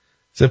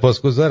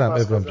 سپاسگزارم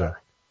ابراهیم جان.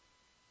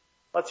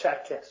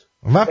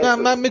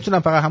 متشکرم. من میتونم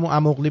فقط همون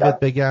اموغلی بهت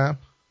بگم؟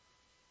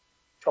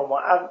 شما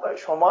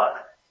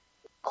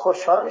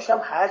خوشحال میشم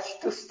هر چی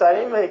دوست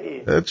داریم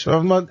بگید.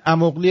 شما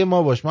اموغلی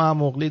ما باش، ما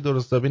اموغلی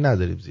درستابی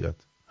نداریم زیاد.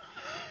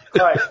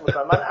 خواهش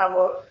میکنم.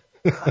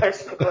 خواهش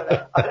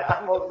میکنم.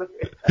 اموغلی.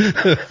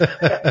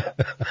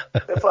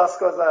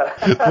 سپاسگزارم.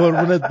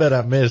 قربونت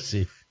برم.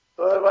 مرسی.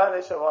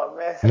 قربان شما.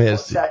 مرسی.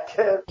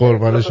 متشکرم.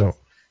 قربان شما.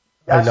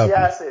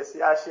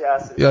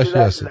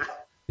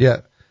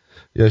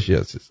 یاشی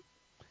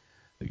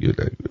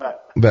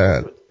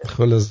بعد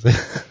خلاصه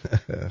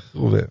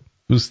خوبه،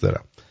 دوست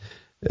دارم.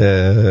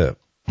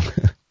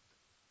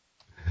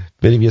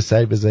 بریم یه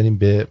سری بزنیم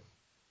به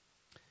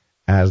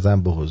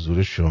عرضم به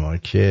حضور شما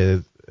که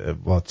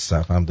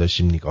واتساپ هم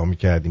داشتیم نگاه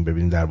میکردیم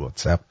ببینیم در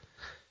واتساپ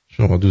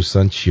شما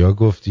دوستان چیا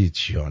گفتید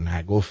چیا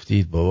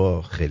نگفتید.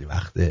 بابا خیلی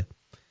وقته.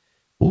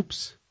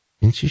 اوپس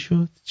این چی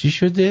شد؟ چی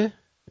شده؟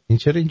 این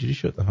چرا اینجوری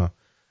شد؟ آها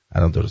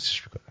الان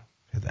درستش میکنم.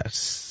 پدر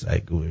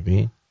سگو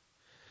ببین.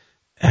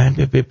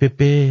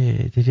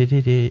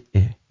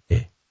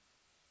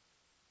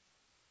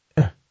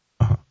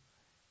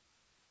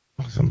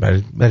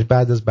 برای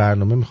بعد از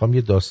برنامه میخوام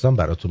یه داستان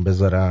براتون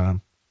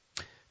بذارم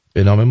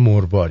به نام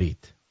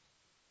مروارید.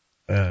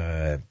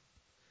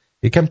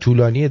 یکم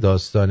طولانی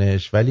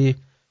داستانش، ولی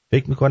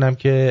فکر میکنم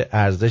که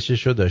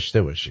ارزشش رو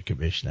داشته باشه که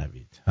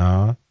بشنوید.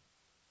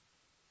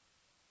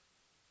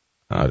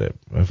 آره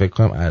فکر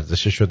کنم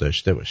ارزشش رو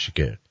داشته باشه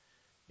که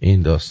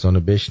این داستان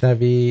رو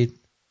بشنوید.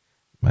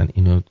 من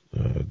اینو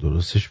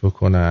درستش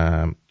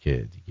بکنم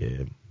که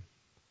دیگه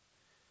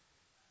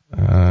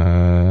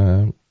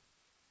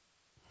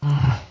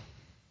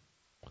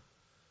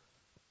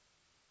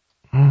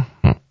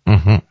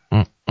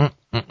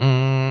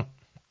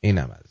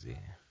اینم از این.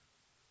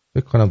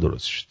 فکر کنم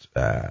درست شد.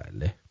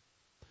 بله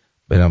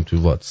برم توی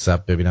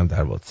واتساپ ببینم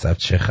در واتساپ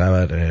چه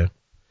خبره.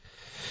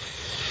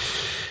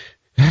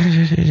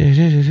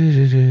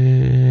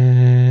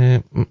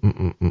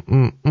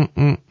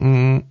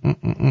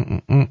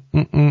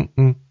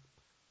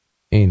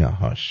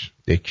 ایناهاش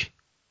دکی.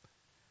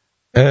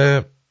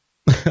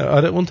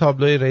 آره اون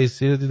تابلوی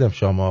رئیسی رو دیدم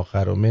شام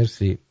آخر و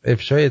مرسی.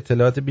 افشای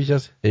اطلاعات بیش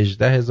از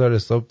 18,000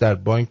 حساب در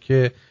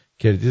بانک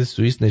کردیت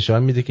سوئیس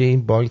نشان میده که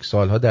این بانک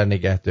سالها در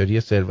نگهداری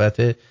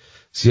ثروت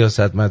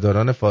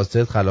سیاستمداران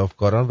فاسد،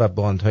 خلافکاران و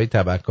باندهای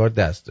تبهکار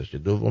دست داشته.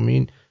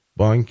 دومین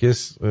بانک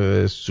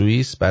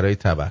سوئیس برای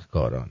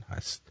تبهکاران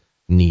هست.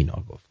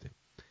 نینا گفته.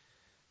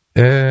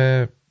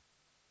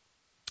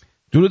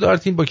 درود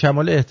آرتین، با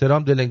کمال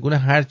احترام دلنگون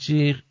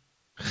هرچی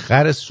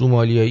خر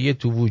سومالیایی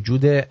تو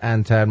وجود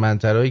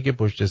انترمنترهایی که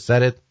پشت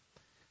سرت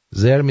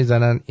زر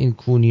میزنن، این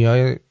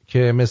کونیای که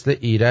مثل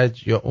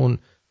ایرج یا اون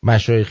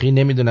مشایخی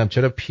نمیدونم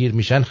چرا پیر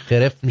میشن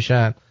خرف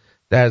میشن،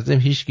 در ضمن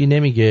هیچکی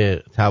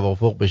نمیگه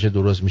توافق بشه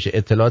درست میشه.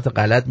 اطلاعات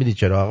غلط میدی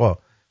چرا آقا؟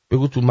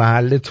 بگو تو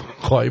محلتون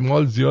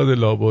قایمال زیاد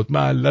لابد،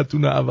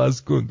 محلتون رو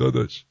عوض کن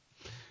داداش،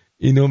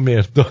 اینو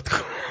مرداد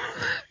کن.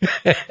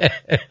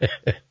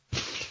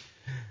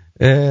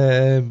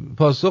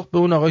 پاسخ به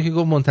اون آقا که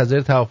گفت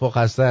منتظر توافق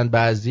هستن،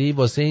 بعضی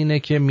واسه اینه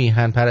که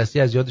میهن پرستی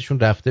از یادشون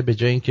رفته، به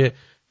جای اینکه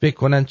فکر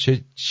کنن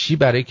چی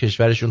برای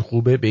کشورشون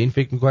خوبه، به این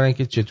فکر میکنن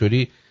که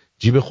چطوری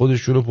جیب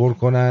خودشون رو پر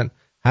کنن،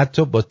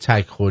 حتی با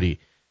تکخوری.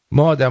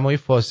 ما آدمای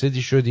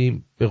فاسدی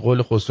شدیم. به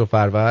قول خسرو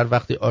فرور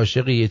وقتی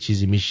عاشق یه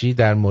چیزی میشی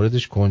در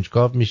موردش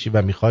کنجکاو میشی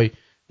و میخوای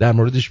در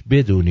موردش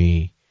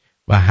بدونی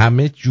و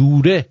همه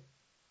جوره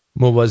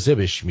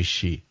مواظبش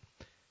میشی.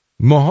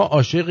 ماها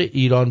عاشق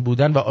ایران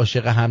بودن و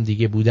عاشق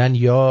همدیگه بودن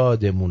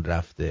یادمون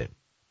رفته.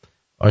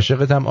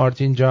 عاشقتم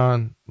آرتین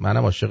جان،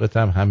 منم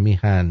عاشقتم، هم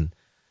میهن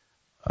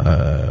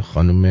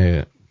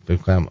خانم، فکر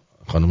کنم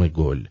خانم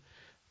گل.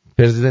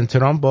 پرزیدنت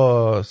ترامپ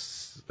با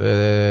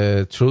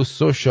ترو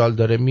سوشال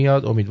داره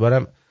میاد.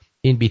 امیدوارم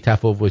این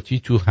بی‌تفاوتی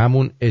تو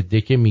همون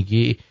عده که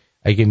میگی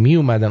اگه می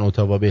اومدن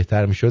اتاوا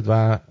بهتر میشد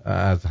و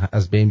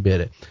از بین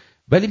بره.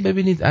 ولی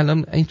ببینید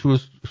الان این ترو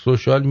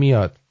سوشال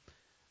میاد،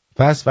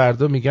 پس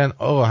فردا میگن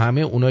آقا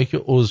همه اونایی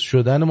که عضو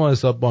شدن ما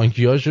حساب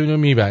بانکی هاشون رو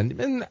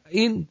میبندیم.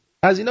 این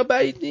از اینا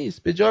بعید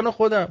نیست. به جان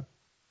خودم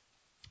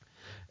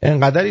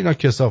انقدر اینا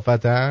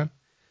کثافتن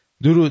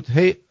درود.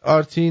 هی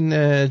آرتین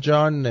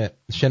جان،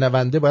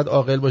 شنونده باید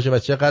عاقل باشه و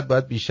چقدر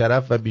باید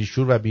بیشرف و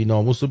بیشور و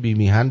بیناموس و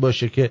بیمیهن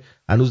باشه که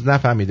هنوز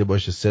نفهمیده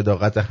باشه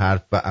صداقت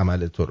حرف و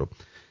عمل تو رو.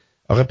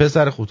 آقا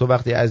پسر خوب، تو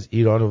وقتی از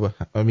ایران و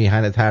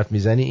میهنت حرف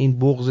میزنی این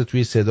بغض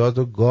توی صدات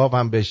و گاو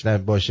هم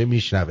بشنوه باشه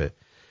میشنوه،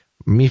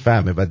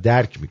 میفهمه و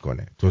درک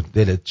میکنه تو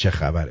دلت چه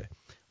خبره.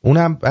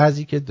 اونم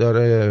بعضی که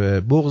داره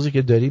بغضی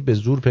که داری به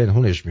زور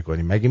پنهونش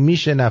میکنی. مگه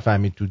میشه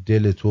نفهمی تو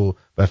دل تو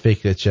و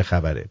فکرت چه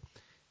خبره؟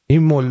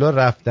 این ملا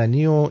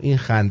رفتنی و این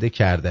خنده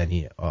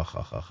کردنیه. آخ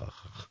آخ آخ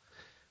آخ.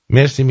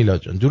 مرسی میلاد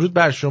جان. درود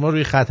بر شما،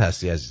 روی خط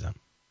هستی عزیزم.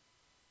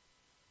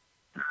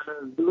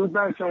 درود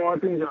بر شما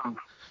آرتین جان.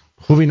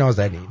 خوبی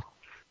نازنین؟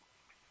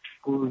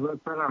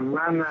 قربونت برم.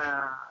 من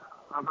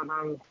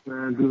اولا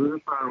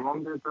درود فراوان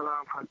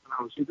بذارم، خسته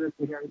نباشید بهت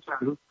میگم. چند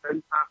روز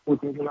خیلی سخت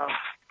بود، میدونم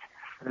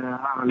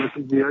حملات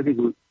زیادی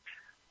بود،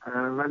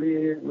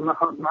 ولی من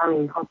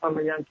خواستم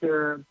بگم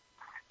که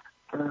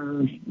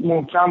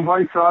محکم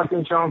وای ساعت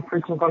اینجا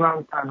فکر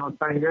میکنم تنها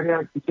سنگری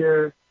هستی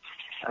که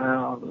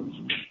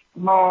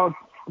ما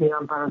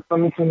میان پرستا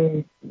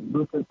میتونیم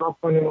دوست حساب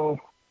کنیم و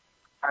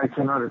در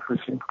کنارت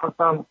باشیم.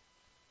 خواستم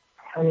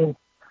همین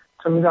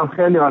چون میدونم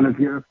خیلی حالت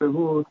گرفته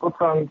بود،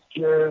 گفتم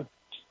که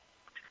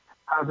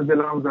حرف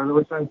دلم زده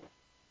باشن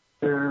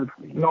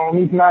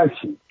ناامید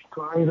نشی،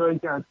 تو همین رایی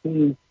که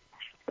هستی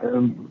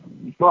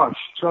باش.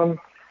 چون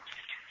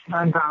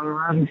من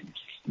تقریبا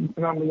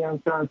میتونم بگم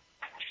که از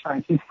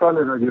 5-6 سال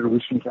رادیو رو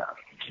گوش میکردم.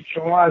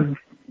 شما از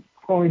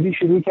کمدی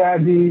شروع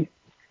کردی،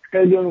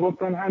 خیلی هم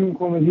گفتن همین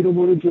کمدی رو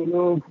برو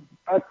جلو.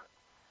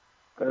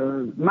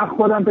 من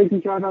خودم فکر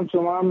میکردم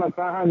شما هم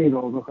مثلا همین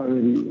رو بخواه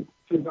بری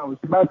چیز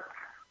نباشی. بعد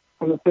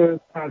خلاصه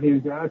تغییر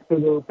جهت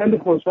شد و خیلی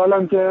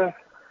خوشحالم که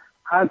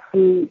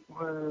هستی.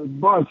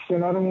 باش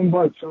کنارمون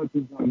باش،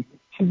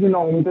 چیزی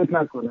ناامیدت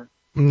نکنه.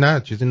 نه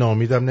چیزی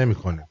ناامیدم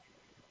نمیکنه.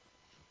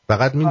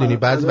 فقط میدونی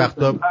بعض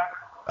وقتا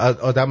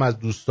آدم از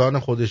دوستان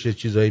خودش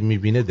چیزایی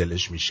میبینه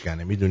دلش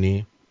میشکنه،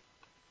 میدونی؟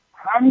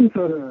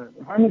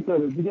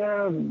 همینطوره دیگه.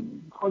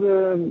 خود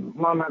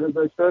محمد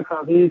داشته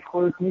تقیید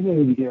خودت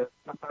میدونی دیگه،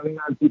 مثلا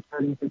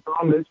نزدیکترین که تو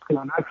هم بهش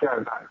خیانت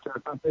کردن که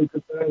اصلا فیلتر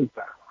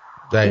نمیستن.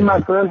 این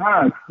مسائل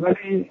هست،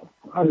 ولی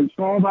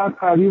شما باید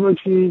قوی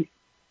باشی.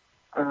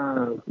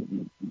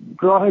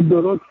 راه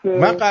درسته.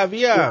 من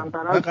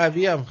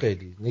قویم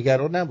خیلی.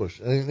 نگران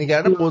نباش،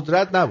 نگران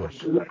قدرت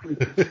نباش.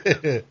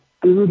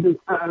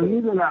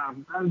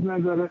 میدونم از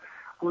نظر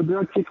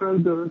قدرت چه کار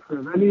درسته،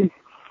 ولی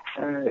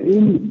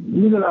این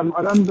میدونم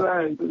آدم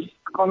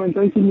کامنت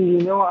هایی که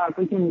میبینه و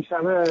حرفایی که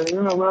میشنوه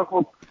این مقدار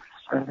خب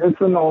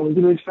حس و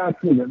ناامیدی بهش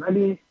دست میده،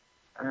 ولی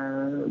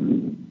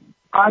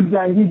قد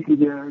جنگید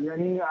دیگه.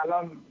 یعنی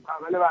الان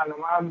اول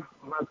برنامه هم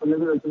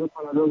مسئله راجع به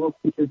کانادا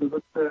گفتی که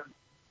درسته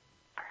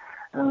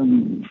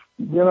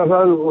یه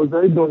مقدار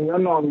اوضاع دنیا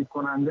ناامید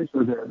کننده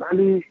شده،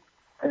 ولی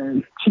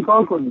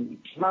چیکار کنی؟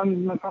 من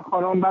مثلا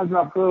خانم بعض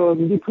وقتا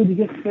میگه تو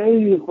دیگه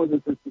خیلی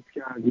خودت سوس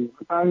کردی،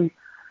 مثلا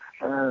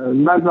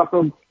بعض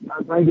وقتا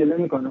از من گله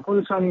میکنه.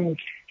 خودش هم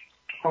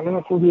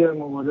خانم خوبیه،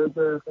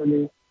 مبارز،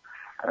 خیلی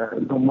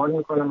دنبال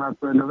میکنه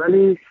مسئله،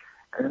 ولی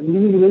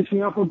میگه بهش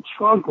میگه خب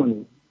چیکار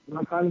کنی؟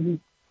 مثلا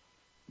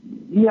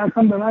این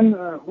اصلا به من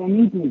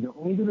امید میده،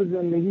 امید رو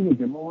زندگی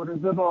میده.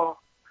 مبارزه با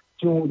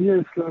جمهوری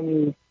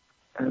اسلامی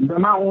به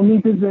من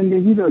امید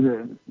زندگی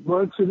داده،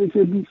 باعث شده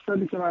که 20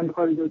 سالی که من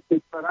خارج از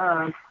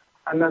کشورم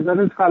از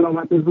نظر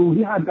سلامت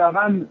روحی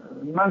حداقل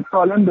من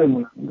سالم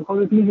بمونم.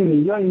 خودت میدونی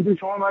یا اینجا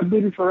شما باید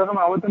بری سراغ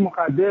مواد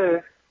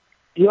مخدر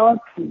یا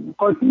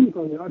قاطی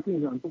میکنی.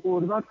 آرتین جان تو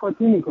قربت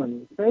قاطی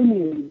میکنی،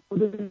 خیلی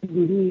خودت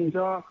دیدی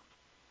اینجا،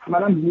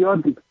 منم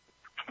زیاد دیدم.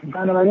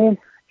 بنابراین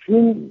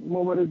این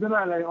مبارزه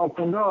علیه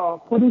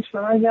آخوندها خودش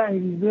به من یه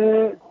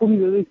انگیزه خوبی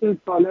داده که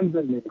سالم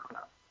زندگی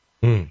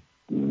کنم.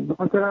 به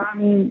خاطر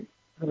همین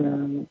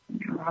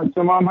از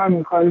شما هم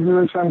همین خواهی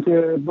باشم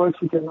که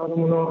باشی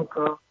کنارمون رو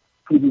تا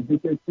پیروزی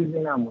که چیزی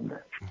نمونده.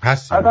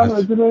 بعدم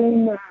راجع به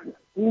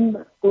این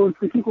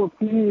قرصی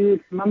گفتی،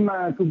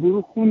 من تو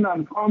گروه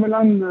خوندم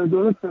کاملا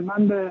درسته.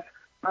 من به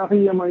وقتی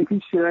یه ماه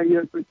پیش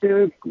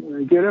که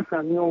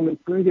گرفتم این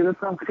اومیکرون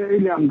گرفتم،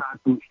 خیلی هم درد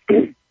بود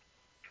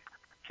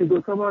که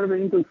 2 بار به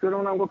این دکتر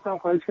اونم گفتم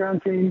خواهش کردم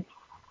که این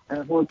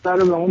قرصه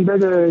رو به اون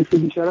بده که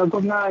بیچاره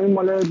گفت نه این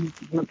مال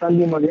مثلا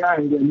بیماری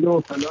انگلی و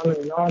فلان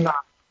اینا نه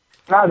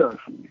نداشت.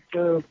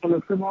 که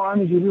خلاصه ما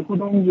همینجوری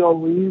خودمون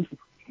یاویی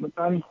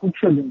مثلا خوب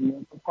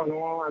شدیم. خانم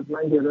از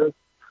من گرفت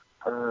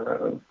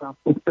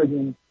خوب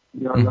شدیم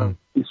یالا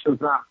بیش شد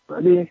رفت،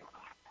 ولی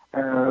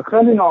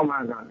خیلی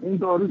نامردن. این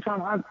داروش هم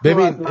هست.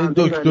 ببین این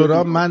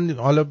دکترها من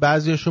حالا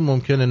بعضیاشون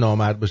ممکنه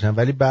نامرد باشن،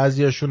 ولی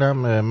بعضیاشون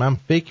هم من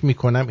فکر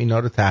میکنم اینا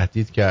رو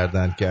تهدید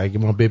کردن که اگه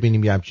ما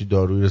ببینیم یه همچی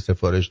دارویی رو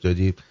سفارش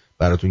دادی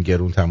براتون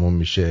گرون تموم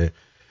میشه.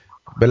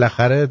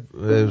 بالاخره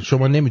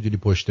شما نمیدونی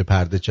پشت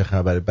پرده چه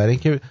خبره. برای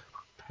اینکه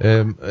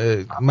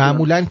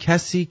معمولا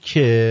کسی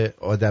که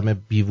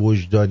آدم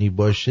بی‌وجدانی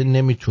باشه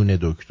نمیتونه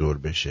دکتر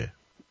بشه.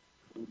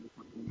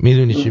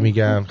 میدونی چی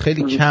میگم؟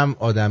 خیلی کم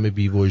آدم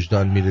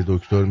بی‌وجدان میره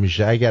دکتر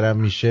میشه. اگرم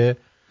میشه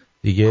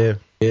دیگه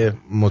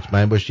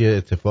مطمئن باشی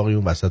اتفاقی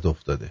اون وسط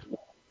افتاده.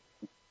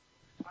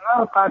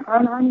 قطعا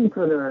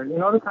همینطوره.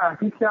 اینا رو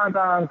تحقیق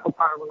کردن تا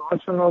پروانه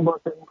هاشون رو با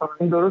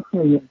این درست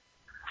میگه،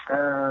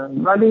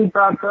 ولی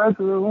در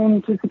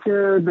اون چیزی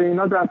که به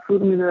اینا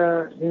دستور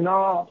میده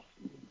اینا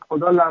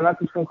خدا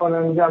لعنتشون کنه.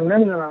 میگم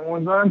نمیدونم،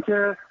 امیدوارم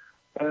که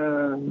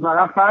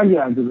ورق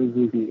برگرده به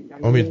زودی.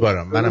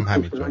 امیدوارم، منم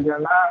همینطور. نه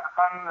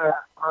اصلا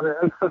آره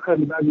حس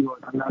خیلی بدی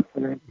بودن.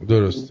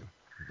 درست.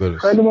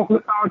 خیلی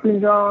مخلصم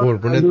آرتین جان،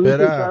 قربونت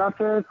برم.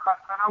 خسته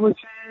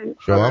نباشی.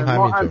 شما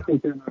هم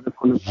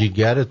همینطور.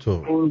 جیگر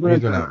تو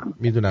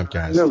میدونم که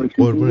هستی.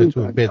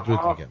 قربونتون، بدرود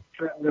میگم.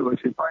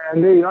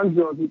 پاینده ایران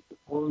جاوید.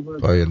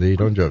 پاینده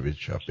ایران جاوید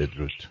شب.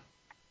 بدرود.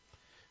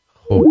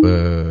 خب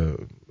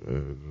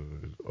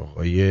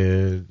آقای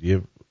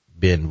یه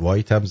بن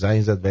وایت هم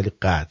زنگ زد ولی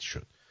قطع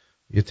شد.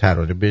 یه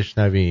ترانه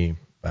بشنویم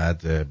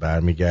بعد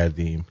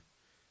برمیگردیم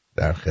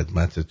در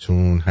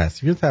خدمتتون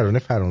هستیم. یه ترانه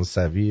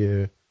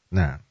فرانسوی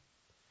نه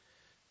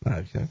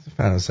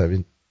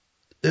فرانسوی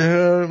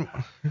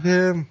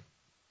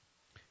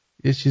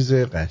یه چیز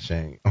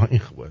قشنگ. این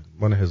خوبه،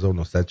 مال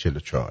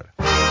 1944.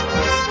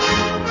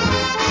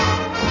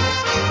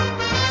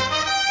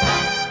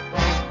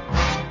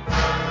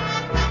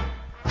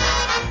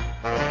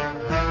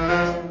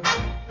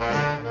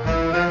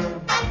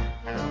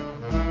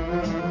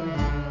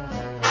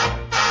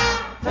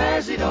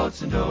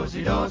 Dotes and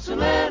dozy dotes and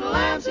little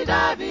lambsy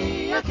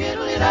divey, a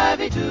kiddly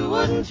divey too,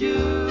 wouldn't you?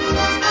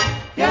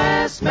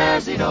 Yes,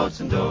 Mersey dotes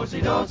and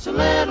dozy dotes and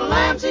little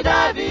lambsy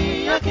divey,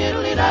 a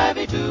kiddly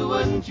divey too,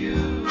 wouldn't you?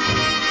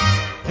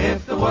 If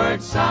the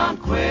words sound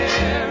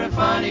queer and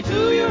funny to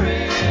your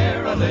ear,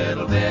 a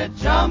little bit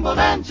jumbled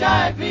and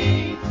jivey,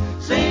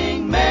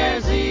 sing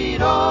Mersey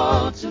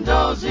dotes and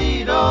dozy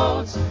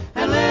dotes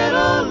and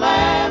little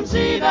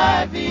lambsy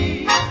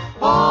divey.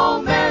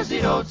 Oh, Mersey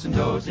dotes and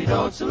dozy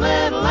dotes and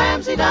little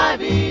lambsy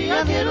divey, a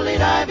kiddly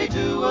divey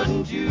too,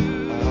 wouldn't you?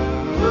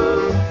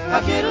 A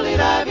kiddly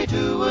divey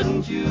too,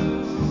 wouldn't you?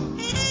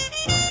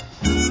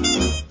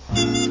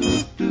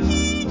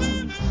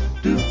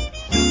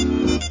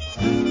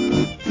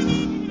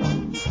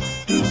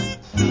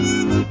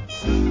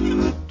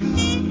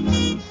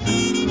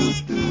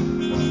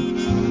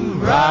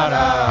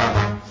 Ra-da.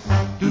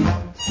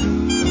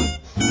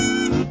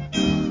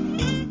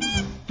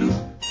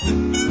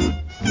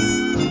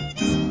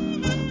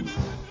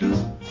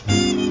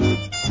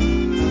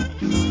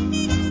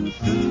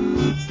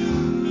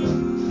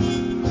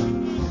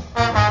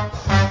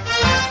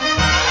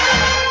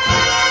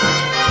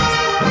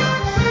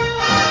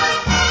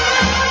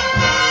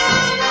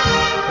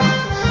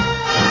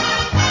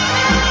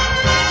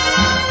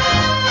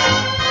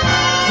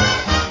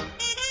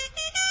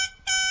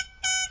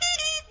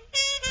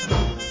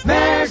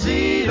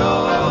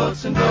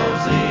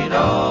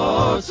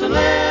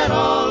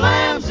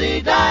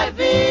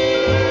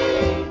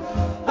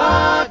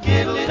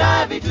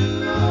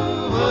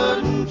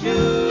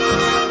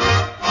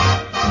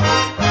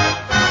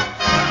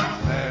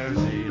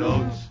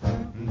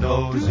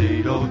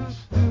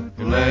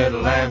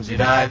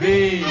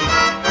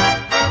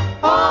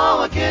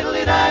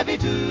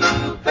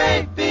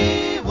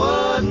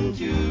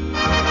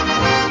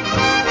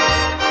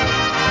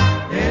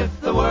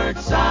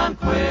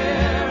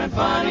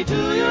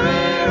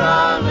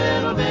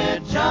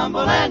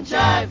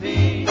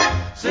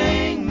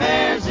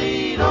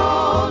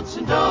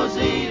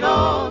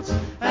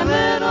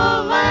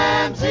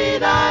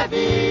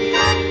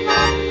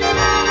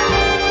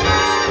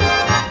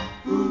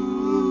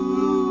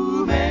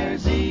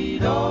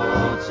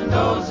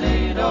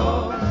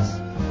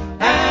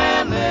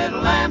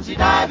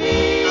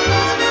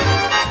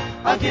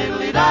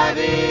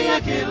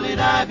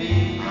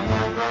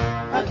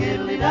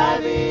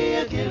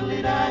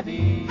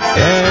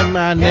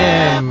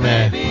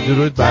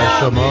 درود بر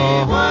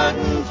شما.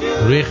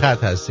 روی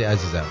خط هستی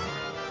عزیزم.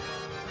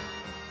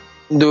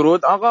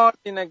 درود آقا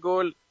آرتین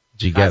گل.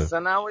 جیگر خسته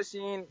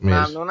نباشین.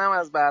 ممنونم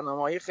از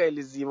برنامه‌های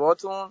خیلی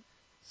زیباتون.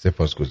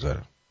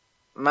 سپاسگزارم.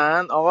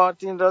 من آقا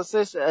آرتین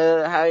راستش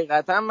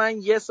حقیقتا من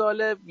یه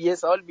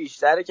سال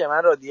بیشتره که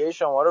من رادیوی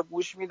شما رو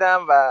گوش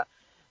میدم و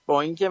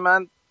با اینکه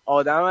من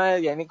آدم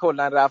یعنی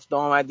کلا رفت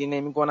آمدی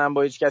نمی‌کنم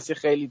با هیچ کسی،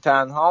 خیلی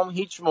تنهام،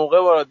 هیچ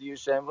موقع با رادیو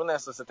شمرون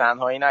احساس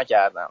تنهایی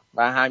نکردم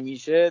و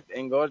همیشه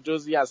انگار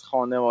جزئی از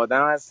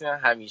خانواده‌ام هستم.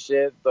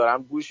 همیشه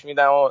دارم گوش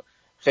میدم و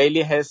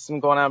خیلی حس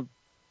میکنم،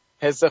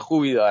 حس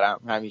خوبی دارم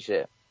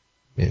همیشه.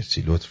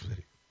 مرسی، لطف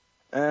داری.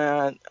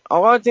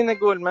 آقا آرتین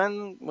گل، من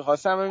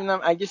می‌خواستم ببینم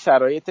اگه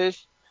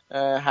شرایطش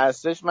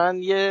هستش من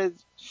یه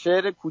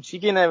شعر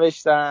کوچیکی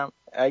نوشتم،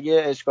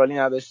 اگه اشکالی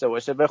نداشته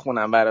باشه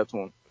بخونم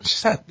براتون.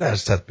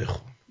 100%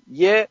 بخون.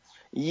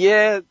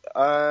 یه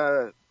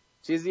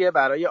چیزیه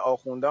برای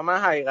آخوندا. من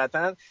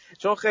حقیقتا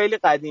چون خیلی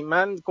قدیم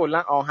من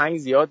کلا آهنگ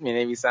زیاد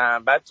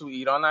می‌نویسم، بعد تو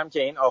ایرانم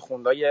که این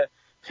آخوندای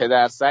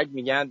پدرسگ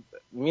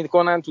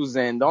میکنن تو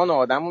زندان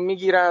آدمو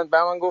میگیرن،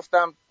 و من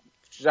گفتم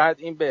شاید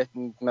این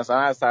مثلا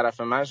از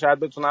طرف من شاید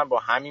بتونم با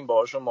همین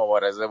باهاشون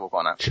مبارزه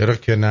بکنم. چرا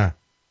که نه.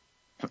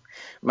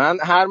 من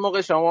هر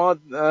موقع شما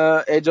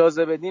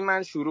اجازه بدین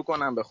من شروع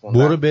کنم بخونم.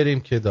 برو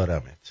بریم که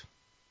دارمت.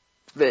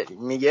 بریم.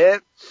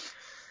 میگه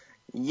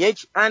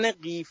یک ان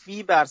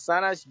قیفی بر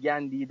سرش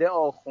گندیده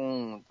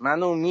آخوند،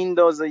 منو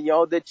میندازه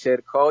یاد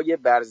چرکای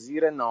بر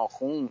زیر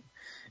ناخون.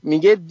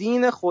 میگه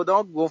دین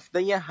خدا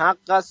گفته ی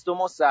حق است و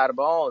ما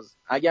سرباز،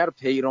 اگر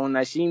پیرو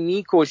نشی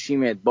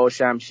میکشیمت با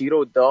شمشیر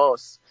و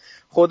داس.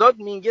 خدات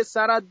میگه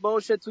سرت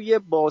باشه توی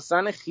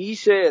باسن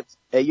خیشت،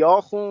 ای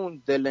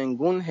آخوند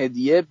دلنگون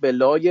هدیه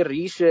بلای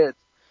ریشت.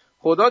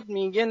 خدات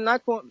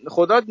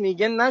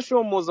میگه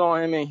نشو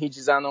مزاحم هیچ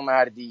زن و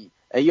مردی،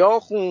 ای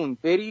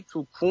آخوند بری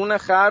تو کون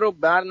خر و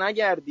بر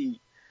نگردی.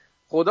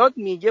 خدات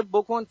میگه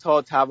بکن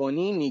تا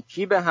توانی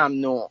نیکی به هم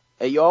نو،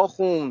 ای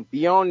آخوند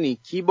بیا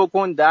نیکی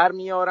بکن در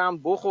میارم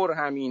بخور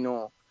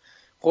همینو.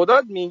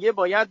 خدات میگه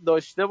باید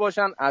داشته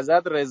باشن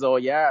ازت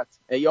رضایت،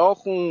 ای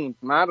آخوند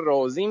من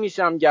راضی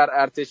میشم گر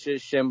ارتش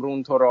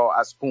شمرون تو را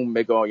از خون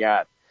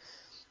بگاید.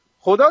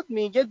 خدات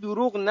میگه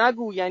دروغ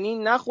نگو یعنی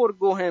نخور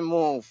گوه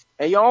مفت،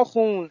 ای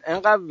آخوند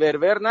انقدر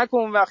ورور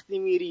نکن وقتی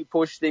میری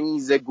پشت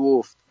میز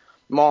گفت.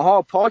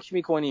 ماها پاک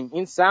میکنیم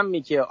این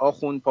سمی که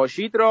آخوند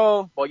پاشید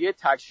را، با یه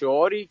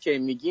تکشعاری که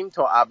میگیم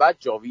تا ابد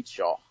جاوید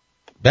شاه.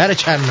 بره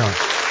چنا.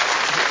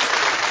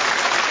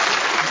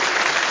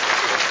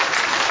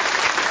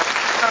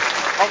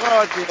 آقا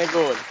آرتین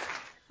گل،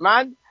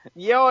 من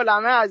یه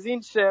عالمه از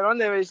این شعرها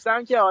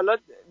نوشتم که حالا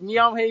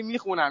میام هی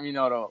میخونم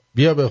اینا رو.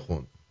 بیا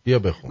بخون.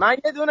 من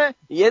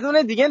یه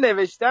دونه دیگه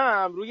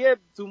نوشتم روی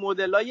تو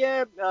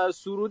مدلای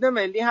سرود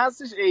ملی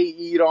هستش ای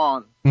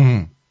ایران.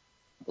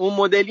 اون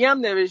مدلی هم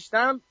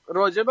نوشتم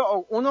راجب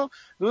اونو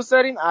دوست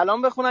دارین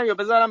الان بخونم یا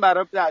بذارم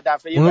برای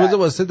دفعه اونو بعد؟ بذار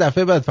واسه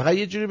دفعه بعد. فقط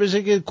یه جوری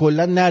بشه که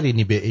کلا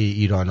نرینی به ای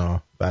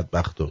ایرانا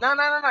بدبختو. نه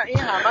این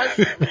همش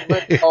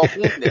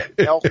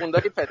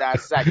آخوندای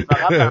پدرسگ،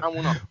 فقط به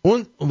همونا.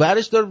 اون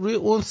ورش دار روی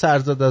اون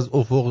سرزد از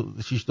افق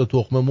 6 تا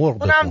تخم مرغ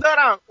بخون. اونم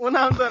دارم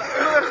اونو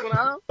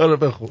بخونم. آره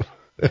بخون.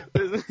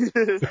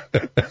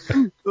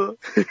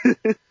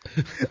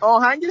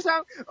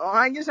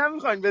 آهنگش هم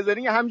میخواین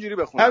بذارین یا همینجوری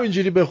بخونم؟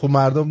 همینجوری بخون،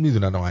 مردم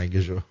میدونن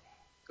آهنگشو.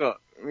 خب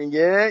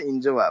میگه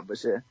اینجا باید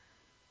باشه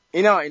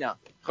اینا.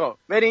 خب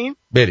بریم.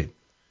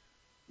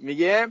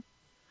 میگه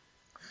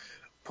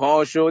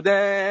پا شده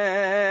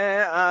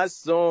از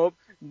صبح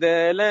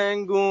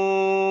دلنگون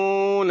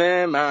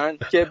من،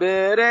 که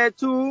بره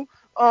تو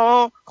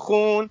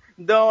آخون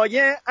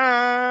دایان،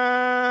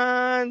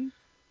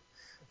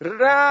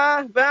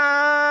 ره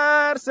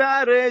بر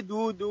سر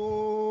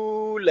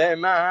دودول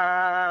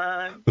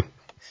من.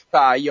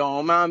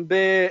 پیامم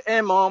به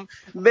امام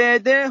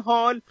بده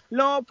حال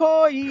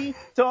لاپایی،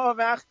 تا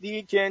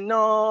وقتی که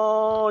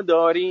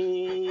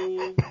ناداری.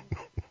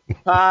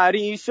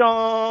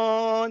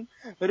 پریشان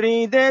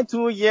ریده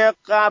توی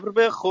قبر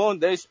به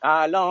خودش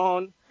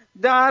الان،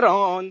 در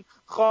آن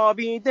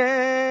خوابیده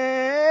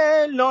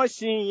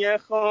لاشی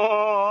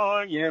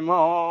خایمان.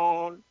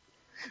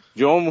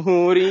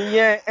 جمهوری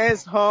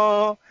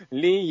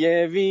اسحالی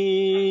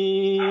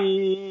ویران.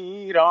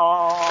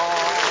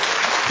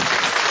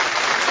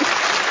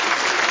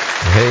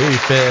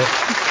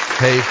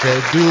 حیف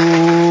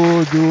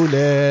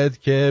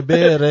دودولت که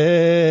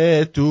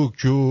بره تو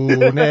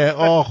کونه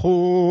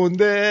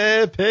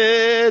آخونده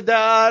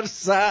پدر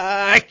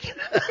سگ.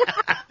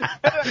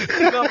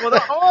 خدا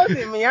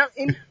آماده میگم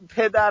این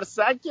پدر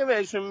سگ که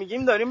بهشون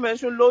میگیم داریم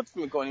بهشون لطف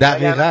میکنیم.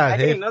 دقیقاً.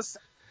 اگه اینا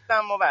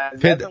ما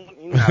وضعیتمون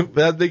این نبود.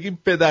 باید بگیم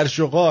پدر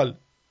شغال،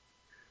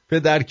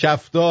 پدر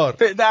کفتار،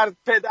 پدر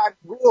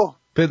گوه،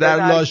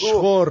 پدر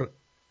لاشخور،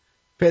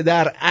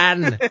 پدر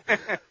ان،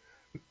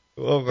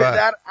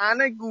 پدر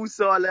ان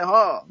گوساله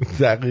ها.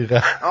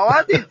 دقیقاً.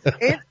 آمدید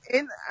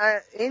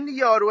این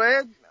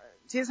یاروه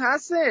چیز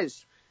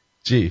هستش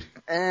چی؟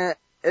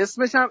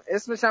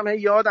 اسمش هم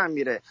یادم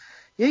میره.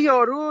 یه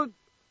یارو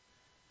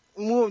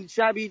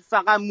شبیه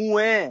فقط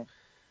موه،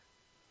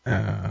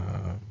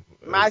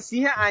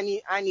 مسیح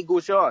انی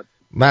گشاد،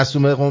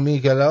 معصومه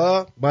قومی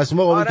کلا.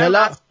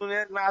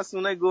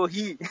 معصومه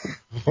گوهی.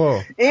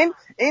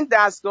 این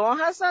دستگاه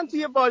هستن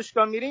توی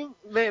باشگاه میریم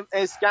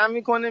اسکن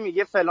میکنه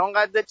میگه فلان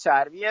قد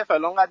چربیه،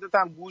 فلان قدت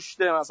هم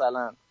گوشته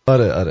مثلا.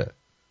 آره.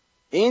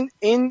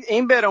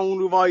 این بره اون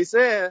رو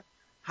وایسه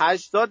 80%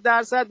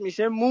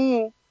 میشه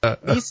مو،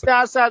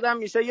 20% هم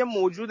میشه یه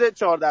موجود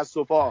 4 دست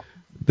و پا.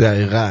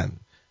 دقیقاً.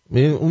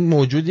 اون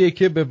موجودیه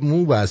که به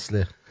مو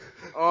وصله.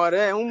 آره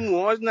اون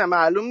موها نه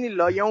معلوم نی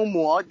لایه اون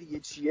موها دیگه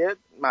چیه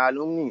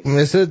معلوم نیست.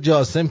 مثل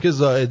جاسم که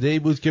زائده‌ای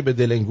بود که به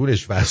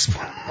دلنگورش وصل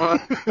بود.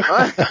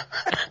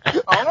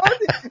 آقا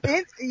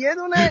این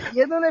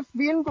یه دونه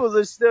فیلم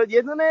گذاشته،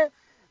 یه دونه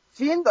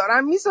فیلم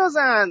دارن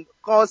میسازن،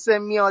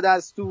 قاسم میاد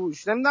از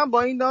توش، نمیدونم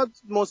با این داد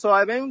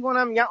مصاحبه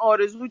میکنم میگن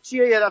آرزو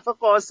چیه، یه دفعه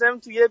قاسم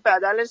توی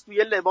بدلش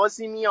توی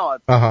لباسی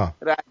میاد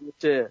رد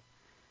میشه.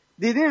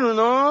 دیدین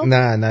اونو؟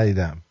 نه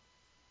ندیدم.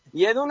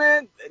 یه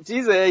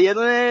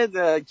دونه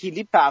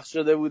کلیپ پخش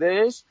شده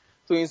بودش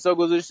تو اینستا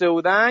گذاشته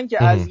بودن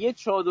که از یه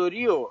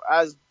چادری و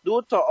از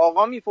 2 تا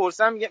آقا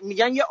میپرسن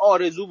میگن یه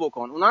آرزو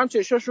بکن، اونا هم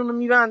چشاشون رو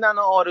میبندن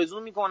و آرزو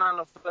میکنن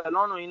و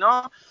فلان و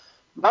اینا.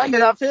 بعد یه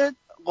دفعه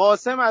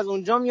قاسم از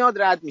اونجا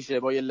میاد رد میشه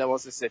با یه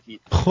لباس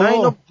سفید. خب. من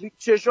اینو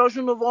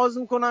چشاشون رو باز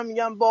میکنم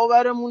میگم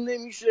باورمون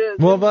نمیشه،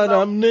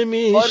 باورم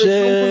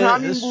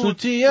نمیشه،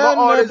 سوتین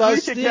ما آرزویی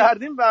نبستی. که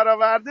کردیم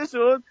برآورده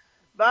شد.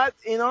 بعد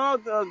اینا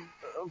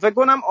فکر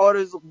کنم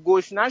آرزو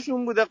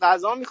گشنشون بوده،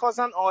 غذا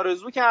میخواستن،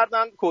 آرزو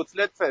کردن،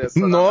 کتلت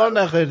فرستادن. نه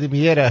نخیردیم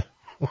یه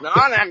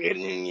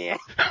نخیردیم یه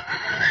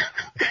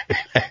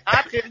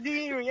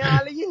نخیردیم یه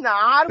حالا یه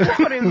نهر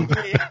بخوریم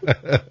دیگه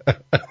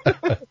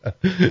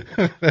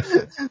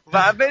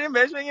و بریم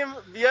بهش بگیم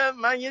بیا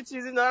من یه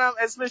چیزی دارم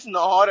اسمش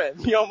نهاره،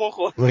 بیا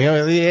بخور.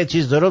 یه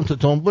چیز دارم تو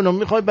تنبونم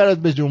میخوای برات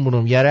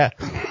بجنبونم یاره.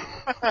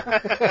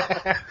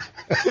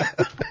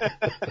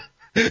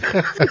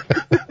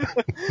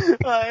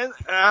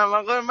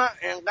 من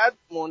انقدر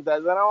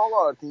منتظرم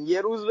آقا آرتین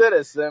یه روز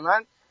برسه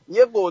من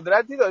یه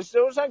قدرتی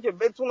داشته باشم که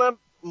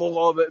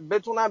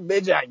بتونم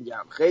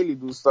بجنگم. خیلی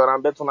دوست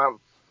دارم بتونم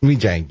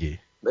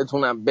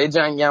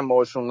بجنگم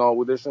باشون،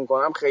 نابودشون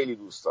کنم. خیلی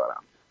دوست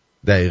دارم.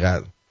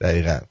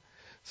 دقیقاً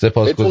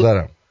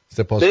سپاسگزارم.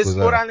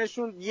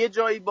 بسپرنشون یه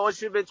جایی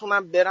باشه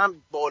بتونم برم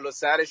بالا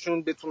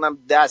سرشون، بتونم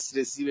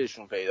دسترسی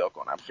بهشون پیدا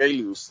کنم.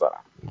 خیلی دوست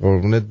دارم.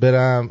 قربونت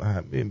برم. I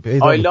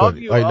love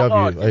you.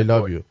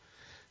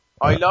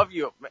 I love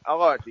you.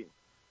 آقا آرتین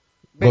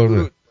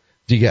بدرود.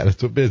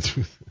 جیگرتو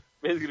بدرود.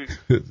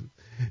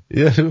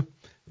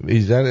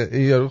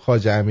 یارو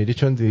خواجه امیری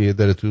چون دیگه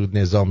داره تو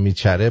نظام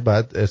میچره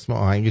بعد اسم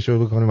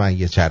آهنگشو بکنه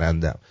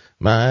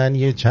من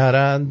یه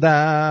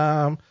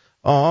چرندم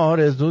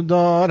آرزو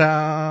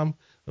دارم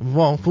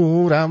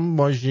وافورم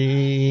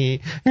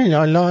باشی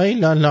لای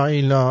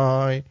لای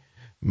لای.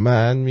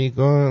 من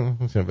میگم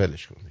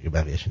ولش کن دیگه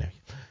بقیه‌اش نمیگم.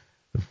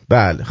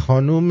 بله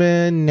خانوم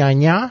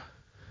نانیا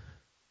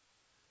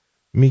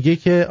میگه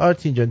که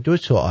آرتین جان 2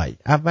 سوال.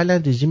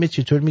 اولا رژیم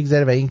چطور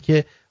میگذره و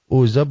اینکه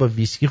اوضاع با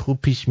ویسکی خوب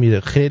پیش میره؟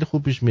 خیلی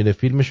خوب پیش میره.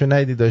 فیلمشو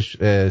ندیدی داشت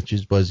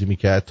چیز بازی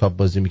میکرد، تاپ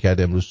بازی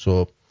میکرد امروز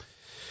صبح.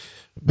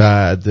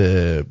 بعد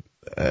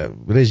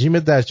رژیم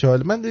در چه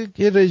حال؟ من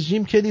یه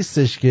رژیم که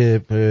نیستش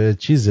که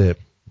چیزه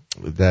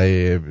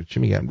چی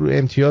میگم رو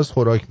امتیاز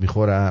خوراک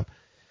میخورم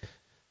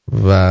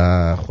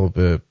و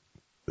خب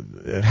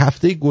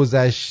هفته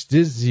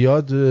گذشته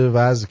زیاد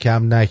وزن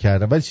کم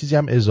نکردم ولی چیزی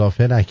هم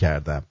اضافه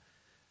نکردم.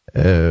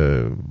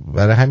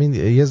 برای همین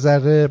یه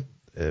ذره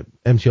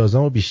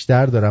امتیازامو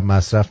بیشتر دارم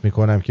مصرف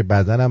میکنم که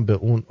بدنم به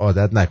اون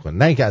عادت نکنه.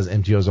 نه اینکه از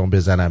امتیازام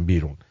بزنم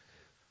بیرون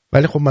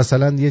ولی خب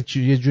مثلا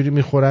یه جوری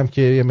میخورم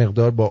که یه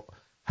مقدار با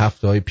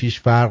هفته‌های پیش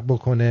فرق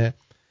بکنه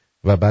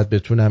و بعد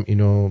بتونم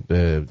اینو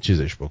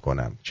چیزش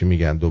بکنم، چی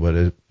میگن،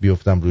 دوباره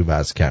بیفتم روی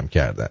وزن کم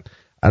کردن.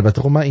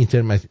 البته خب من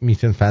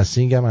اینترمیتنت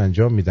فاستینگ هم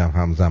انجام میدم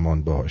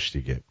همزمان باهاش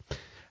دیگه.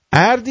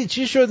 اردی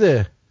چی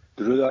شده؟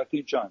 درود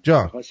آرتین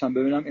جان. خواستم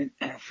ببینم این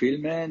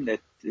فیلم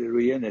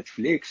روی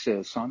نتفلیکس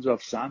سانز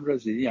آف سام رو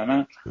دیدی یا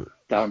نه؟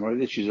 در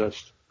مورد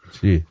چیزاست.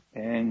 چی؟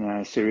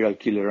 این سریال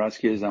کیلر هست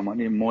که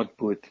زمانی مد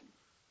بود.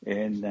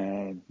 این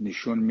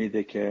نشون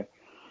میده که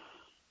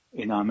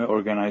این همه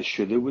ارگانایز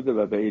شده بوده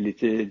و به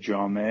الیت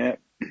جامعه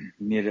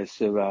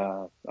میرسه و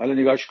حالا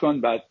نگاش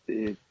کن بعد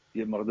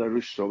یه مقدار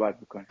روش صحبت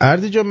بکنیم.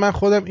 اردی جان من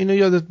خودم اینو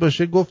یادت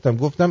باشه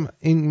گفتم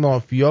این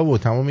مافیا و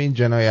تمام این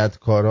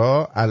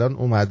جنایتکارا الان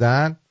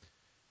اومدن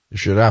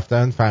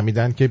رفتن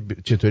فهمیدن که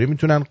چطوری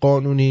میتونن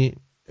قانونی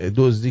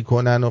دزدی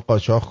کنن و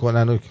قاچاق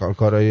کنن و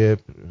کارهای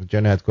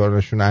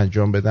جنایتکاراشون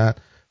انجام بدن.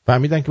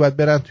 فهمیدن که باید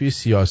برن توی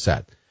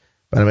سیاست،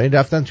 بنابراین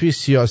رفتن توی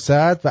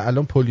سیاست و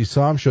الان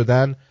پلیسا هم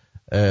شدن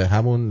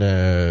همون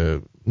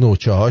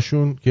نوچه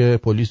هاشون که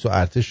پلیس و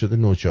ارتش شده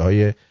نوچه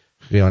های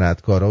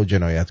خیانتکارا و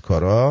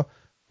جنایتکارا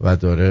و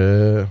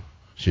داره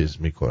چیز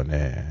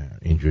میکنه،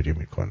 اینجوری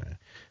میکنه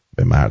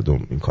به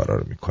مردم این کارا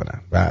رو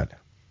میکنن. بله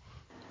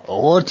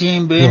آقا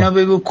تیم به اینا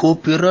بگو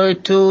کپی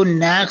رایتو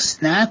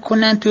نقص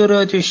نکنن تو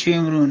رادیو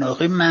شمرون.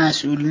 آقای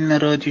مسئولین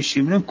رادیو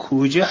شمرون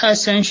کجا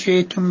هستن؟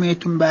 شیطون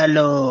میتون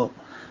بلا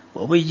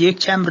بابا یک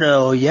کم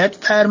رعایت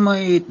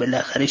فرمایید.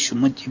 بالاخره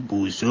شما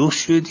بزرگ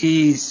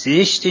شدی.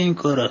 زشته این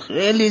کارا،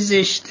 خیلی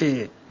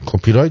زشته.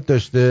 کپی رایت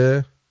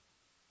داشته؟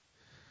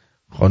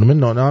 خانم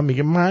نانا هم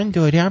میگه من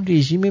دارم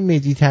رژیم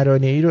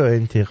مدیترانه‌ای رو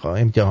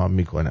امتحان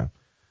میکنم.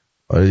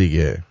 آره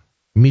دیگه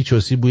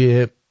میچوسی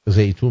بوی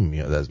زیتون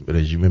میاد از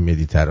رژیم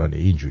مدیترانه.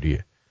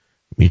 اینجوریه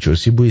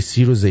میچوسی بوی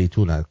سیر و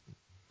زیتون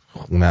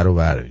خونه رو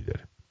برمی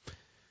داره.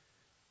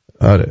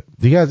 آره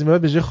دیگه از این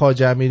بعد به جای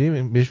خواجه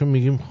امیری بهشون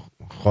میگیم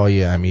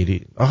خواجه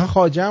امیری. آخه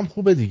خواجه هم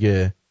خوبه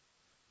دیگه،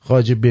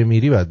 خواجه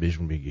بمیری باید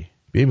بهشون بگی،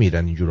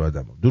 بمیرن اینجور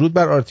آدم. درود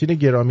بر آرتین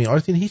گرامی.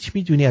 آرتین هیچ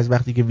میدونی از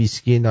وقتی که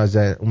ویسکی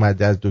نازن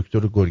اومده از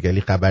دکتر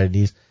گرگلی خبر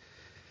نیست؟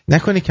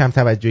 نکنه کم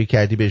توجهی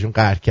کردی بهشون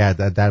قهر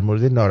کردن. در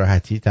مورد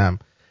ناراحتیت هم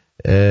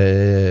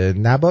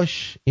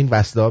نباش. این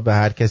وصله ها به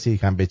هر کسی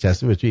که هم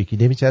بچسبه به تو یکی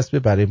نمیچسبه.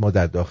 برای ما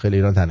در داخل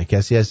ایران تنها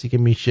کسی هستی که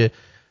میشه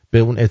به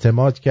اون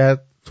اعتماد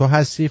کرد تو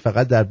هستی.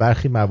 فقط در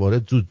برخی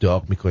موارد زود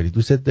داغ میکنی.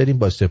 دوستت داریم،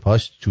 با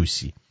سپاس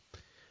توسی.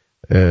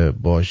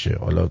 باشه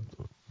حالا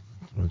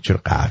چرا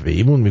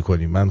قهوه‌ایمون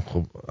میکنی؟ من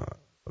خب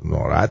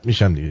ناراحت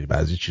میشم دیگه،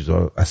 بعضی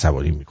چیزا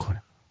عصبانی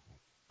میکنه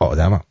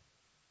آدمم.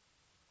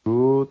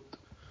 بود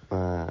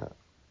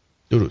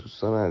درود.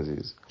 دوستان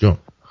عزیز جان،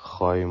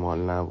 خایمال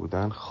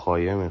نبودن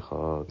خایه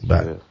میخواد.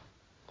 بله.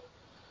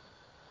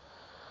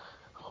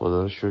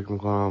 خدا رو شکر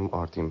میکنم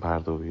آرتین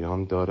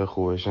پردویان داره،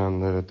 خوبش هم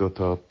داره،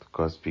 2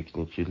 گاز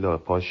پیکنیکی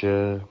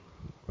پاشه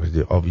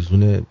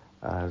آویزون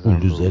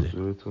بولدوزره.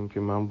 حضورتون که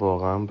من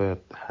واقعا به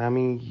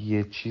همین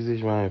یه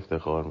چیزش من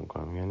افتخار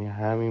میکنم، یعنی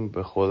همین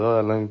به خدا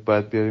الان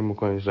باید بیاریم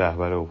میکنیش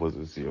رهبر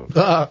اپوزیسیون.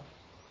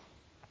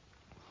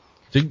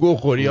 چه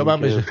گوخوری ها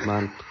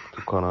من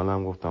تو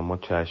کانالم گفتم ما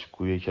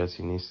چشمگوی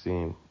کسی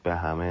نیستیم، به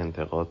همه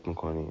انتقاد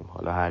میکنیم،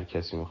 حالا هر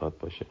کسی میخواد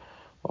باشه.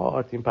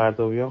 آرتین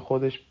پرتویان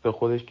خودش به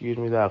خودش گیر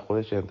میده، از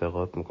خودش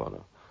انتقاد میکنه.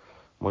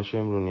 ما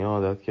شمرونی ها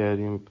عادت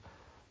کردیم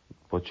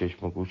با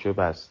چشم و گوش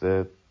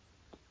بسته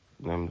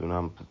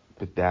نمیدونم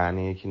به دهن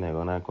یکی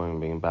نگاه نکنیم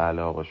بگیم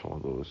بله آقا شما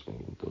درست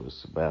میگین،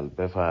 درست، بله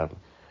بفرم.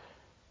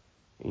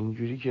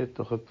 اینجوری که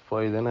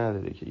فایده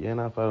نداره که یه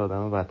نفر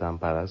آدم وطن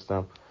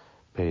پرستم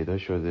پیدا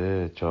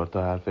شده 4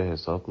 حرف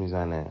حساب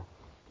میزنه،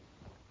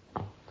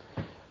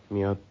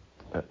 میاد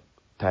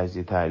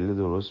تجزیه تحلیل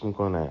درست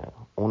میکنه،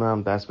 اون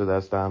هم دست به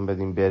دست هم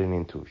بدیم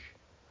برینین توش.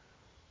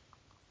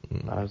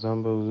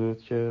 عرضم به حضورت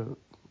که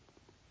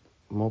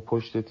ما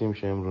پشت تیم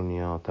شمرونی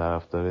ها،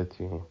 طرفدار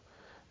تیم،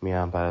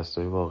 میان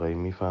پرستاری واقعی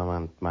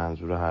میفهمن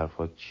منظور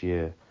حرفات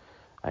چیه،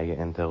 اگه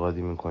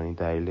انتقادی میکنی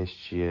دلیلش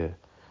چیه.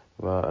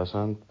 و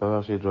اصلا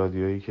ببخشید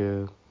رادیویی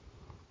که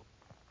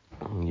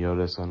یا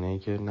رسانه‌ای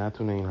که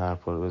نتونه این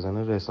حرفا رو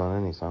بزنه رسانه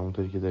نیست،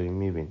 همونطوری که داریم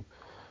میبینیم.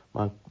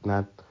 من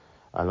نه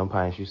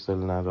الان 5-6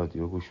 سال نه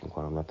رادیو گوش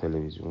میکنم نه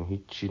تلویزیون،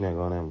 هیچ چی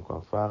نگاه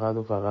نمیکنم، فقط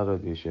و فقط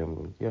رادیو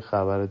شمرون. یه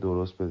خبر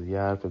درست بده، یه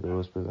حرف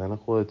درست بزنه،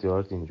 خودت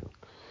یارت اینجا،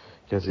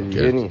 کسی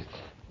دیگه نیست.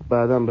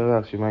 بعدم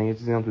ببخشید من یه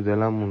چیزی هم تو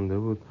دلم مونده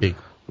بود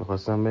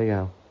میخواستم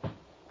بگم،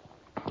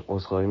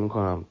 عذرخواهی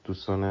میکنم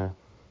دوستان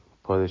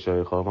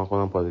پادشاهی خواه، من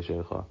خودم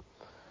پادشاهی خواه،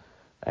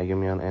 اگه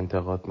میان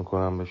انتقاد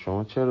میکنم به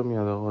شما، چرا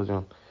میاد آقا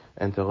جان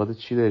انتقاد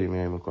چی داری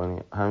میای میکنی؟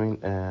 همین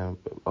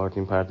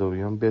آرتین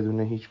پرتویان بدون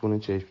هیچ گونه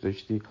چشم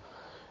داشتی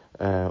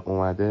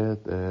اومده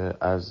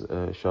از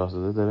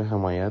شاهزاده داره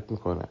حمایت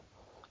میکنه.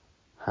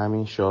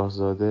 همین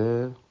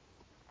شاهزاده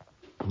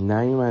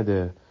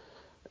نیومده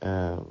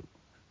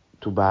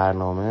تو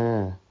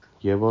برنامه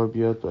یه بار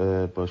بیاد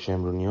با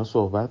شمرونی ها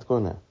صحبت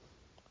کنه،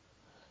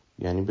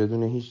 یعنی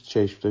بدون هیچ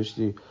چشم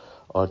داشتی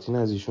آرتین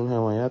از ایشون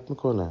حمایت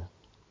میکنه،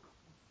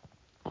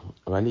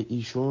 ولی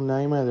ایشون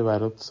نیومده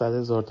برای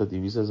 100,000 تا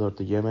 200,000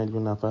 تا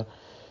 1,000,000 نفر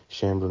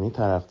شمرونی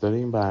طرفدار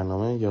این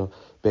برنامه یا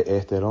به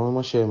احترام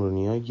ما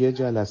شمرونی ها یه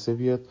جلسه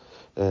بیاد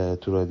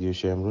تو رادیو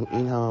شمرون،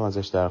 این هم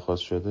ازش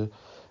درخواست شده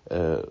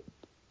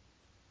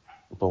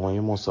با ما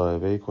یه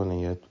مصاحبه کنه،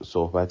 یه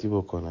صحبتی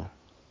بکنه.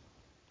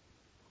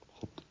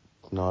 خب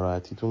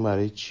ناراحتیتون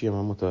برای چیه؟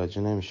 من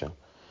متوجه نمیشم.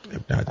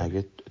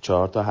 اگه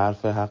 4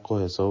 حرف حق و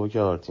حسابو که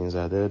آرتین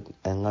زده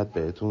انقدر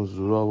بهتون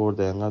زور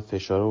آورده، انقدر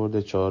فشار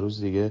آورده، 4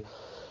 روز دیگه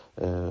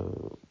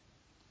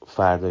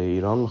فردای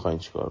ایران میخواین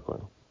چیکار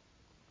کنیم؟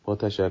 با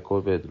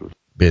تشکر،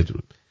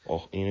 بدرود.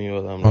 آخ اینو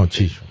یادم نمیاد.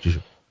 چی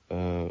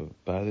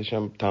بعدش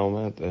هم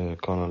تمام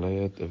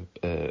کانال‌های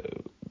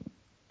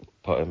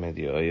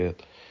مدیاهای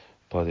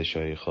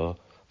پادشاهی خواه،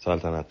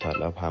 سلطنت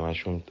طلب،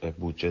 همشون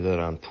بودجه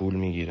دارن، پول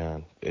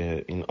میگیرن.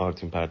 این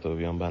آرتین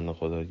پرتویان بنده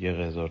خدا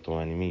 1,000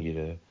 تومانی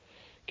میگیره،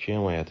 کی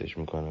حمایتش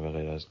میکنه به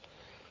غیر از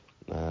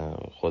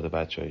خود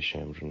بچهای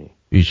شمرونی؟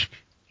 هیچ.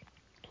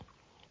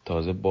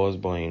 تازه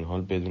باز با این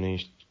حال بدون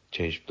هیچ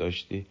چشم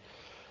داشتی،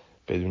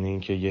 بدون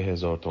اینکه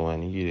 1,000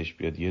 تومانی گیرش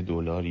بیاد،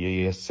 $1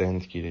 1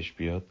 سنت گیرش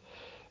بیاد،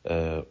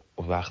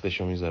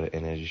 وقتشو میذاره،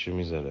 انرژیشو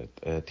میذاره،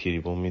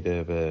 تریبون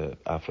میده به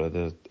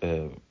افراد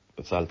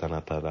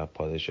سلطنت طلب،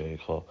 پادشاهی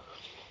خواه،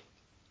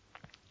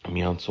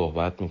 میان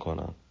صحبت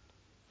میکنن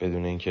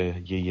بدون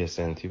اینکه 1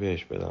 سنتی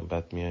بهش بدن،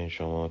 بعد میان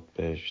شما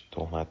بهش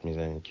تهمت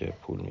میزنید که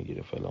پول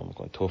میگیره فلان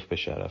میکنه. توف به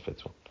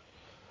شرفتون.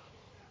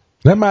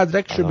 نه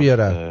مدرکشو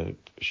بیارن.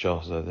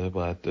 شاهزاده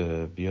باید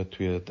بیاد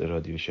توی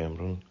رادیو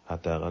شمرون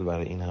حداقل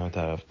برای این همه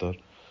طرفدار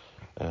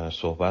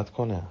صحبت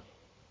کنه.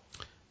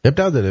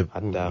 اب نداره،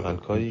 حداقل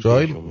کاری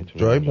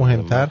جای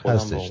مهمتر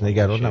هستش،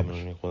 نگران نباش.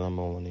 خودم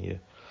به عنوان یه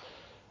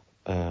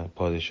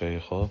پادشاهی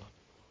خواه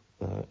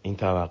این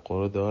توقع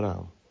رو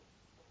دارم،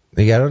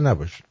 نگران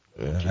نباش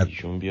که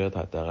ایشون بیاد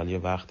حداقل یه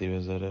وقتی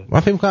بذاره. من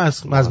فکر می‌کنم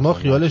از ما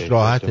خیالش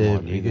راحته،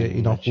 میگه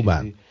اینا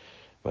خوبن،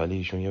 ولی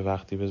ایشون یه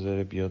وقتی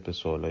بذاره بیاد به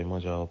سوالای ما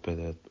جواب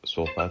بده،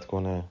 صحبت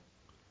کنه،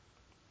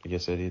 یه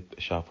سری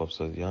شفاف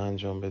سازی ها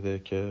انجام بده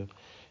که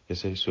یه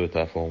سری سوء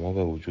تفاهم‌ها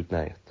به وجود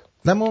نیاد.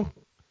 نه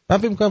من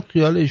فکر می‌کنم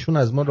خیال ایشون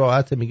از ما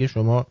راحته، میگه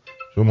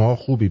شما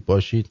خوبی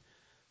باشید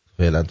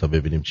فعلا تا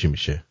ببینیم چی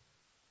میشه.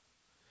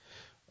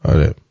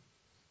 آره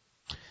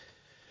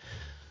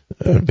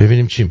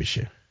ببینیم چی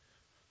میشه.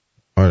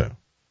 آره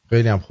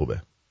خیلی هم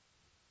خوبه،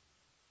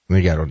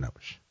 نگران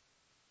نباش.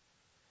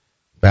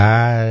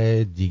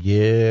 بعد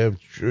دیگه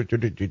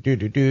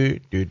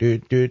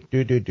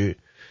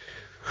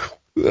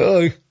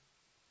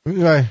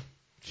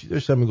چی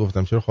داشتم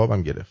میگفتم، چرا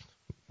خوابم گرفت.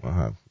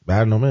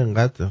 برنامه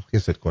اینقدر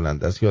کسل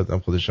کننده است که آدم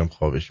خودشم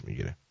خوابش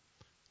میگیره.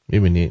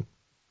 میبینی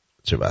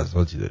چه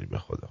وضعاتی داری به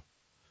خدا.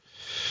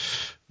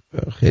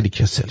 خیلی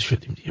کسل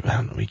شدیم دیگه،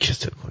 برنامه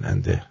کسل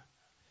کننده.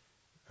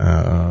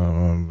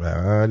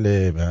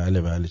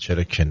 بله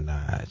چرا که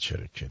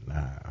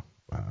نه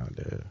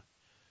بله.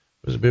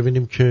 بذار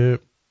ببینیم که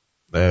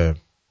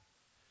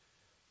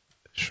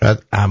شاید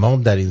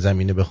عمام در این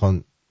زمینه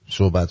بخوان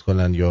صحبت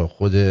کنن یا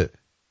خود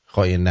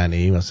خواهی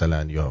ننهی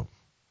مثلا یا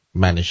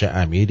منش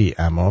امیری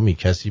عمامی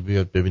کسی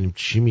بیاد ببینیم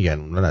چی میگن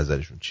اونا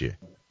نظرشون چیه.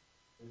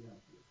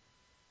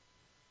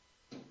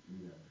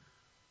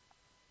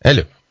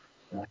 الو.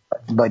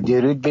 با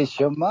درود به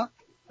شما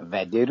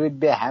و درود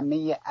به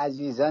همه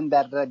عزیزان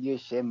در رادیو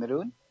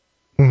شمرون.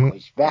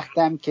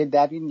 خوشبختم که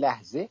در این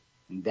لحظه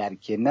در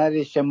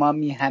کنار شما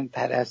میهن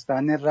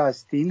پرستان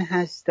راستین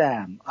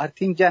هستم.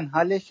 آرتین جان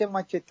حال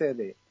شما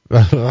چطوره؟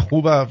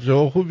 خوبم.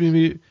 شما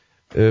خوبی؟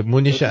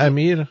 منیش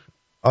امیر.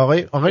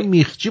 آقای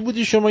میخچی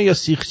بودی شما یا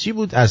سیخچی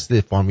بود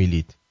اصل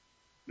فامیلیت؟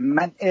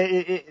 من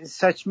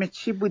ساچمه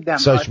چی بودم.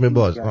 ساچمه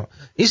باز.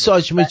 این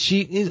ساچمه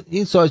چی؟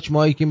 این ساچمه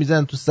هایی که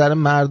میزنن تو سر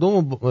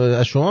مردم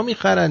از شما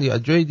میخرن یا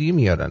جای دیگه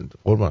میارن؟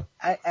 قربان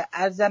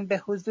عرضم به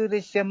حضور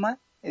شما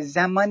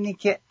زمانی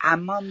که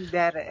عمام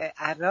در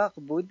عراق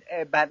بود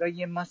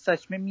برای ما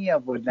ساچمه می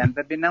آوردن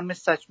و به نام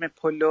ساچمه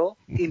پلو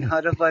اینها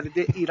رو وارد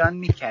ایران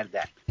می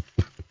کردن.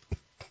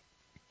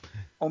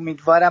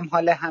 امیدوارم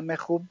حال همه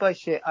خوب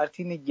باشه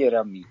آرتین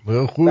گرامی.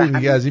 خوب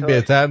دیگه، از این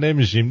بهتر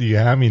نمیشیم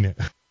دیگه، همینه.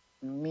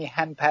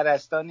 میهن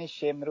پرستان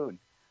شمرون.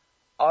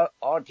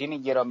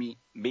 آرتین گرامی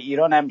به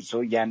ایران هم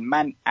سوگن.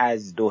 من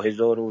از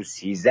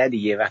 2013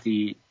 دیگه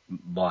وقتی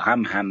با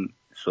هم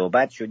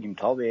صحبت شدیم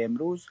تا به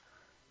امروز،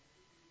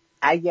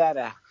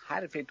 اگر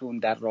حرفتون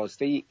در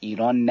راسته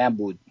ایران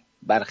نبود،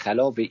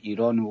 برخلاف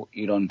ایران و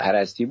ایران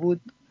پرستی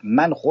بود،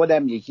 من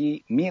خودم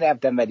یکی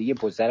میرفتم و دیگه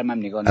پسرم هم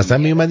نگاه نمی‌کردم. اصلا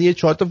میومد یه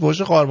 4 تا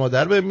فوش خار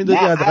مادر بهم میدادی،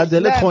 حداقل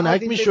دلت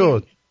خنک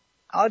میشد.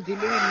 آرتین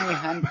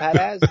میهن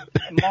پرست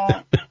ما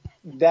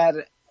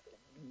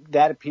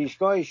در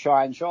پیشگاه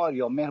شاهنشاه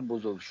یا مهر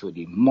بزرگ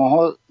شدیم.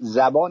 ما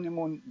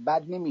زبانمون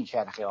بد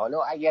نمیچرخه.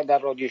 حالا اگر در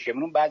رادیو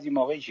شمرون بعضی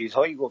موقع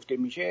چیزهایی گفته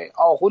میشه،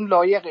 آخون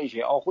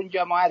لایقشه، آخون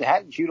جماعت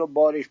هر چی رو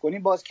بارش کنی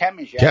باز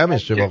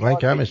کمشه واقعا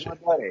کمشه.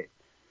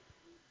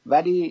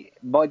 ولی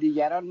با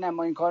دیگران نه،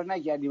 ما این کار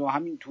نکردیم و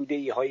همین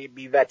توده‌ای های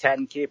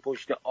بیوطن که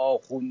پشت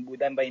آخون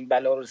بودن و این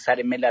بلا رو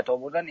سر ملت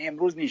آوردن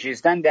امروز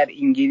نشستن در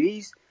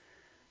انگلیس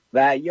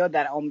و یا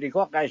در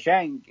آمریکا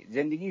قشنگ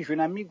زندگیشون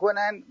هم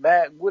میکنن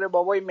و گور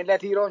بابای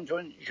ملت ایران،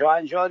 چون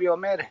شاهنشاه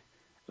یامر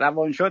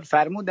روانشاد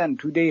فرمودن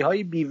توده‌ای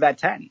های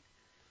بیوطن.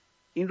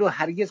 این رو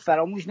هرگز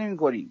فراموش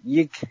نمی‌کنین.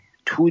 یک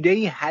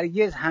توده‌ای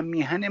هرگز هم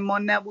میهن ما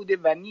نبوده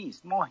و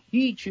نیست. ما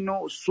هیچ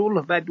نوع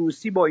صلح و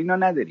دوستی با اینا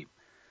نداریم.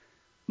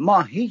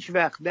 ما هیچ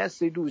وقت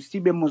دست دوستی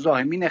به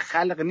مزاحمین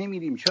خلق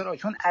نمیدیم. چرا؟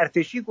 چون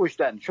ارتشی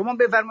کشتن. شما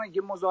بفرمایید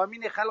که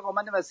مزاحمین خلق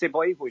آمدن و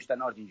سپاهی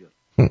کشتن آرتین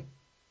جان.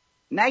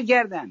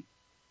 نگردن.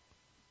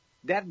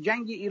 در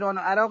جنگ ایران و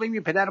عراق می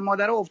پدر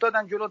مادرها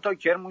افتادن جلو تا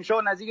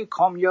کرمانشاه نزدیک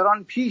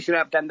کامیاران پیش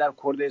رفتن در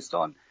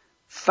کردستان،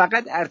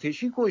 فقط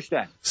ارتشی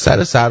کشتن.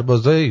 سر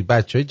سربازای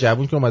بچهای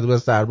جوون که اومده بودن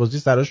سربازی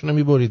سراشون رو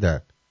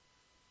میبریدن.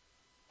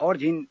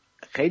 آرتین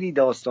خیلی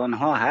داستان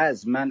ها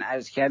هست. من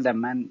عرض کردم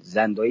من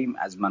زنداییم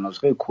از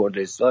مناطق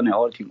کردستان.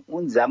 آرتین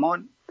اون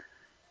زمان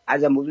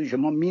از موضوع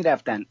شما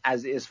میرفتن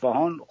از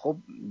اصفهان. خب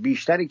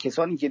بیشتر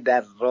کسانی که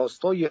در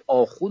راستای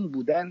آخون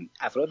بودن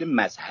افراد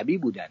مذهبی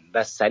بودن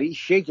و سریع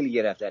شکل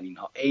گرفتن.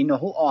 اینها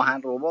عینه‌هو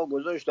آهن ربا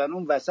گذاشتن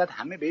اون وسط،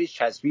 همه بهش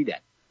چسبیدن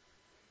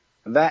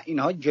و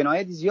اینها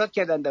جنایت زیاد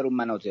کردن در اون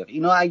مناطق.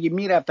 اینها اگه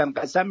میرفتن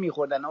قسم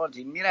میخوردن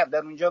آرتین،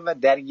 میرفتن اونجا و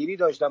درگیری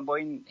داشتن با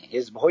این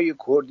حزب‌های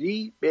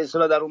کردی به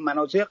اصطلاح در اون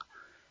مناطق.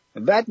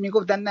 بعد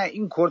میگفتن نه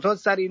این کردها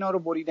سر اینا رو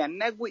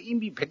بریدن. نگو این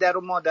بی پدر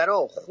و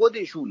مادرها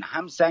خودشون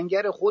هم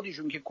سنگر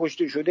خودشون که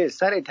کشته شده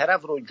سر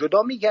طرف رو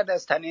جدا میکرد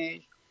از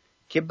تنش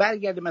که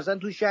برگرده مثلا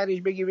تو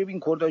شهرش بگی ببین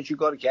کردها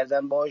چیکار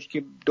کردن باش،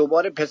 که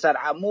دوباره پسر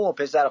عمو و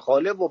پسر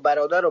خاله و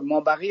برادر و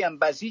ما بقیه هم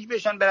بسیج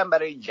بشن برن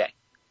برای جنگ.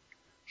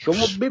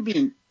 شما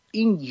ببین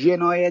این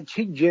جنایت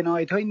چه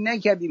جنایتایی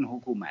نکرد این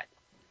حکومت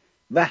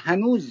و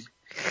هنوز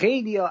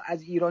خیلی ها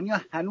از ایرانی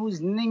ها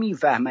هنوز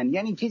نمیفهمن.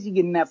 یعنی کسی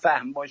که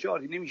نفهم باشه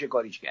آرتین نمیشه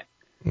کاریش کرد.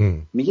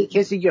 میگه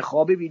کسی که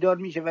خوابه بیدار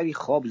میشه ولی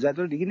خواب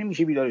زده رو دیگه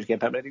نمیشه بیدارش کرد.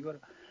 پروردگار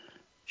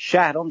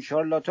شهرام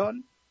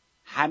شارلاتان،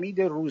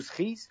 حمید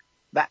روزخیز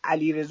و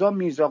علیرضا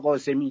میرزا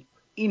قاسمی،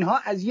 اینها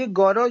از یه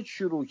گاراژ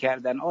شروع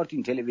کردن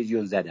آرتین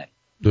تلویزیون زدن.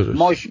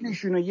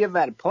 ماشینشون رو یه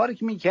ور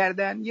پارک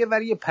میکردن، یه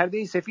ور یه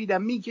پرده سفید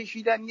هم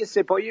میکشیدن، یه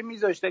سپایه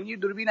میذاشتن، یه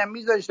دوربین هم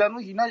میذاشتن و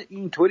اینا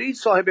اینطوری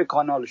صاحب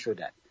کانال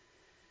شدن.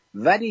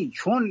 ولی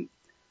چون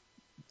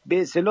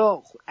به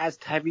اصطلاح از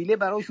طویله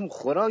براشون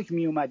خوراک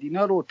می اومد،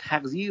 اینا رو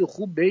تغذیه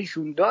خوب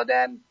بهشون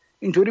دادن،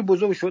 اینطوری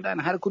بزرگ شدن.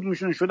 هر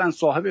کدومشون شدن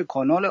صاحب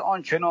کانال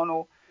آنچنان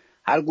و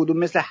هر کدوم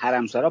مثل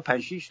حرمسرا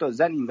 5-6 تا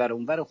زن اینور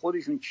اونور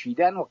خودشون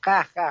چیدن و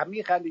قه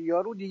میخنده.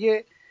 یارو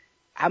دیگه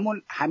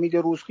همون حمید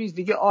روزخیز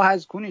دیگه آه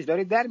از کنش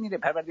داره در میره.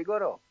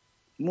 پروردگارا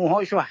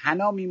موهاشو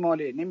حنا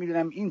میماله،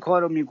 نمیدونم این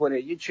کارو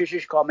میکنه، یه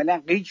چشش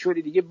کاملا قیچ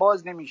شده دیگه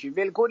باز نمیشه،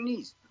 ولکن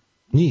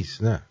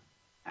نیست نه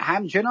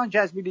همچنان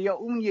چسبیده. یا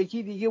اون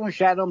یکی دیگه اون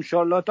شهرام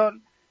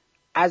شارلاتان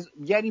از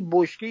یعنی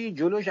بشکه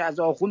جلوش از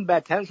آخون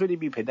بدتر شده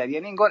بی پدر،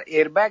 یعنی انگار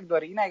ایربگ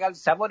داره. این اگر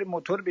سوار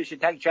موتور بشه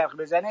تک چرخ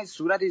بزنه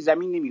صورت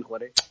زمین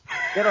نمیخوره.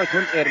 چرا؟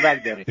 چون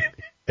ایربگ داره.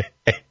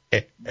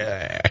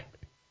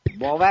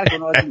 باور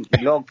کن آدم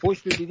لاک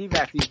پشت رو دیدی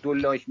وقتی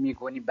دلاش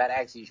میکنی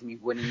برعکسش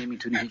میکنی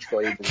نمیتونی هیچ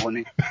کاری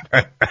بکنه.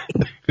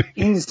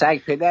 این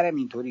سگ پدرم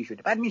اینطوری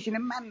شده. بعد میشینه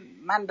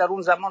من در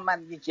اون زمان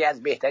من یکی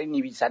از بهترین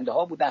نویسنده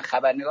ها بودن،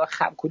 خبرنگار.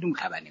 کدوم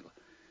خبرنگار؟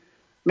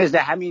 مثل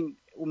همین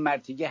اون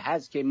مرتیگه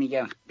هست که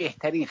میگن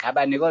بهترین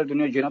خبرنگار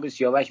دنیا جناب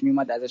سیاوش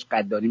میومد ازش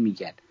قدردانی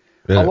میکرد.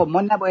 آقا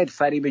ما نباید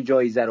فریب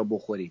جایزه رو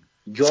بخوریم.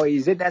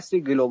 جایزه دست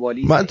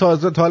گلوبالیسته. من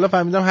تا حالا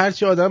فهمیدم هر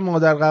چی آدم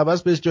مادر قهوه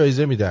است بهش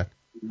جایزه میدن.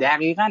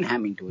 دقیقاً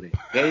همینطوره.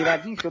 غیر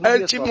از این شما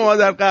هر چی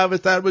مادر قهوه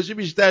تر باشی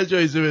بیشتر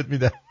جایزه بهت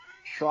میدن.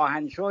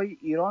 شاهنشاه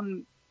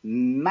ایران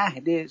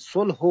مهد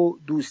صلح و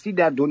دوستی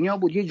در دنیا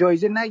بود، یه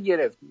جایزه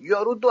نگرفت.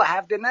 یارو 2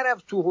 هفته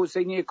نرفت تو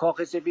حسینی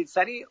کاخ سفید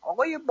سری.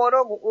 آقای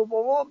باراک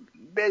اوباما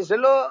به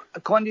اصطلاح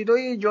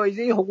کاندیدای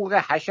جایزه حقوق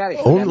حشر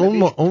شد.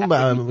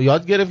 اون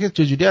یاد گرفت که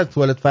چجوری از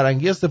توالت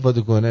فرنگی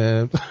استفاده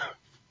کنه.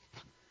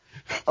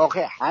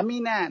 آخه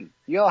همینن.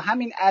 یا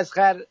همین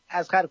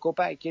اسخر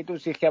کپک که تو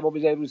سیخ کباب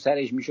بزنی رو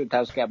سرش میشد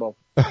تاس کباب.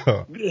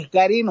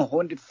 بهترین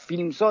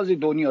فیلمساز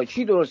دنیا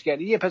چی درست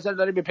کرده؟ یه پسر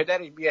داره به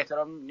پدرش بی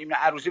احترام، نمیدونم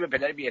عروسی به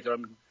پدر بی احترام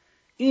میکنه.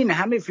 این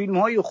همه فیلم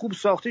های خوب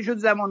ساخته شد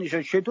زمانش،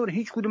 چطور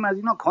هیچ کدوم از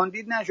اینا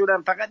کاندید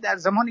نشدن؟ فقط در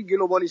زمان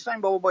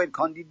گلوبالیستان بابا باید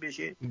کاندید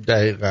بشه.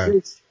 دقیقاً.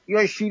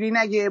 یا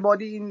شیرینگ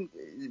عبادی، این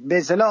به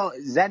اصطلاح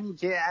زنی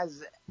که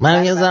از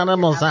من یه زن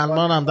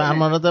مسلمانم، در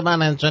مورد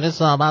من اینجوری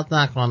صحبت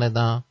نکنید.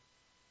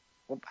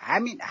 خب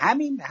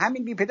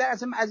همین بی پدر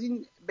اصلا از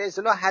این به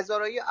اصطلاح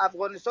هزارایی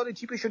افغانستان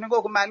تیپشو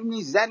نگاه کن، معلوم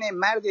نیست زنه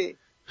مرده.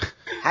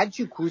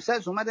 حج کوسه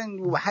است، اومدن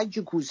حج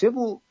کوسه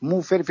و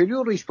موفرفلی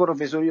و ریش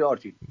پروفسوری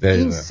آرتین.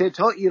 این سه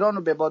تا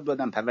ایرانو به باد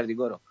دادن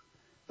پروردگارا.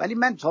 ولی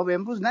من تا به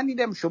امروز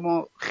ندیدم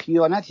شما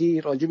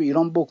خیانتی راجع به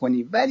ایران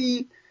بکنی.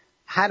 ولی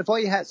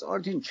حرفایی هست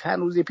آرتین. چند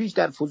روز پیش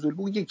در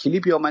فضولگو یه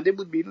کلیپی آمده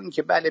بود بیرون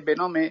که بله به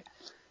نام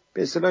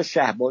به اصطلاح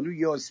شهبانو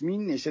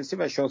یاسمین نشسته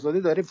و شاهزاده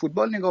داره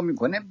فوتبال نگاه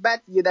میکنه.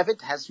 بعد یه دفعه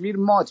تصویر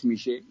مات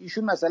میشه،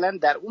 ایشون مثلا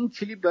در اون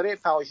کلیپ داره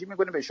فحاشی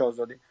میکنه به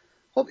شاهزاده.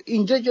 خب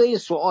اینجا جای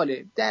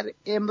سواله. در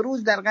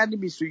امروز در قرن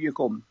 21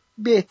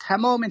 به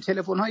تمام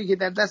تلفن هایی که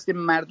در دست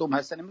مردم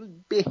هستن امروز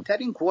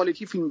بهترین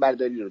کوالیتی فیلم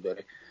برداری رو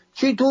داره.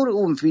 چطور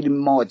اون فیلم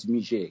مات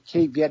میشه،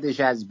 کیفیتش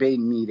از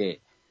بین میره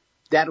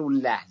در اون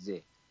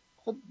لحظه؟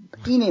 خب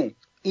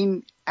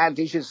این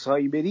ارتش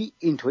سایبری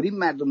اینطوری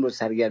مردم رو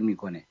سرگرم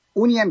میکنه.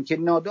 اونی هم که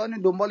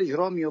نادان دنبالش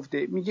راه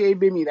میفته میگه ای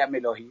بمیرم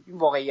الهی. این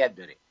واقعیت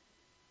داره.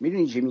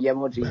 میدونی چی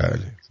میگم آرتین؟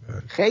 بله.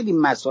 خیلی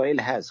مسائل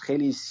هست،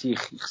 خیلی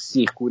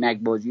سیخ گونک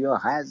بازی ها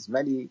هست،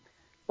 ولی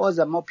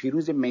بازم ما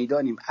پیروز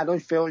میدانیم. الان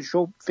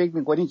فکر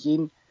میکنی که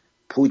این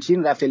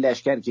پوتین رفته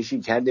لشکر کشی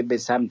کرده به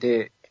سمت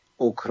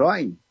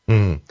اوکراین،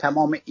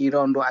 تمام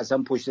ایران رو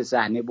اصلا پشت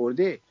صحنه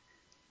برده؟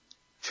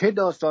 چه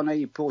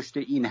داستانایی پشت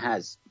این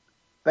هست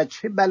و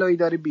چه بلایی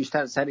داره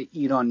بیشتر سر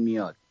ایران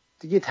میاد؟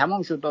 دیگه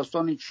تمام شد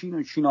داستان چین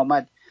و چین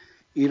آمد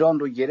ایران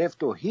رو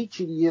گرفت و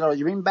هیچی دیگه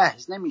راجع به این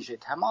بحث نمیشه.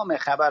 تمام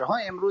خبرها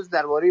امروز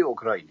درباره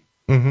اوکراینه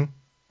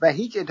و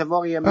هیچ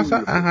اتفاقی هم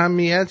اصلا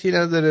اهمیتی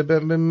نداره. به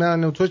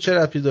من و تو چه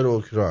ربطی داره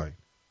اوکراین؟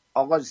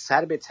 آقا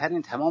سر به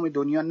تن تمام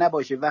دنیا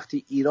نباشه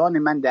وقتی ایران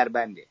من در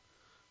بنده.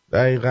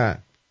 دقیقاً.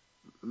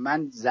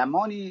 من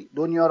زمانی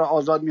دنیا رو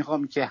آزاد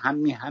میخوام که هم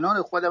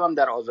میهنان خودم هم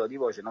در آزادی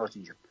باشن.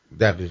 آرتین جان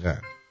دقیقاً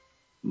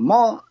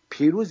ما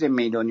پیروز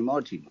میدانی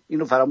مارتین.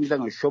 اینو فراموش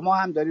نکن. شما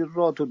هم داری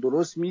راهتو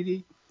درست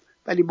میری،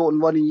 ولی به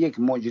عنوان یک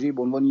مجری،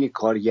 به عنوان یک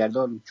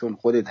کارگردان، چون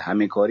خودت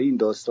همه کاری این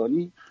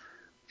داستانی،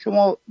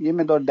 شما یه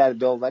مقدار در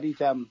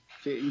داوریت هم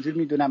که اینجور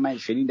میدونم، من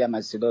شنیدم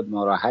از صدات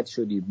ناراحت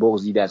شدی،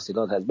 بغضی در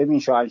صدات هست. ببین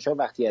شاهنشاه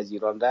وقتی از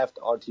ایران رفت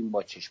آرتین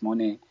با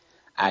چشمان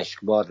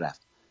اشکبار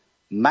رفت.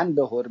 من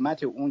به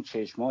حرمت اون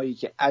چشمایی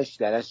که اشک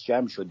درش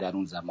جمع شد در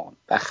اون زمان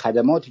و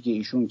خدماتی که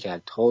ایشون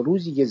کرد تا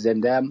روزی که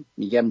زنده‌ام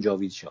میگم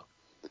جاوید شاه،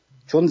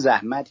 چون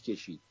زحمت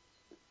کشید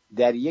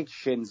در یک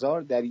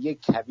شنزار در یک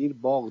کویر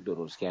باغ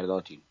درست کرد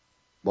آرتین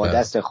با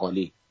دست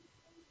خالی.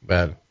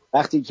 بله.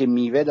 وقتی که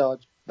میوه داد،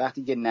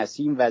 وقتی که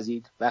نسیم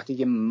وزید، وقتی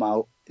که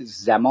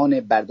زمان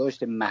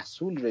برداشت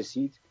محصول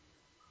رسید،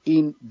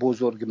 این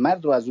بزرگ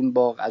مرد رو از اون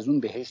باغ، از اون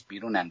بهشت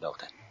بیرون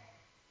انداختن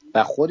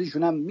و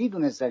خودشون هم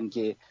میدونستن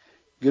که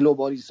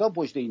گلوبالیستا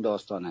پشت این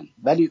داستانن.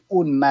 ولی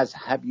اون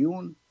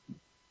مذهبیون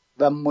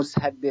و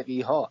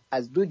مصدقی ها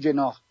از دو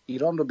جناح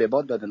ایران رو به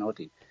باد دادن.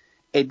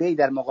 عده‌ای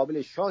در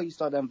مقابل شاه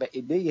ایستادن و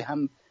عده‌ای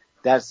هم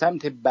در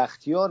سمت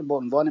بختیار به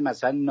عنوان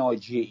مثلا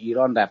ناجی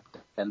ایران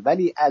رفتن.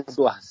 ولی از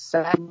دو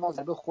سر ما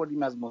ضربه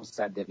خوردیم از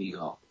مصدقی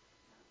ها.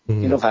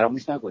 اینو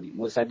فراموش نکنیم.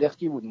 مصدق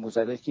کی بود؟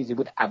 مصدق کسی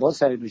بود عباس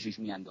سر دوشش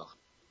میانداخت.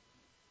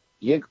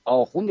 یک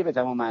آخوند به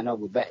تمام معنا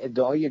بود و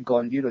ادعای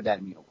گاندی رو در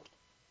می آورد.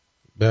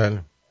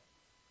 بله.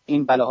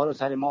 این بلاها رو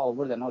سر ما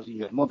آوردن.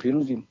 ما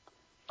پیروزیم.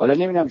 حالا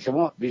نمیدونم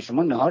به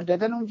شما نهار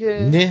دادن اونجا؟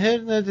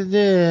 نهار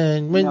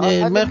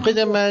ندادن. من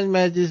خودم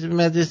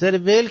مدرسه رو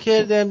ول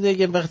کردم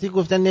دیگه. وقتی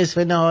گفتن نصف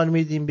نهار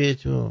میدیم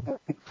بهتون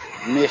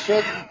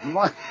نشه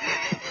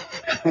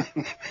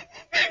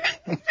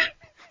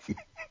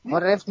ما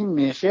رفتیم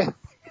میشه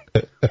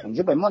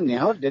اونجا به ما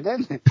نهار دادن،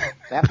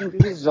 رفتیم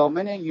توی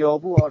زامن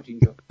یابو. آرتین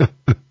جان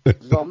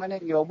زامن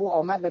یابو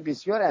آمد و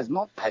بسیار از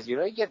ما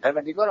پذیرایی کرد.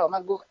 پروردگار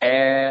آمد گفت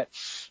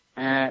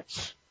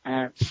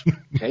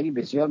خیلی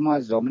بسیار ما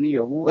از زامن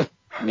یابو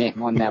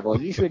مهمان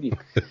نوازی شدیم.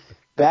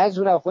 بعد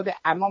زور خود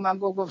امامم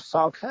گفت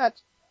ساکت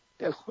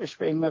دلخوش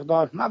به این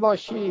مقدار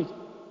مباشید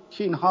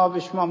که اینها به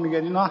شما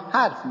میگن، اینا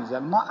حرف میزن،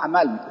 ما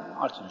عمل میکنیم.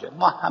 آرتین جان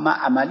ما همه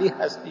عملی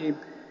هستیم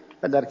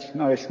و در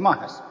کنار شما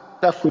هستیم.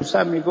 در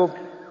خصوصا میگفت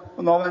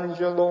خداوند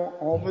انشاءالله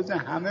حافظ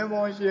همه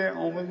باشه،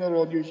 حافظ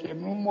رادیو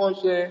شمرون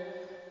باشه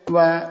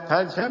و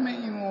پرچم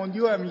این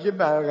رادیو همیشه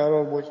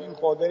برقرار باشه. این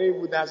خاطره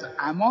بود از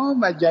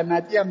عمام. و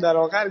جنتی هم در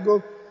آخر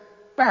گفت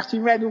وقتی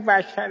من اون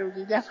بچه رو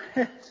دیدم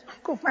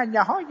گفت من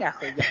نهار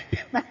نخوردم،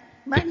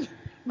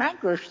 من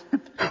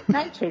گشتم،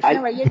 من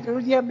چشتم و یه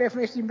درودی هم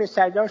بفرستیم به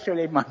سردار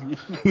سلیمانی.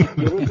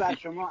 درود بر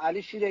شما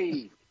علی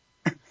شیره‌ای.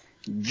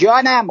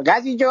 جانم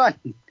غزی جان.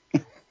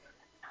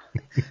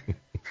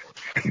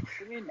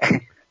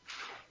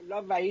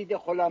 لا وحید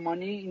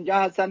غلامانی اینجا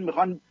هستن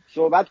میخوان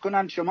صحبت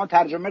کنن، شما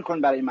ترجمه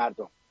کن برای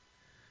مردم.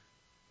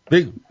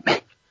 بگو.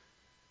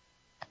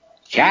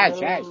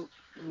 چش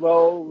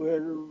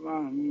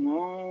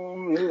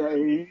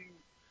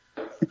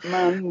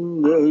من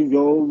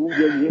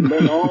جاوید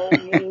بلام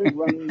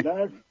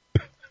وندر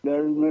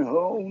در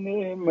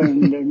مهان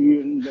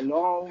مندگی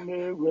دلام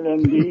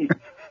بلندی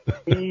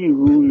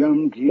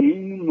میگویم که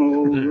این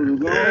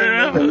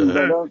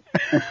مردان.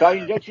 تا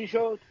اینجا چی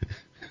شد؟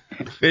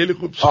 خیلی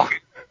خوب شد.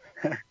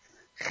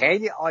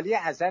 خیلی عالیه.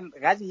 اصلا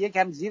قضیه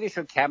یکم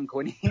زیرشو کم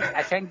کنی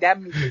قشنگ دم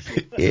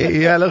میکشه.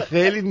 الان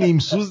خیلی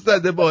نیمسوز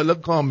زده بالا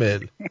کامل.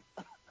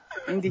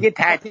 این دیگه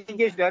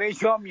تحتیگش داره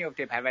جا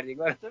میفته.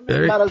 پروردگار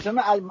مراسم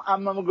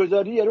عمام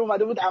گذاری یارو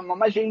اومده بود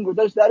عمامش این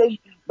گذاشت درش،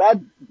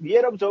 بعد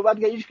یه رو صحبت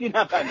که هیچ کی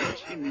نفهمید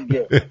چی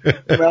میگه.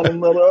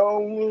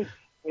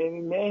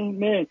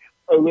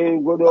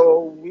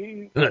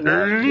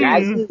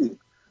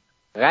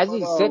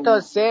 غزی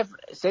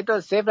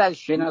 3-0 از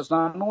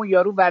شناسنامه اون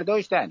یارو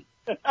برداشتن.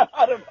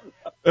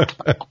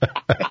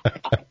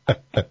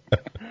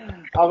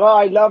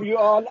 آقا I love you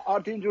all.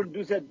 آرتین جون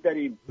دوست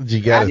داریم.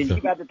 جیگرتون.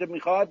 بعدت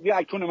میخواد بیا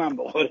اکون من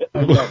بخوره.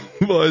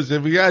 باشه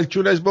میگه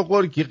اکونش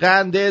بخور که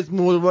قندست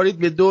مروارید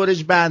به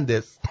دورش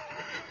بندست.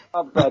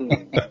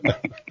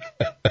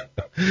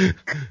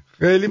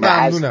 خیلی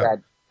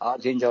ممنونم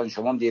آرتین جان.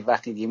 شما دیر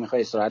وقتی دیگه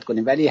میخوای استراحت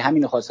کنیم، ولی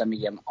همین خواستم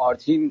میگم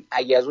آرتین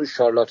اگه از اون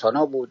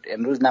شارلاتانا بود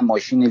امروز نه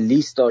ماشین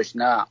لیست داشت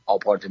نه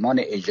آپارتمان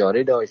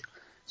اجاره داشت،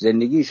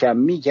 زندگیش هم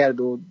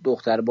میکرد و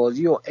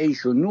دختربازی و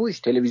عیش و نوش،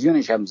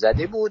 تلویزیونش هم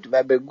زده بود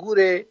و به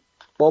گور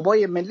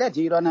بابای ملت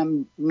ایران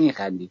هم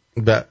میخندید.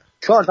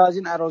 4 تا از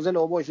این اراذل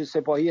اوباش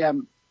سپاهی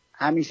هم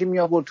همیشه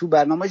میآورد تو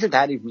برنامه‌شو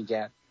تعریف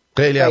میکرد.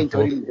 خیلی هم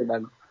خوب.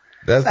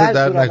 دست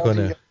درد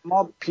نکنه.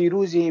 ما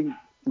پیروزیم.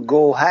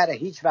 گوهر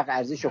هیچ وقت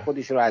ارزش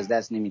خودش رو از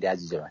دست نمیده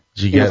عزیز من.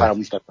 اینو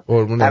فراموش نکن.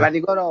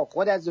 پروردگارا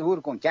خودت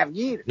ظهور کن.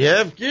 کفگیر.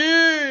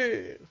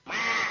 کفگیر.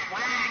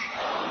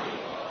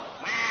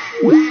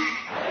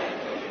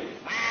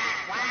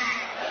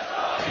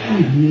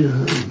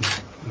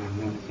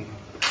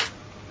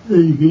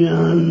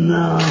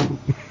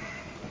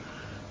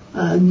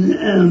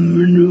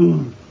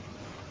 الأمن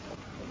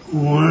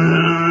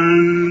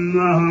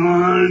والمهان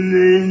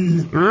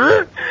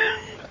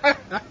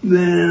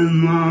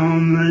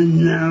بإمام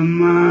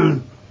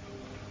الزمان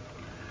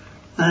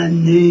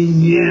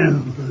النية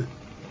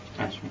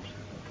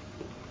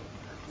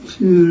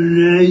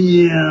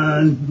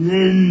سوريا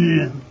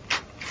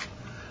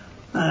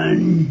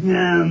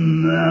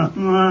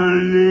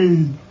الشمخان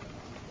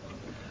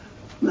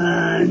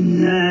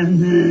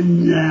معنات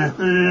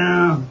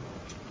الزهراء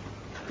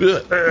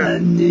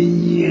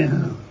النية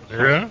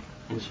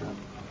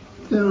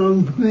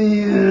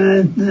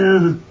توفيت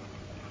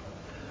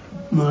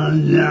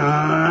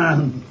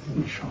مزعم.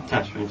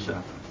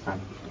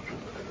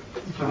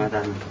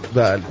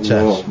 بله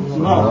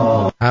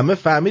چشم. همه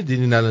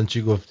فهمیدین این الان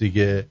چی گفت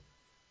دیگه؟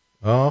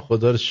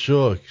 خدا رو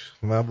شکر.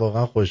 من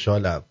واقعا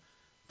خوشحالم.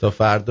 تا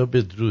فردا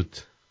بدرود.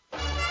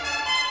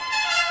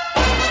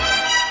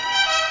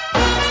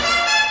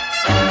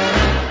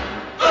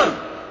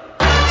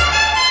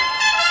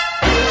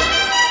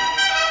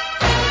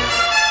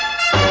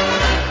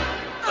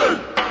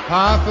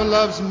 Papa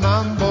loves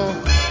mambo,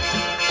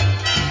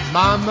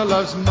 Mama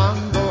loves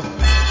mambo.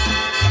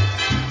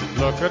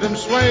 Look at him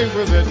sway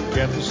with it,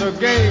 getting so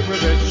gay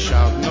with it,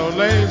 shouting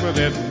Olay with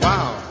it,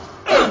 wow.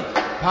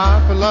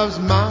 Papa loves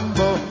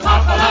mambo,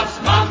 Papa loves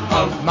mambo.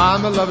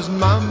 Mama loves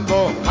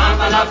mambo,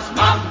 Mama loves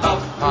mambo.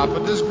 Papa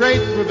does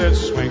great with it,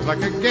 swings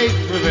like a gate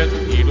with it,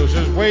 he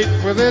loses weight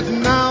with it.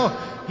 Now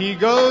he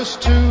goes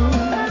to,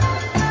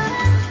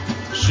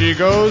 she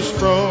goes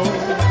fro,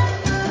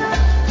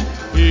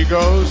 he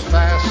goes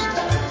fast,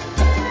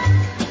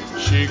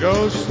 she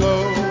goes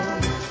slow,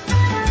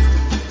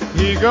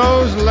 he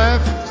goes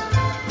left,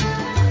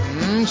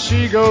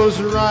 she goes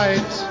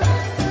right.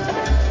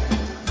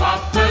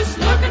 Papa's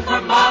looking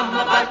for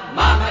Mama, but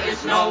Mama is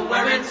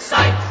nowhere in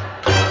sight.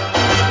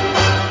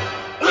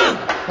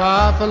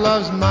 Papa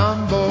loves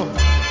mambo,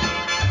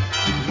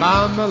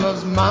 Mama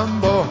loves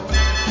mambo.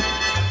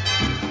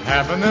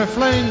 Having their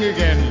fling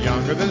again,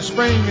 younger than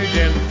spring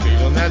again,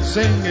 feeling that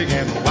zing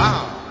again.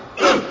 Wow.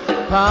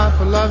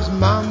 Papa loves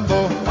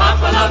mambo,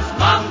 Papa loves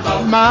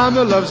mambo.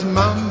 Mama loves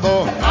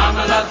mambo,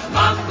 Mama loves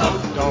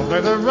mambo. Don't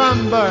play the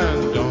rumba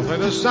and don't play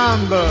the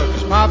samba,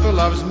 'cause Papa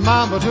loves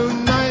mambo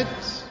tonight.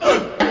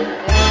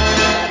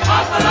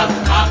 Papa loves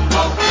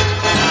mambo,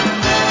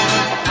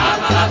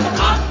 Mama loves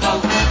mambo.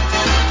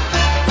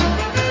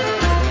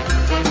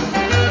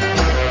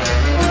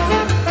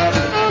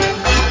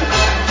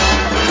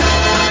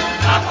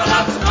 Papa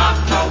loves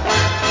mambo,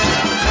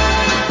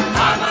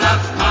 Mama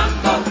loves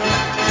mambo.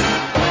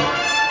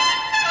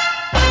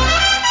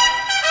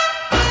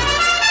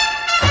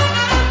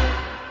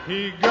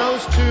 He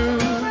goes to,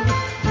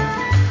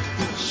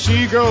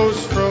 she goes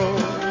fro.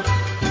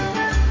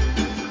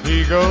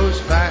 He goes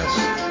fast,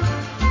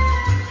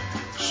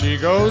 she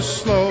goes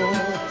slow.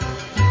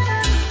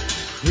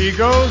 He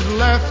goes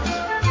left,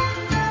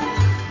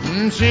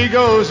 she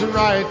goes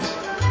right.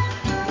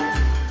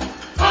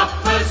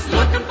 Papa's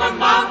looking for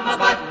Mama,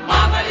 but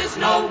Mama is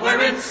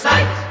nowhere in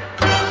sight.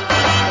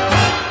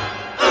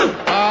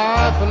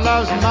 Papa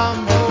loves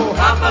mambo,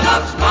 Papa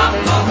loves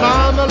mambo.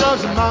 Mama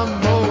loves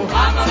mambo,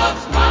 Mama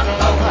loves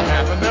mambo.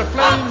 Having their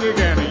fling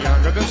again,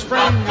 younger than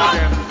spring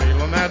again,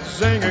 feeling that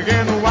zing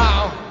again.